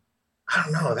 I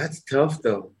don't know. That's tough,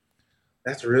 though.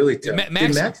 That's really tough. Did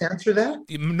Max answer that?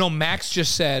 No, Max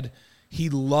just said he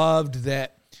loved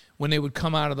that when they would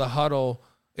come out of the huddle,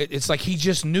 it's like he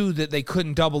just knew that they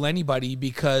couldn't double anybody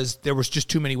because there was just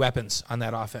too many weapons on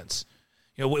that offense.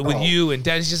 You know, with you and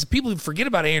Dennis, just people forget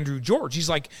about Andrew George. He's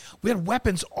like, we had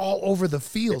weapons all over the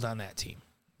field on that team.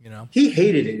 You know, he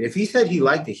hated it. If he said he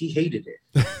liked it, he hated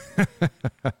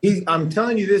it. I'm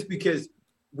telling you this because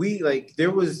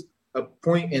there was a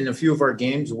point in a few of our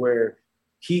games where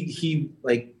he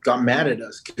got mad at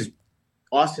us because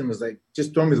Austin was like,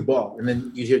 just throw me the ball. And then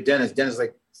you hear Dennis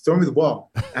like, throw me the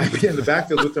ball. I'd be in the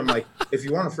backfield with him like, if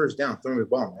you want a first down, throw me the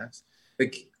ball, Max.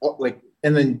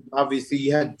 And then obviously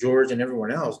you had George and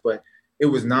everyone else, but it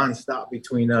was nonstop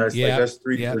between us. Yeah, us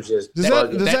three were just. Does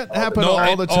that happen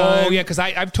all the time? Oh yeah, because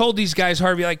I've told these guys,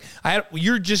 Harvey,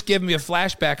 you're just giving me a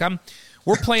flashback.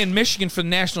 We're playing Michigan for the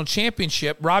national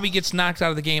championship. Robbie gets knocked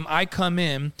out of the game. I come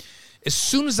in. As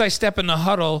soon as I step in the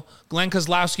huddle, Glenn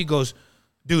Kozlowski goes,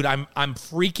 dude, I'm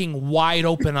freaking wide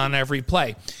open on every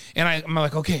play. And I'm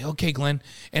like, okay, Glenn.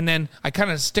 And then I kind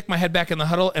of stick my head back in the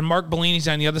huddle, and Mark Bellini's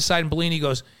on the other side, and Bellini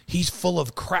goes, he's full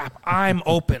of crap. I'm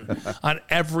open on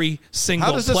every single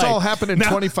play. How does this all happen in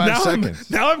 25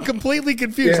 seconds? Now I'm completely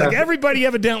confused. Yeah. Like, everybody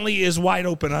evidently is wide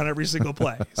open on every single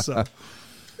play. So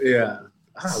Yeah.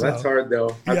 Oh, that's hard,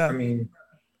 though. Yeah. I mean,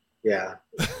 yeah.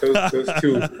 Those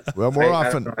two. Well,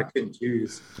 I couldn't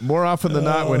choose. More often than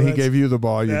not, when he gave you the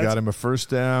ball, you got him a first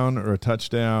down or a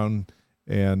touchdown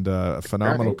and a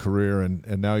phenomenal career.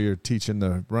 And now you're teaching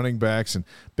the running backs. And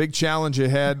big challenge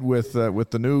ahead with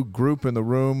the new group in the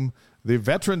room, the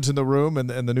veterans in the room, and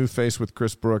the new face with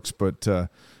Chris Brooks. But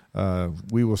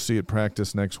we will see at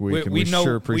practice next week, and we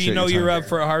sure appreciate we know your time. you're up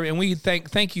for it, Harvey, and we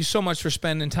thank you so much for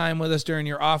spending time with us during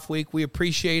your off week. We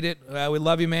appreciate it. We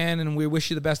love you, man, and we wish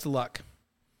you the best of luck.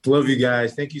 Love you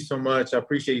guys. Thank you so much. I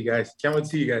appreciate you guys. Can't wait to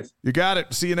see you guys. You got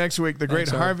it. See you next week. The great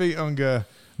Thanks, Harvey Unga,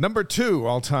 number 2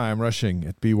 all-time rushing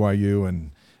at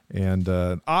BYU,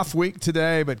 and off week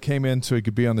today, but came in so he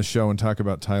could be on the show and talk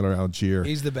about Tyler Algier.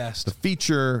 He's the best. The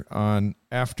feature on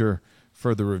After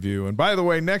Further Review. And by the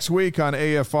way, next week on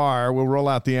AFR, we'll roll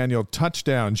out the annual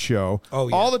touchdown show. Oh,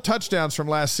 yeah. All the touchdowns from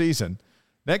last season.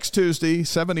 Next Tuesday,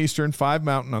 7 Eastern, 5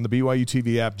 Mountain on the BYU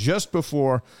TV app, just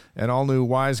before an all-new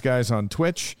Wise Guys on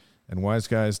Twitch and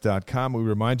wiseguys.com. We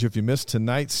remind you, if you missed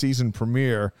tonight's season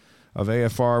premiere of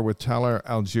AFR with Tyler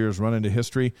Algier's Run Into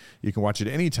History, you can watch it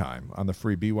anytime on the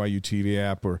free BYU TV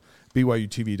app or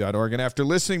BYUtv.org. And after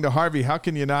listening to Harvey, how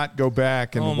can you not go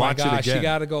back and watch it again? You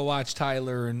got to go watch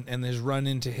Tyler and his Run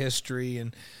Into History.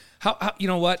 And how you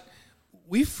know what?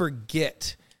 We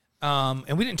forget,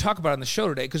 and we didn't talk about it on the show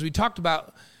today because we talked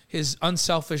about his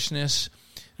unselfishness,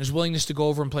 his willingness to go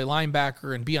over and play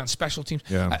linebacker and be on special teams.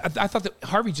 Yeah. I thought that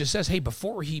Harvey just says, hey,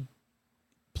 before he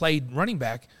played running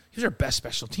back, he was our best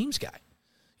special teams guy.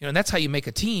 You know, and that's how you make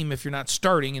a team if you're not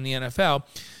starting in the NFL.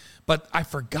 But I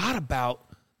forgot about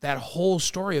that whole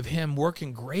story of him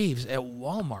working graves at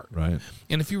Walmart. Right.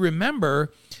 And if you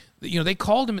remember, you know, they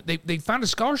called him, they found a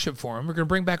scholarship for him. We're going to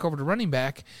bring back over to running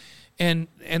back, and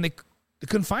they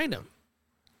couldn't find him.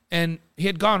 And he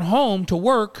had gone home to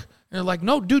work. And they're like,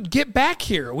 no, dude, get back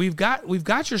here. We've got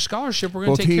your scholarship. We're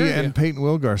going to take care of you. Both he and Peyton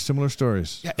Wilgar, similar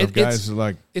stories. Yeah, of guys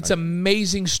like it's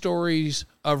amazing stories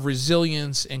of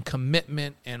resilience and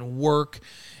commitment and work,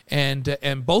 and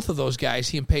both of those guys,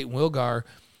 he and Peyton Wilgar,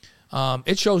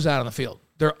 it shows out on the field.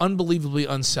 They're unbelievably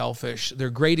unselfish.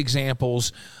 They're great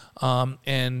examples,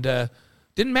 and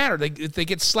didn't matter. They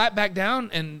get slapped back down,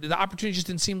 and the opportunity just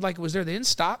didn't seem like it was there. They didn't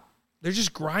stop. They're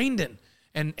just grinding,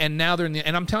 and now they're in the.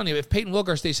 And I'm telling you, if Peyton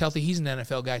Wilgar stays healthy, he's an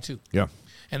NFL guy too. Yeah.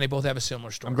 And they both have a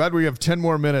similar story. I'm glad we have 10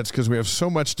 more minutes because we have so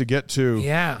much to get to.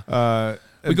 Yeah.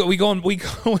 We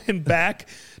going back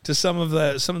to some of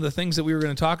the things that we were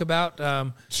going to talk about.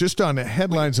 It's just on the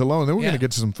headlines alone. Then we're going to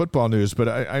get to some football news. But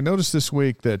I noticed this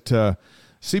week that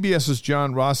CBS's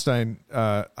John Rothstein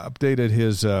updated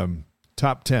his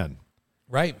top 10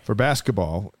 for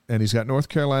basketball, and he's got North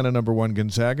Carolina number 1,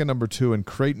 Gonzaga number 2, and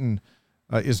Creighton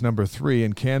is number 3,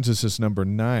 and Kansas is number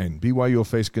 9. BYU will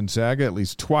face Gonzaga at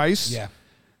least twice. Yeah.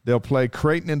 They'll play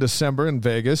Creighton in December in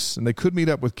Vegas, and they could meet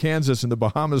up with Kansas in the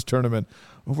Bahamas tournament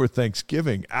over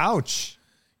Thanksgiving. Ouch.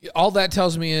 All that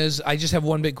tells me is I just have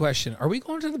one big question. Are we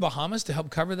going to the Bahamas to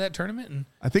help cover that tournament? And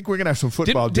I think we're going to have some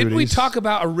football duties. Didn't we talk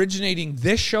about originating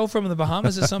this show from the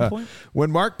Bahamas at some point?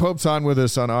 When Mark Pope's on with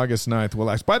us on August 9th,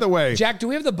 we'll ask. By the way, Jack, do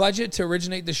we have the budget to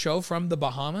originate the show from the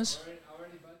Bahamas?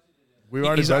 We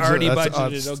already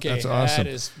budgeted. Okay, that's awesome.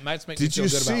 That makes Did me you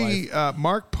feel good about life. see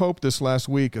Mark Pope this last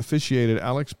week officiated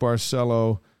Alex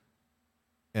Barcelo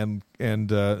and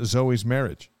Zoe's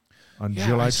marriage on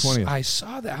July 20th? I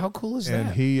saw that. How cool is and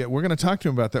that? We're going to talk to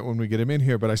him about that when we get him in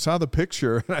here. But I saw the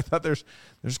picture and I thought there's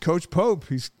Coach Pope.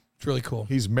 It's really cool.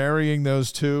 He's marrying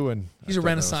those two, and he's a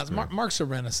Renaissance. Mark's a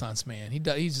Renaissance man.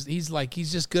 He's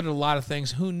just good at a lot of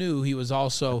things. Who knew he was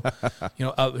also,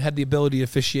 had the ability to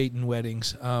officiate in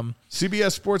weddings.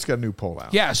 CBS Sports got a new poll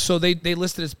out. Yeah, so they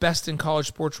listed as best in college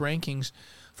sports rankings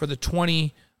for the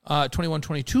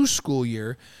 21-22 school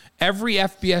year. Every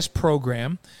FBS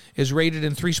program is rated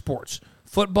in 3 sports: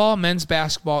 football, men's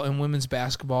basketball, and women's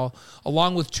basketball,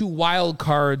 along with 2 wild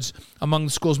cards among the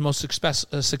school's most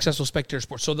successful spectator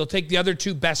sports. So they'll take the other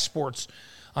 2 best sports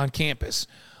on campus.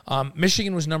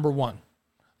 Michigan was number 1.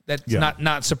 That's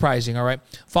not surprising, all right?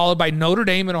 Followed by Notre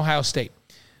Dame and Ohio State.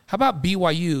 How about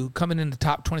BYU coming in the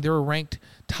top 20? They were ranked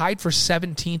tied for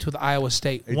 17th with Iowa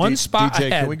State. Hey, One spot DJ,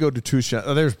 ahead. Can we go to 2 shots?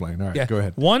 Oh, there's Blaine. All right, go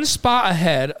ahead. 1 spot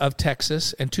ahead of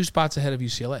Texas and 2 spots ahead of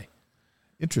UCLA.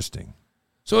 Interesting.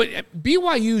 So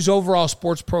BYU's overall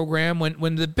sports program,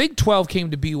 when the Big 12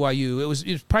 came to BYU, it was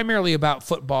primarily about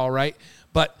football, right?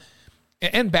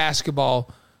 And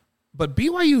basketball. But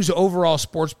BYU's overall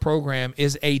sports program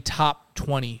is a top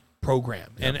 20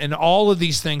 program. Yep. And all of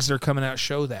these things that are coming out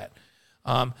show that.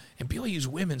 And BYU's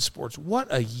women's sports, what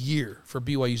a year for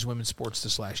BYU's women's sports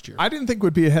this last year. I didn't think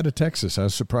we'd be ahead of Texas. I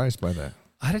was surprised by that.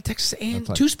 Ahead of Texas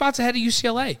and 2 spots ahead of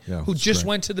UCLA, who just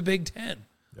went to the Big Ten.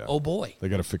 Yeah. Oh, boy. They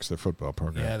got to fix their football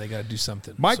program. Yeah, they got to do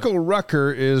something. Michael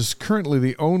Rucker is currently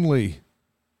the only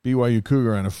BYU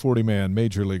Cougar on a 40-man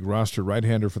Major League roster,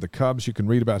 right-hander for the Cubs. You can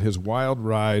read about his wild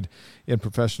ride in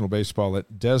professional baseball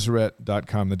at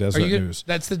Deseret.com, the Deseret News.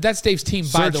 That's Dave's team,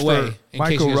 by the way.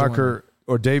 Michael Rucker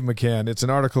or Dave McCann. It's an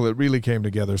article that really came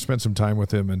together. Spent some time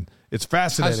with him, and it's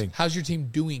fascinating. How's your team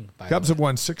doing, by the way? Cubs have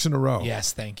won 6 in a row.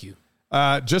 Yes, thank you.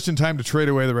 Just in time to trade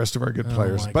away the rest of our good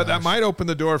players. But that might open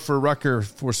the door for Rucker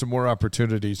for some more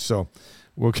opportunities. So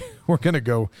we're going to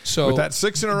go with that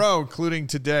 6 in a row, including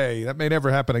today. That may never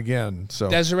happen again. So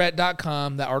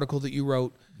Deseret.com, the article that you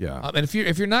wrote. Yeah. And if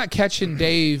you're not catching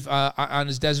Dave on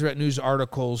his Deseret News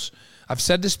articles, I've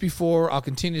said this before. I'll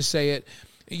continue to say it.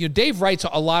 Dave writes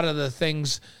a lot of the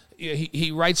things.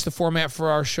 He writes the format for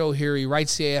our show here. He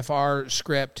writes the AFR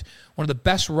script. One of the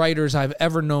best writers I've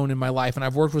ever known in my life, and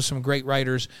I've worked with some great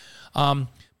writers.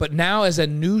 But now, as a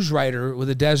news writer with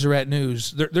the Deseret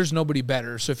News, there's nobody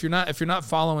better. So if you're not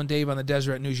following Dave on the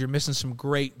Deseret News, you're missing some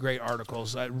great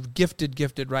articles.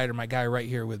 Gifted writer, my guy right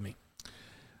here with me.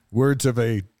 Words of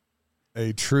a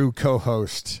true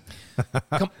co-host.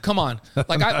 Come on.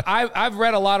 Like I've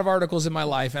read a lot of articles in my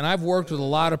life, and I've worked with a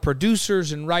lot of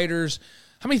producers and writers.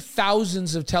 How many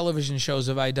thousands of television shows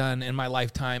have I done in my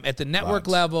lifetime at the network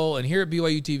level and here at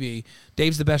BYU TV?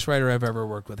 Dave's the best writer I've ever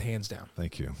worked with, hands down.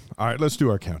 Thank you. All right, let's do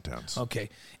our countdowns. Okay.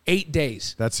 8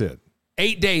 days. That's it.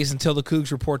 8 days until the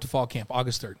Cougs report to fall camp,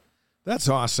 August 3rd. That's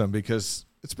awesome because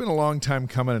it's been a long time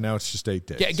coming, and now it's just 8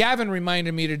 days. Gavin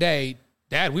reminded me today,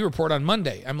 Dad, we report on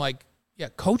Monday. I'm like, yeah,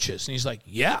 coaches. And he's like,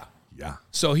 yeah. Yeah.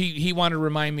 So he wanted to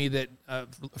remind me that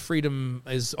freedom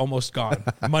is almost gone.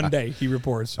 Monday, he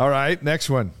reports. All right, next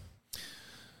one.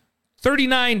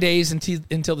 39 days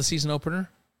until the season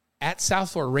opener at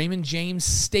South Florida, Raymond James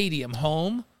Stadium,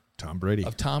 home Tom Brady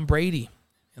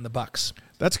and the Bucs.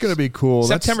 That's going to be cool.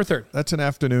 September 3rd. That's an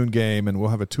afternoon game, and we'll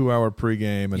have a 2-hour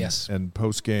pregame and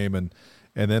postgame,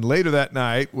 and then later that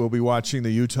night we'll be watching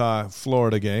the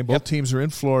Utah-Florida game. Both teams are in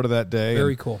Florida that day.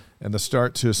 Very cool. And the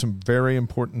start to some very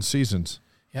important seasons.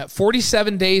 Yeah,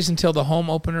 47 days until the home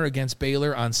opener against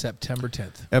Baylor on September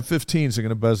 10th. F-15s are going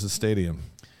to buzz the stadium.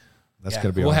 That's going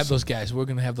to be We'll awesome. have those guys. We're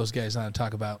going to have those guys on and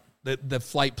talk about the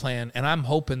flight plan, and I'm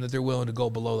hoping that they're willing to go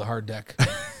below the hard deck.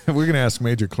 We're going to ask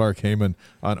Major Clark Heyman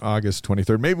on August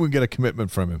 23rd. Maybe we can get a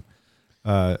commitment from him.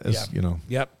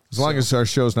 Yep. As long as our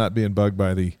show's not being bugged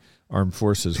by the armed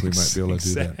forces, we might be able to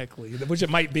do that. Exactly, which it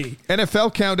might be.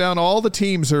 NFL countdown. All the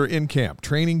teams are in camp.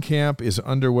 Training camp is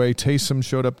underway. Taysom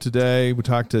showed up today. We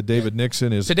talked to David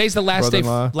Nixon. Today's the last day,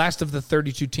 brother-in-law. last of the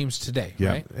 32 teams today, Yeah,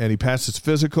 right? and he passed his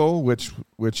physical,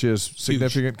 which is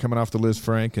significant coming off the Liz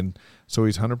Frank, and so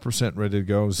he's 100% ready to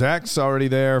go. Zach's already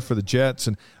there for the Jets,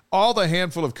 and all the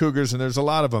handful of Cougars, and there's a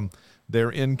lot of them. They're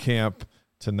in camp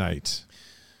tonight.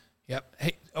 Yep.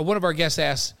 Hey, one of our guests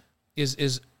asked,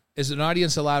 is an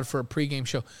audience allowed for a pregame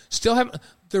show? Still haven't.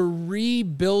 They're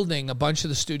rebuilding a bunch of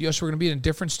the studios, so we're going to be in a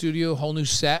different studio, whole new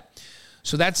set.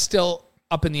 So that's still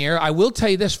up in the air. I will tell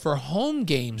you this, for home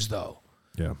games, though.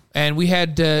 Yeah. And we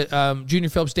had Junior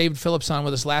Phillips, David Phillips on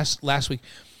with us last week,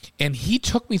 and he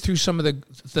took me through some of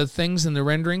the things in the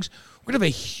renderings. We're going to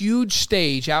have a huge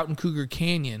stage out in Cougar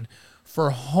Canyon for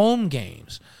home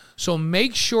games. So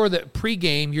make sure that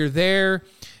pregame you're there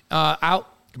out.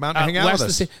 Come out and hang out with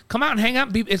us. Come out and hang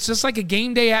out. It's just like a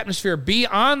game day atmosphere. Be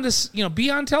on this, be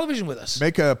on television with us.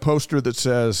 Make a poster that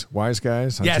says "Wise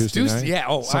Guys" on Tuesday night.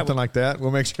 Yeah, something like that.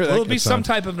 We'll make sure that there'll be gets some on.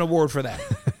 type of an award for that.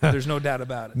 There's no doubt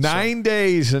about it. 9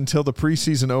 days until the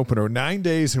preseason opener. 9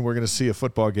 days, and we're going to see a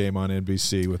football game on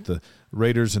NBC with the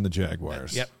Raiders and the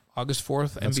Jaguars. Yep, August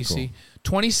 4th, That's NBC. cool.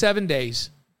 27 days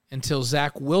until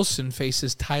Zach Wilson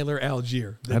faces Tyler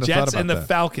Algier, the Hadn't thought Jets about and the that.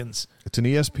 Falcons. It's an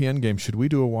ESPN game. Should we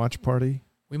do a watch party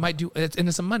We might do, and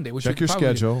it's a Monday. Which Check we your could probably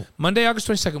do. schedule. Monday, August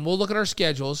 22nd. We'll look at our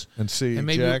schedules and see? And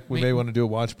maybe- Jack, we may maybe- want to do a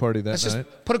watch party that Let's night.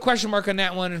 just put a question mark on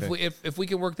that one. If we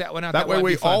can work that one out, That way might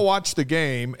we be fun. all watch the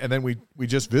game, and then we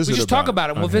just visit. We just talk about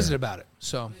it. and on We'll here. visit about it.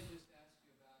 So.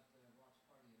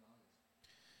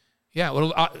 Yeah.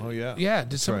 Well. yeah. Yeah.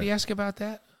 Did somebody right. ask about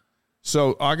that?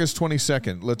 So August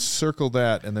 22nd. Let's circle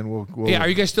that, and then we'll Yeah. Are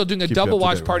you guys still doing a keep you double up to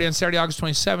watch date party with on Saturday, August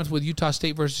 27th, with Utah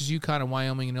State versus UConn and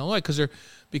Wyoming and Illinois?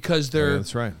 Because they're. Yeah,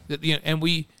 that's right. And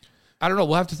we, I don't know.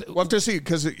 We'll have to. We'll have to see,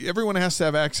 because everyone has to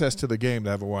have access to the game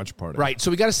to have a watch party. Right. So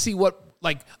we got to see what,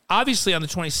 obviously on the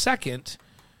 22nd,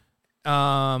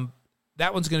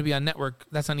 that one's going to be on network.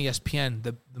 That's on ESPN,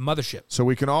 the mothership. So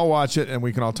we can all watch it, and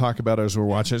we can all talk about it as we're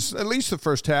watching. It's at least the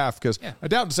first half, because I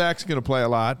doubt Zach's going to play a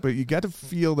lot, but you got to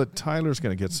feel that Tyler's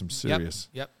going to get some serious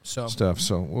Yep. So stuff.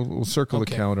 So we'll circle the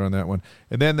Okay. calendar on that one.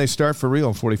 And then they start for real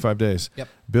in 45 days. Yep.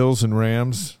 Bills and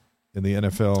Rams in the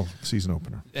NFL season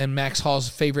opener. And Max Hall's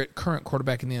favorite current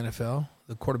quarterback in the NFL,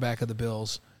 the quarterback of the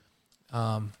Bills.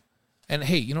 And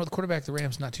hey, the quarterback of the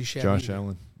Rams, not too shabby. Josh either.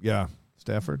 Allen. Yeah.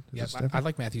 Stafford? Is Yeah, it Stafford? I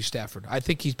like Matthew Stafford. I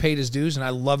think he's paid his dues, and I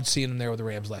loved seeing him there with the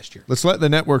Rams last year. Let's let the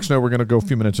networks know we're going to go a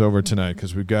few minutes over tonight,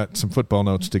 because we've got some football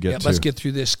notes to get to. Let's get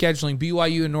through this. Scheduling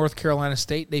BYU and North Carolina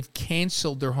State. They've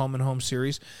canceled their home-and-home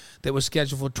series that was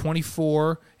scheduled for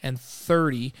 24 and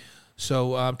 30.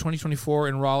 So 2024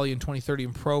 in Raleigh and 2030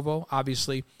 in Provo.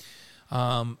 Obviously,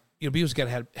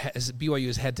 BYU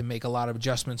has had to make a lot of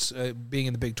adjustments being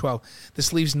in the Big 12.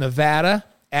 This leaves Nevada,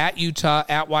 at Utah,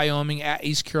 at Wyoming, at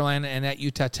East Carolina, and at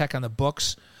Utah Tech on the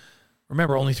books.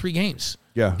 Remember, only 3 games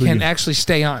can actually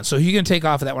stay on. So who you going to take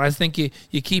off of that one? I think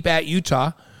you keep at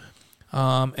Utah.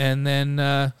 And then,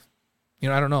 I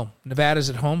don't know. Nevada's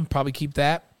at home. Probably keep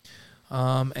that.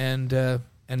 And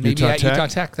maybe Utah at Tech? Utah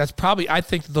Tech. I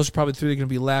think those are probably 3 that are going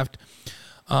to be left.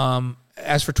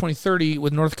 As for 2030,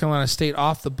 with North Carolina State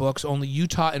off the books, only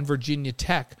Utah and Virginia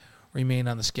Tech remain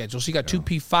on the schedule. So you got 2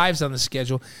 P5s on the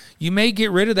schedule. You may get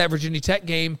rid of that Virginia Tech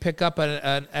game, pick up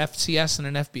an FCS and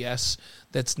an FBS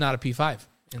that's not a P5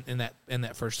 in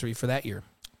that first 3 for that year.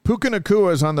 Puka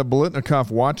Nacua is on the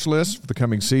Biletnikoff watch list for the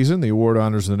coming season. The award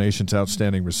honors the nation's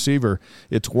outstanding receiver.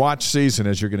 It's watch season,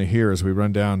 as you're going to hear as we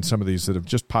run down some of these that have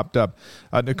just popped up.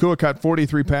 Nacua caught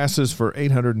 43 passes for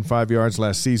 805 yards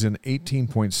last season,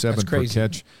 18.7 per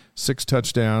catch, 6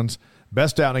 touchdowns.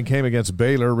 Best outing came against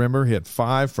Baylor. Remember, he had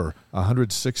 5 for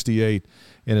 168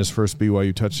 in his first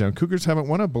BYU touchdown. Cougars haven't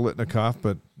won a Biletnikoff,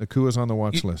 but Nakua's on the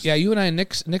watch list. Yeah, you and I and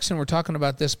Nixon were talking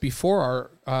about this before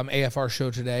our AFR show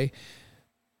today.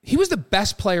 He was the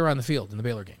best player on the field in the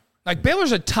Baylor game.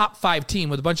 Baylor's a top 5 team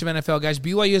with a bunch of NFL guys.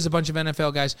 BYU has a bunch of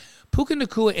NFL guys. Puka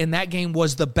Nacua in that game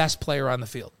was the best player on the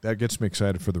field. That gets me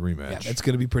excited for the rematch. Yeah, it's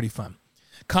going to be pretty fun.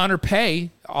 Connor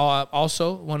Pay,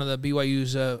 also one of the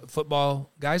BYU's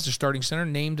football guys, their starting center,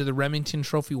 named to the Remington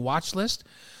Trophy watch list.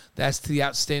 That's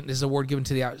this award given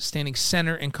to the outstanding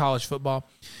center in college football.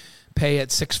 Pay at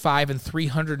 6'5" and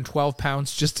 312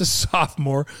 pounds, just a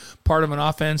sophomore, part of an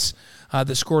offense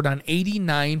that scored on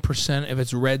 89% of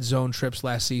its red zone trips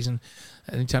last season.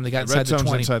 Anytime they got inside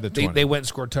the 20, they went and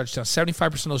scored touchdowns.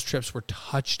 75% of those trips were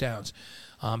touchdowns.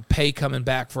 Pay coming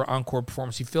back for encore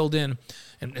performance. He filled in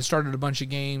and started a bunch of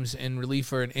games in relief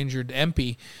for an injured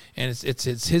Empey, and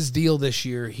it's his deal this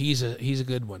year. He's a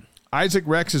good one. Isaac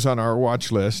Rex is on our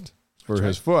watch list for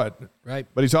his foot, right?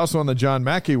 But he's also on the John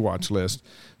Mackey watch list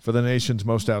for the nation's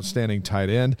most outstanding tight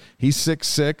end. He's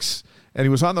 6'6", and he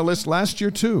was on the list last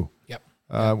year too.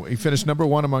 Yep. He finished number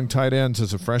 1 among tight ends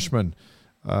as a freshman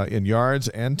in yards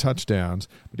and touchdowns,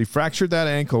 but he fractured that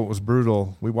ankle. It was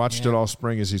brutal. We watched it all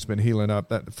spring as he's been healing up.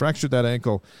 That fractured that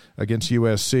ankle against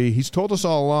USC. He's told us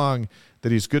all along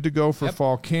that he's good to go for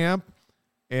fall camp,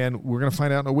 and we're going to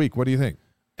find out in a week. What do you think?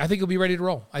 I think he'll be ready to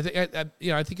roll. I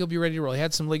think he'll be ready to roll. He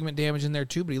had some ligament damage in there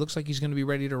too, but he looks like he's going to be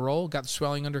ready to roll. Got the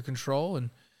swelling under control,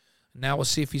 and now we'll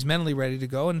see if he's mentally ready to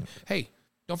go. And hey,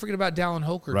 don't forget about Dallin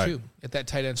Holker too at that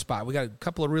tight end spot. We got a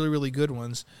couple of really, really good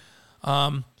ones.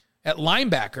 At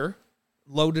linebacker,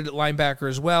 loaded at linebacker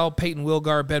as well, Peyton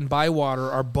Wilgar, Ben Bywater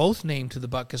are both named to the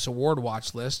Butkus Award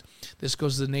watch list. This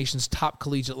goes to the nation's top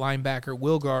collegiate linebacker.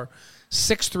 Wilgar,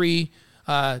 6'3",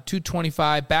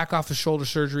 225, back off the shoulder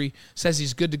surgery, says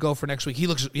he's good to go for next week. He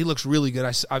looks really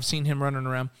good. I've seen him running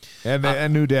around.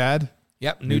 And new dad.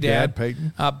 Yep, new dad.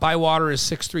 Peyton. Bywater is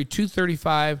 6'3",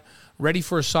 235, ready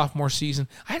for a sophomore season.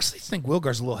 I actually think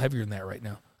Wilgar's a little heavier than that right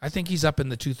now. I think he's up in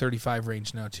the 235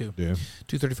 range now, too. Yeah.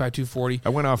 235, 240. I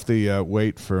went off the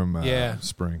weight from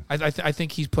spring. I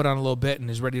think he's put on a little bit and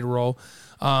is ready to roll.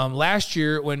 Last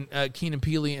year, when Keenan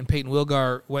Peely and Peyton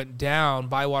Wilgar went down,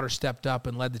 Bywater stepped up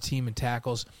and led the team in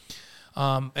tackles.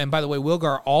 And by the way,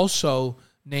 Wilgar also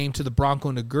named to the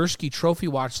Bronco Nagurski Trophy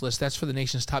watch list. That's for the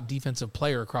nation's top defensive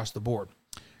player across the board.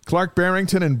 Clark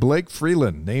Barrington and Blake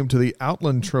Freeland named to the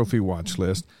Outland Trophy watch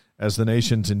list as the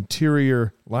nation's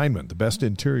interior lineman, the best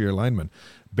interior lineman.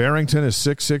 Barrington is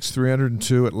 6'6",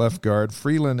 302 at left guard.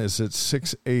 Freeland is at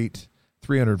 6'8",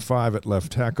 305 at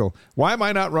left tackle. Why am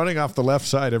I not running off the left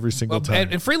side every single time?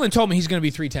 And Freeland told me he's going to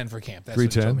be 310 for camp. That's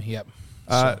 310? What he told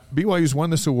me. Yep. BYU's won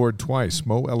this award twice.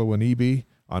 Mo Elowanibi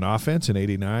on offense in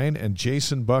 89 and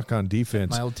Jason Buck on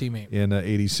defense, my old teammate, in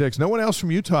 86. No one else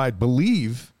from Utah, I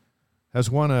believe, has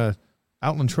won a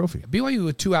Outland Trophy. BYU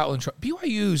with 2 Outland trophies.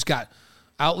 BYU's got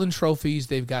Outland trophies,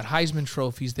 they've got Heisman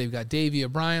trophies, they've got Davey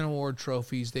O'Brien Award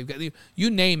trophies, they've got, you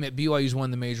name it, BYU's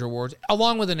won the major awards,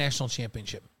 along with a national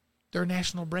championship. They're a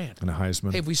national brand. And a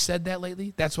Heisman. Hey, have we said that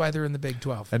lately? That's why they're in the Big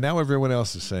 12. And now everyone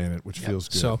else is saying it, which feels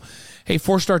good. So, hey,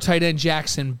 4-star tight end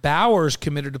Jackson Bowers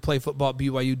committed to play football at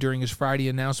BYU during his Friday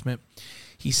announcement.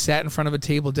 He sat in front of a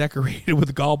table decorated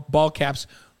with ball caps.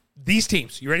 These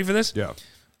teams, you ready for this? Yeah.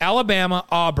 Alabama,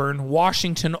 Auburn,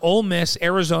 Washington, Ole Miss,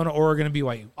 Arizona, Oregon, and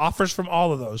BYU. Offers from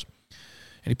all of those.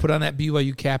 And he put on that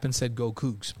BYU cap and said, "Go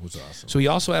Cougs." It was awesome. So he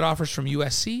also had offers from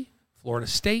USC, Florida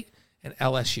State, and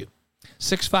LSU.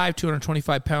 6'5",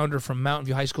 225-pounder from Mountain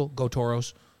View High School. Go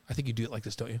Toros. I think you do it like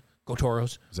this, don't you? Go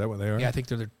Toros. Is that what they are? Yeah, I think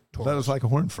they're the Toros. That was like a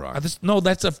horned frog. That's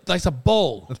a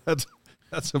bull.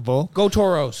 That's a bull? Go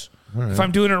Toros. Right. If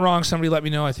I'm doing it wrong, somebody let me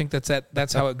know. I think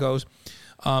that's how it goes.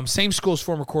 Same school as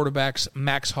former quarterbacks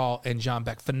Max Hall and John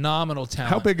Beck. Phenomenal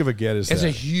talent. How big of a get is that? It's a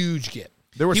huge get.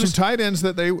 There were some tight ends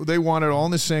that they wanted all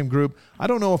in the same group. I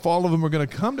don't know if all of them are going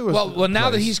to come to us. Well, now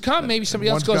that he's come, maybe somebody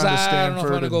else goes, I don't know if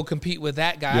I want to go compete with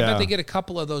that guy. I bet they get a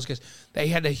couple of those guys. They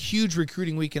had a huge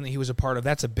recruiting weekend that he was a part of.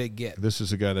 That's a big get. This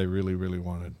is a guy they really, really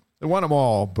wanted. They want them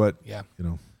all, but,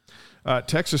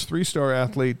 Texas 3-star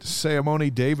athlete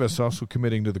Sayamoni Davis also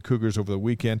committing to the Cougars over the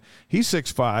weekend. He's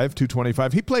 6'5",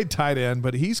 225. He played tight end,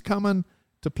 but he's coming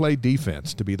to play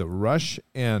defense, to be the rush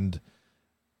end.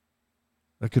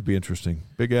 That could be interesting.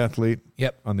 Big athlete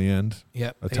on the end.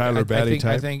 Yep. A Tyler Batty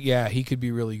type. I think, he could be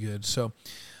really good. So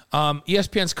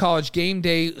ESPN's College Game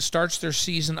Day starts their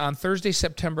season on Thursday,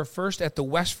 September 1st at the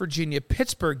West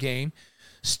Virginia-Pittsburgh game.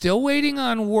 Still waiting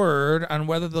on word on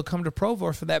whether they'll come to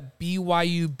Provo for that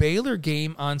BYU-Baylor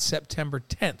game on September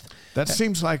 10th. That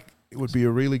seems like it would be a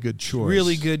really good choice.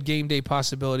 Really good game day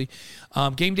possibility.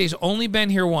 Game day's only been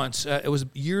here once. It was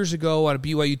years ago on a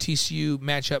BYU-TCU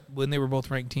matchup when they were both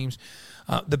ranked teams.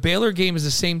 The Baylor game is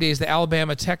the same day as the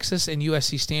Alabama-Texas and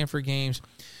USC-Stanford games.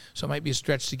 So it might be a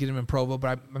stretch to get him in Provo,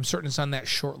 but I'm certain it's on that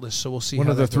short list, so we'll see One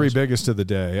how of the that three goes. biggest of the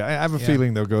day. I have a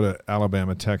feeling they'll go to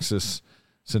Alabama, Texas,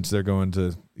 since they're going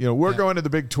to, we're going to the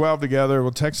Big 12 together.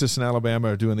 Well, Texas and Alabama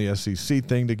are doing the SEC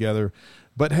thing together.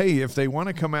 But, hey, if they want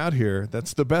to come out here,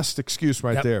 that's the best excuse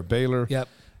right there. Baylor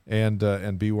and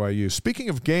BYU. Speaking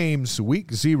of games,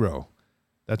 week 0,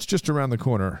 That's just around the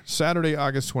corner. Saturday,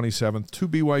 August 27th. 2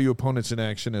 BYU opponents in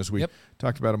action, as we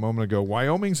talked about a moment ago.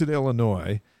 Wyoming's at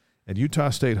Illinois, and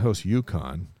Utah State hosts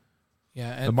UConn.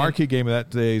 Yeah, and, the marquee game of that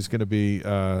day is going to be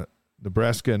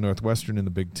Nebraska and Northwestern in the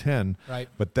Big Ten. Right.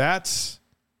 But that's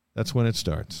when it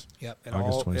starts. Yep.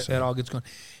 August 27th. It all gets going.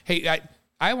 Hey,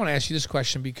 I want to ask you this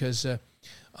question because,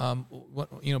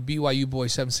 BYU boy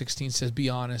 716 says be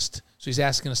honest. So he's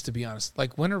asking us to be honest.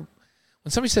 Like when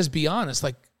somebody says be honest,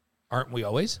 like, aren't we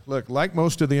always? Look, like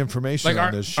most of the information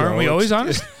on this show, aren't we always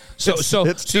honest?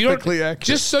 It's typically accurate.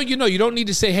 Just so you know, you don't need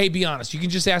to say, "Hey, be honest." You can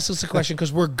just ask us a question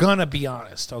because we're gonna be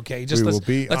honest. Okay, just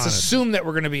let's assume that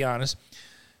we're gonna be honest. It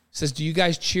says, do you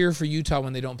guys cheer for Utah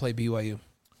when they don't play BYU?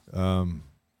 Do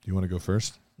you want to go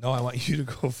first? No, I want you to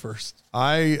go first.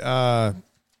 I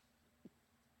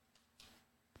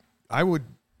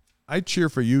cheer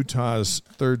for Utah's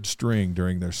third string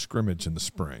during their scrimmage in the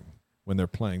spring when they're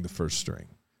playing the first string.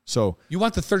 So you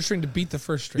want the third string to beat the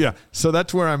first string. Yeah. So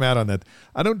that's where I'm at on that.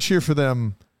 I don't cheer for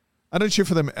them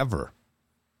ever.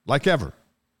 Like ever.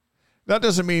 That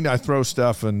doesn't mean I throw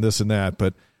stuff and this and that,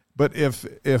 but if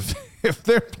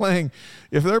they're playing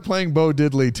Bo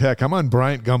Diddley Tech, I'm on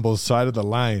Bryant Gumbel's side of the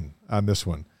line on this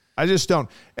one. I just don't.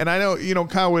 And I know,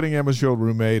 Kyle Whittingham was your old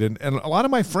roommate, and a lot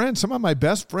of my friends, some of my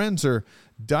best friends are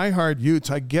diehard Utes.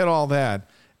 I get all that.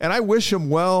 And I wish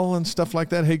them well and stuff like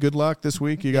that. Hey, good luck this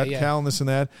week. You got Cal and this and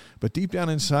that. But deep down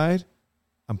inside,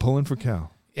 I'm pulling for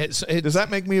Cal. Does that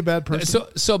make me a bad person?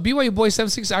 So BYU boys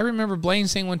 7-6. I remember Blaine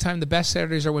saying one time the best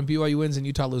Saturdays are when BYU wins and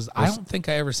Utah loses. I don't think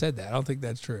I ever said that. I don't think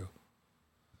that's true.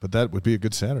 But that would be a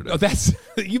good Saturday. Oh,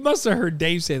 you must have heard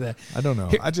Dave say that. I don't know.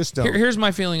 I just don't. Here's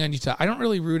my feeling on Utah. I don't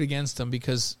really root against them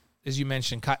because, as you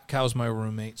mentioned, Kyle's my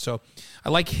roommate. So I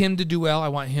like him to do well. I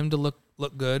want him to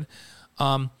look good.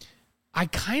 I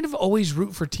kind of always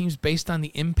root for teams based on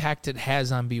the impact it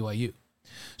has on BYU.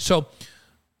 So,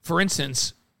 for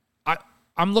instance,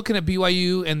 I'm looking at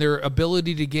BYU and their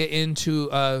ability to get into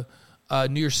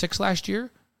New Year's Six last year.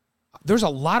 There's a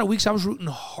lot of weeks I was rooting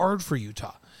hard for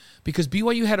Utah because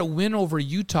BYU had a win over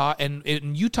Utah, and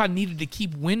Utah needed to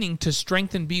keep winning to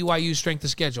strengthen BYU's strength of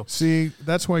schedule. See,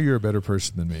 that's why you're a better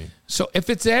person than me. So if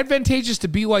it's advantageous to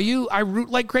BYU, I root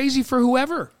like crazy for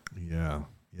whoever. Yeah,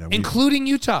 including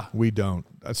Utah. We don't.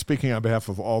 Speaking on behalf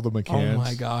of all the McCanns. Oh,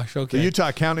 my gosh. Okay. The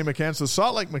Utah County McCanns. The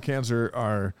Salt Lake McCanns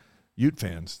are Ute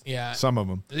fans. Yeah. Some of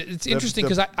them. It's interesting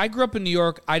because I grew up in New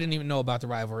York. I didn't even know about the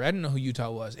rivalry. I didn't know who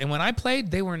Utah was. And when I played,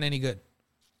 they weren't any good.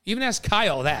 Even ask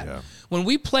Kyle that. Yeah. When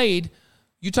we played,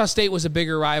 Utah State was a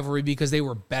bigger rivalry because they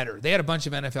were better. They had a bunch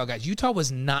of NFL guys. Utah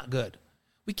was not good.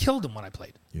 We killed them when I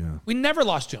played. Yeah. We never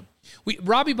lost to them.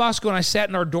 Robbie Bosco and I sat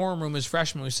in our dorm room as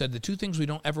freshmen. We said the two things we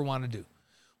don't ever want to do.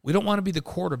 We don't want to be the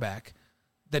quarterback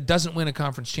that doesn't win a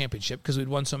conference championship because we'd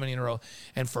won so many in a row.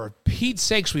 And for Pete's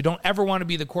sakes, we don't ever want to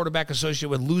be the quarterback associated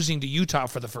with losing to Utah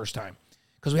for the first time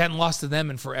because we hadn't lost to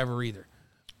them in forever either.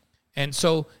 And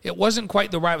so it wasn't quite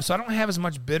the rival. So I don't have as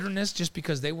much bitterness just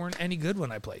because they weren't any good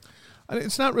when I played.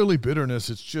 It's not really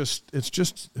bitterness. It's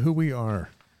just who we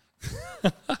are.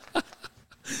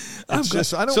 I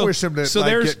don't wish them to get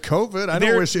COVID. I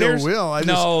don't wish ill will. I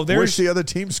just wish the other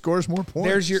team scores more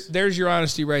points. There's your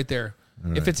honesty right there.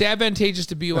 Right. If it's advantageous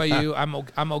to BYU,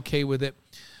 I'm okay with it.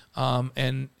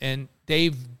 And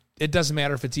Dave, it doesn't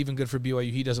matter if it's even good for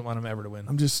BYU. He doesn't want them ever to win.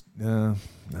 No.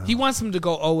 He wants them to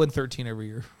go 0-13 every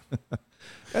year.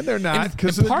 And they're not.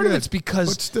 And part of it's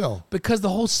because the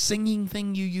whole singing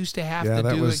thing you used to have to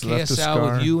do at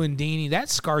KSL with you and Deanie, that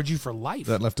scarred you for life.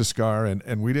 That left a scar,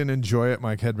 and we didn't enjoy it,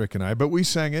 Mike Hedrick and I, but we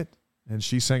sang it, and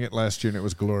she sang it last year, and it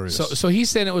was glorious. So he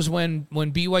said it was when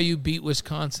BYU beat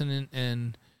Wisconsin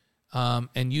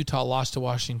and Utah lost to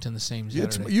Washington the same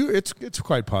Saturday. It's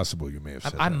quite possible you may have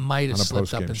said I that might have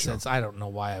slipped up and said, I don't know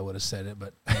why I would have said it,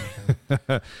 but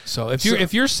so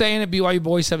if you're saying it, BYU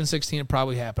boys 7-16, it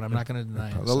probably happened. I'm not going to deny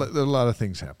it. A lot of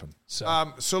things happen.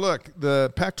 So look,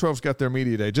 the Pac-12's got their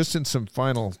media day. Just in some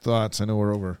final thoughts, I know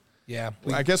we're over. Yeah,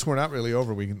 I guess we're not really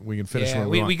over. We can finish. Yeah,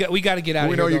 we got to get out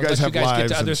of here. We know you guys have lives get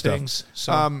to other and stuff.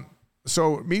 things.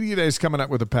 So Media Day is coming up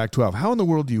with the Pac-12. How in the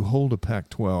world do you hold a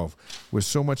Pac-12 with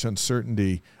so much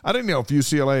uncertainty? I don't know if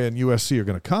UCLA and USC are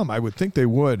going to come. I would think they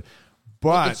would,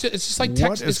 but it's just like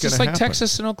Texas. It's just like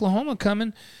Texas and Oklahoma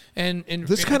coming, and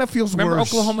this kind of feels remember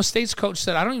worse. Oklahoma State's coach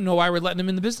said, "I don't even know why we're letting them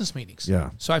in the business meetings." Yeah.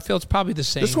 So I feel it's probably the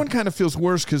same. This one kind of feels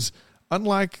worse because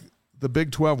unlike the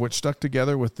Big 12, which stuck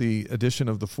together with the addition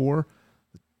of the 4.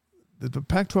 The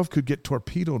Pac-12 could get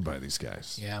torpedoed by these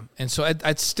guys. Yeah, and so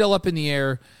it's still up in the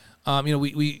air.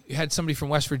 We had somebody from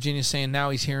West Virginia saying now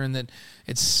he's hearing that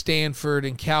it's Stanford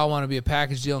and Cal want to be a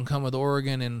package deal and come with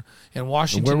Oregon and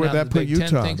Washington. And where would that put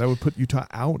Utah? That would put Utah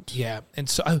out. Yeah, and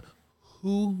so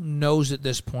Who knows at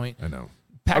this point? I know.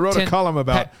 I wrote a column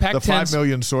about the 5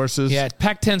 million sources. Yeah,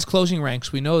 Pac-10's closing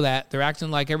ranks. We know that. They're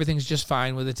acting like everything's just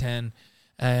fine with a 10,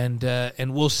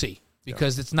 and we'll see,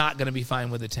 because it's not going to be fine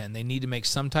with a 10. They need to make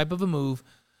some type of a move,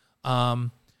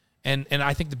 and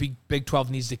I think the Big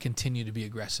 12 needs to continue to be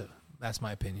aggressive. That's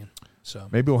my opinion. So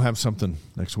maybe we'll have something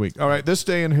next week. All right, this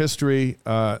day in history,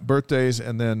 birthdays,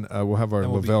 and then we'll have our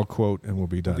Lavelle quote, and we'll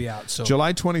be done. We'll be out. So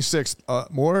July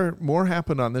 26th, more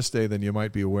happened on this day than you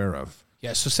might be aware of.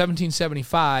 Yeah, so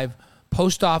 1775,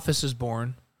 Post Office is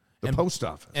born. The post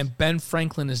office. And Ben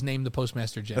Franklin is named the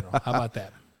Postmaster General. How about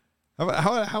that?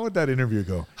 How would that interview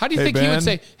go? How do you think he would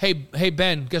say, hey,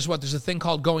 Ben, guess what? There's a thing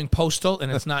called going postal,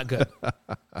 and it's not good.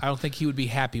 I don't think he would be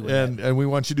happy with that. And we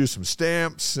want you to do some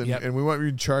stamps, and we want you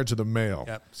in charge of the mail.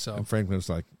 Yep. So. And Franklin was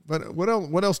like, but what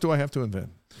else do I have to invent?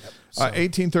 Yep. So.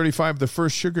 1835, the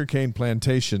first sugarcane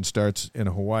plantation starts in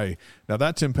Hawaii. Now,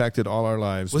 that's impacted all our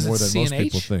lives more than most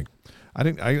people think. I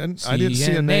didn't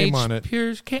see a name on it.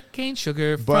 Pure cane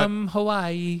sugar from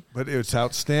Hawaii. But it's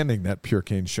outstanding, that pure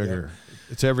cane sugar. Yeah.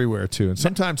 It's everywhere, too. And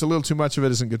sometimes a little too much of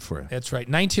it isn't good for you. That's right.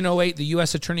 1908, the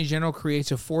U.S. Attorney General creates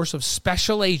a force of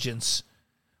special agents,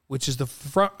 which is the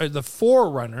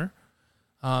forerunner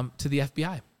to the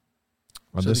FBI.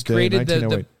 On so this they created day,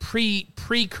 the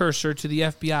precursor to the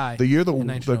FBI. The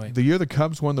year the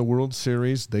Cubs won the World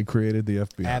Series, they created the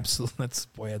FBI. Absolutely.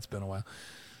 That's been a while.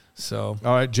 So,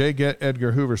 all right, J.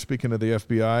 Edgar Hoover, speaking of the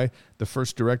FBI, the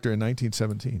first director in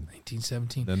 1917.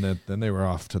 1917. Then they were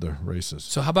off to the races.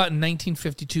 So how about in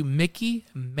 1952, Mickey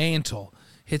Mantle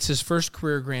hits his first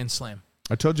career Grand Slam.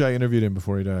 I told you I interviewed him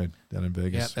before he died down in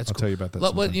Vegas. Yeah, that's I'll cool. tell you about that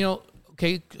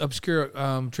sometime. Obscure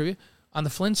trivia. On the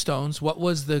Flintstones, what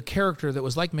was the character that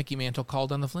was like Mickey Mantle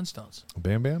called on the Flintstones?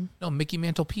 Bam Bam? No, Mickey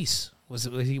Mantle Peace.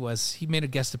 He made a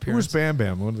guest appearance. Who was Bam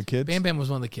Bam? One of the kids? Bam Bam was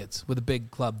one of the kids with a big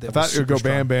club. I thought it would go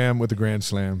Bam Bam with the Grand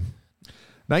Slam.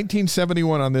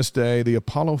 1971 on this day, the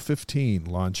Apollo 15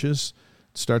 launches.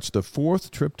 Starts the 4th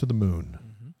trip to the moon.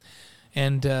 Mm-hmm.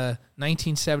 And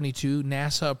 1972,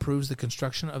 NASA approves the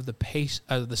construction of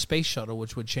the space shuttle,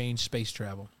 which would change space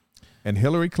travel. And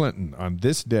Hillary Clinton, on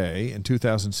this day in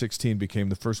 2016, became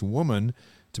the first woman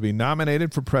to be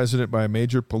nominated for president by a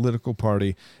major political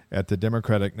party at the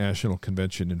Democratic National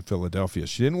Convention in Philadelphia.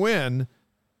 She didn't win,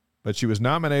 but she was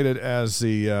nominated as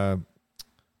the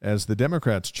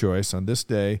Democrats' choice on this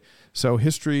day. So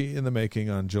history in the making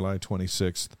on July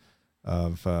 26th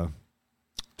of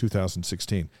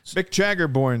 2016. Mick Jagger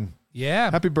born.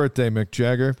 Yeah. Happy birthday, Mick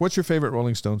Jagger. What's your favorite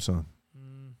Rolling Stone song?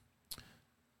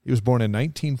 He was born in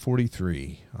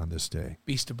 1943 on this day.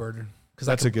 Beast of Burden.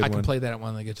 Because a good one. I can play that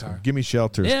on the guitar. Give Me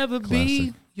Shelter. Never classic.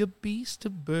 be your beast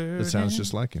of burden. It sounds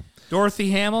just like him. Dorothy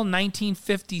Hamill,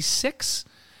 1956.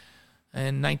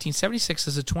 And 1976,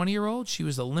 as a 20-year-old, she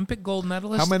was Olympic gold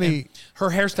medalist. How many?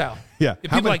 Her hairstyle. Yeah.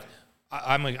 People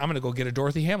I'm going to go get a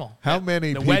Dorothy Hamill. How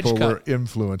many people were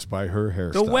influenced by her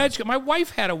hairstyle? The wedge cut. My wife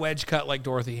had a wedge cut like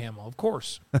Dorothy Hamill, of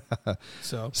course.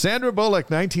 So Sandra Bullock,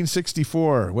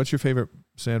 1964. What's your favorite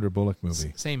Sandra Bullock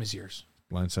movie? Same as yours.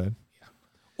 Blindside.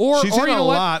 She's in a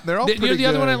lot. They're all pretty good. The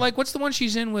other one I like. What's the one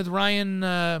she's in with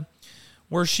Ryan,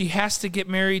 where she has to get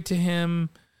married to him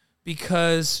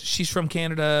because she's from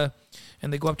Canada,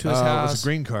 and they go up to his house. It was a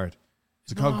Green Card.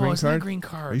 Is it called Green it's Card? not Green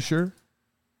Card. Are you sure?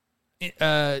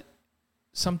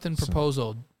 Something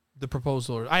proposal. The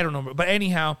proposal. I don't know. But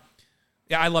anyhow,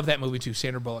 yeah, I love that movie too.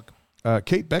 Sandra Bullock.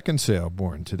 Kate Beckinsale,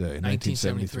 born today,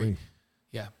 1973.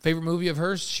 Yeah. Favorite movie of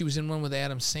hers? She was in one with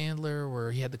Adam Sandler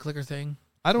where he had the clicker thing.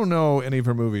 I don't know any of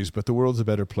her movies, but the world's a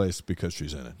better place because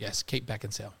she's in it. Yes, Kate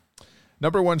Beckinsale.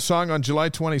 Number one song on July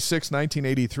 26,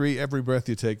 1983, Every Breath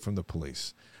You Take from the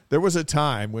Police. There was a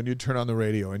time when you'd turn on the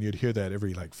radio and you'd hear that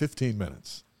every 15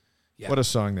 minutes. Yep. What a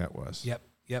song that was. Yep.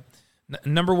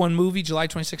 Number one movie, July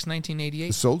 26, 1988.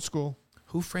 It's old school.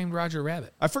 Who Framed Roger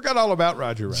Rabbit? I forgot all about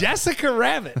Roger Rabbit. Jessica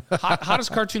Rabbit.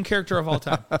 Hottest cartoon character of all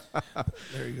time.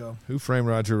 There you go. Who Framed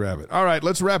Roger Rabbit? All right,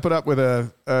 let's wrap it up with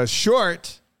a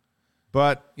short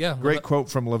but great quote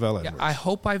from Lavelle Edwards. I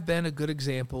hope I've been a good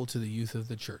example to the youth of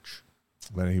the church.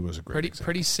 Well, he was a great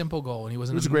pretty simple goal, and he was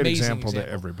a great example to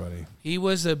everybody. He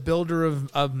was a builder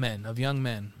of men, of young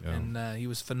men, and he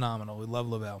was phenomenal. We love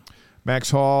Lavelle.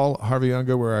 Max Hall, Harvey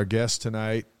Unger were our guests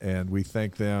tonight, and we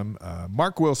thank them.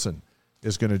 Mark Wilson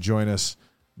is going to join us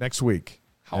next week.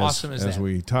 How awesome is that? As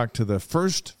we talk to the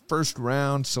first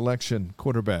round selection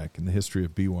quarterback in the history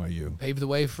of BYU. Paved the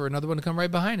way for another one to come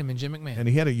right behind him in Jim McMahon. And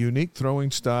he had a unique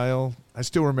throwing style. I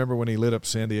still remember when he lit up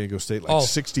San Diego State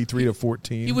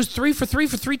 63-14. He was 3 for 3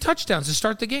 for 3 touchdowns to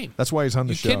start the game. That's why he's on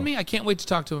the show. You kidding me? I can't wait to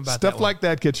talk to him about Stuff like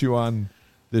that gets you on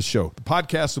this show. The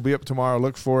podcast will be up tomorrow.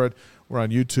 Look for it. We're on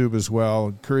YouTube as well.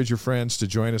 Encourage your friends to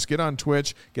join us. Get on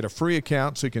Twitch. Get a free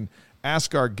account so you can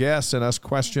ask our guests and us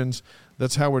questions.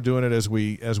 That's how we're doing it as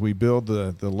we build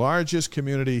the largest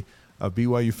community of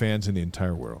BYU fans in the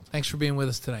entire world. Thanks for being with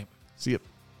us tonight. See you.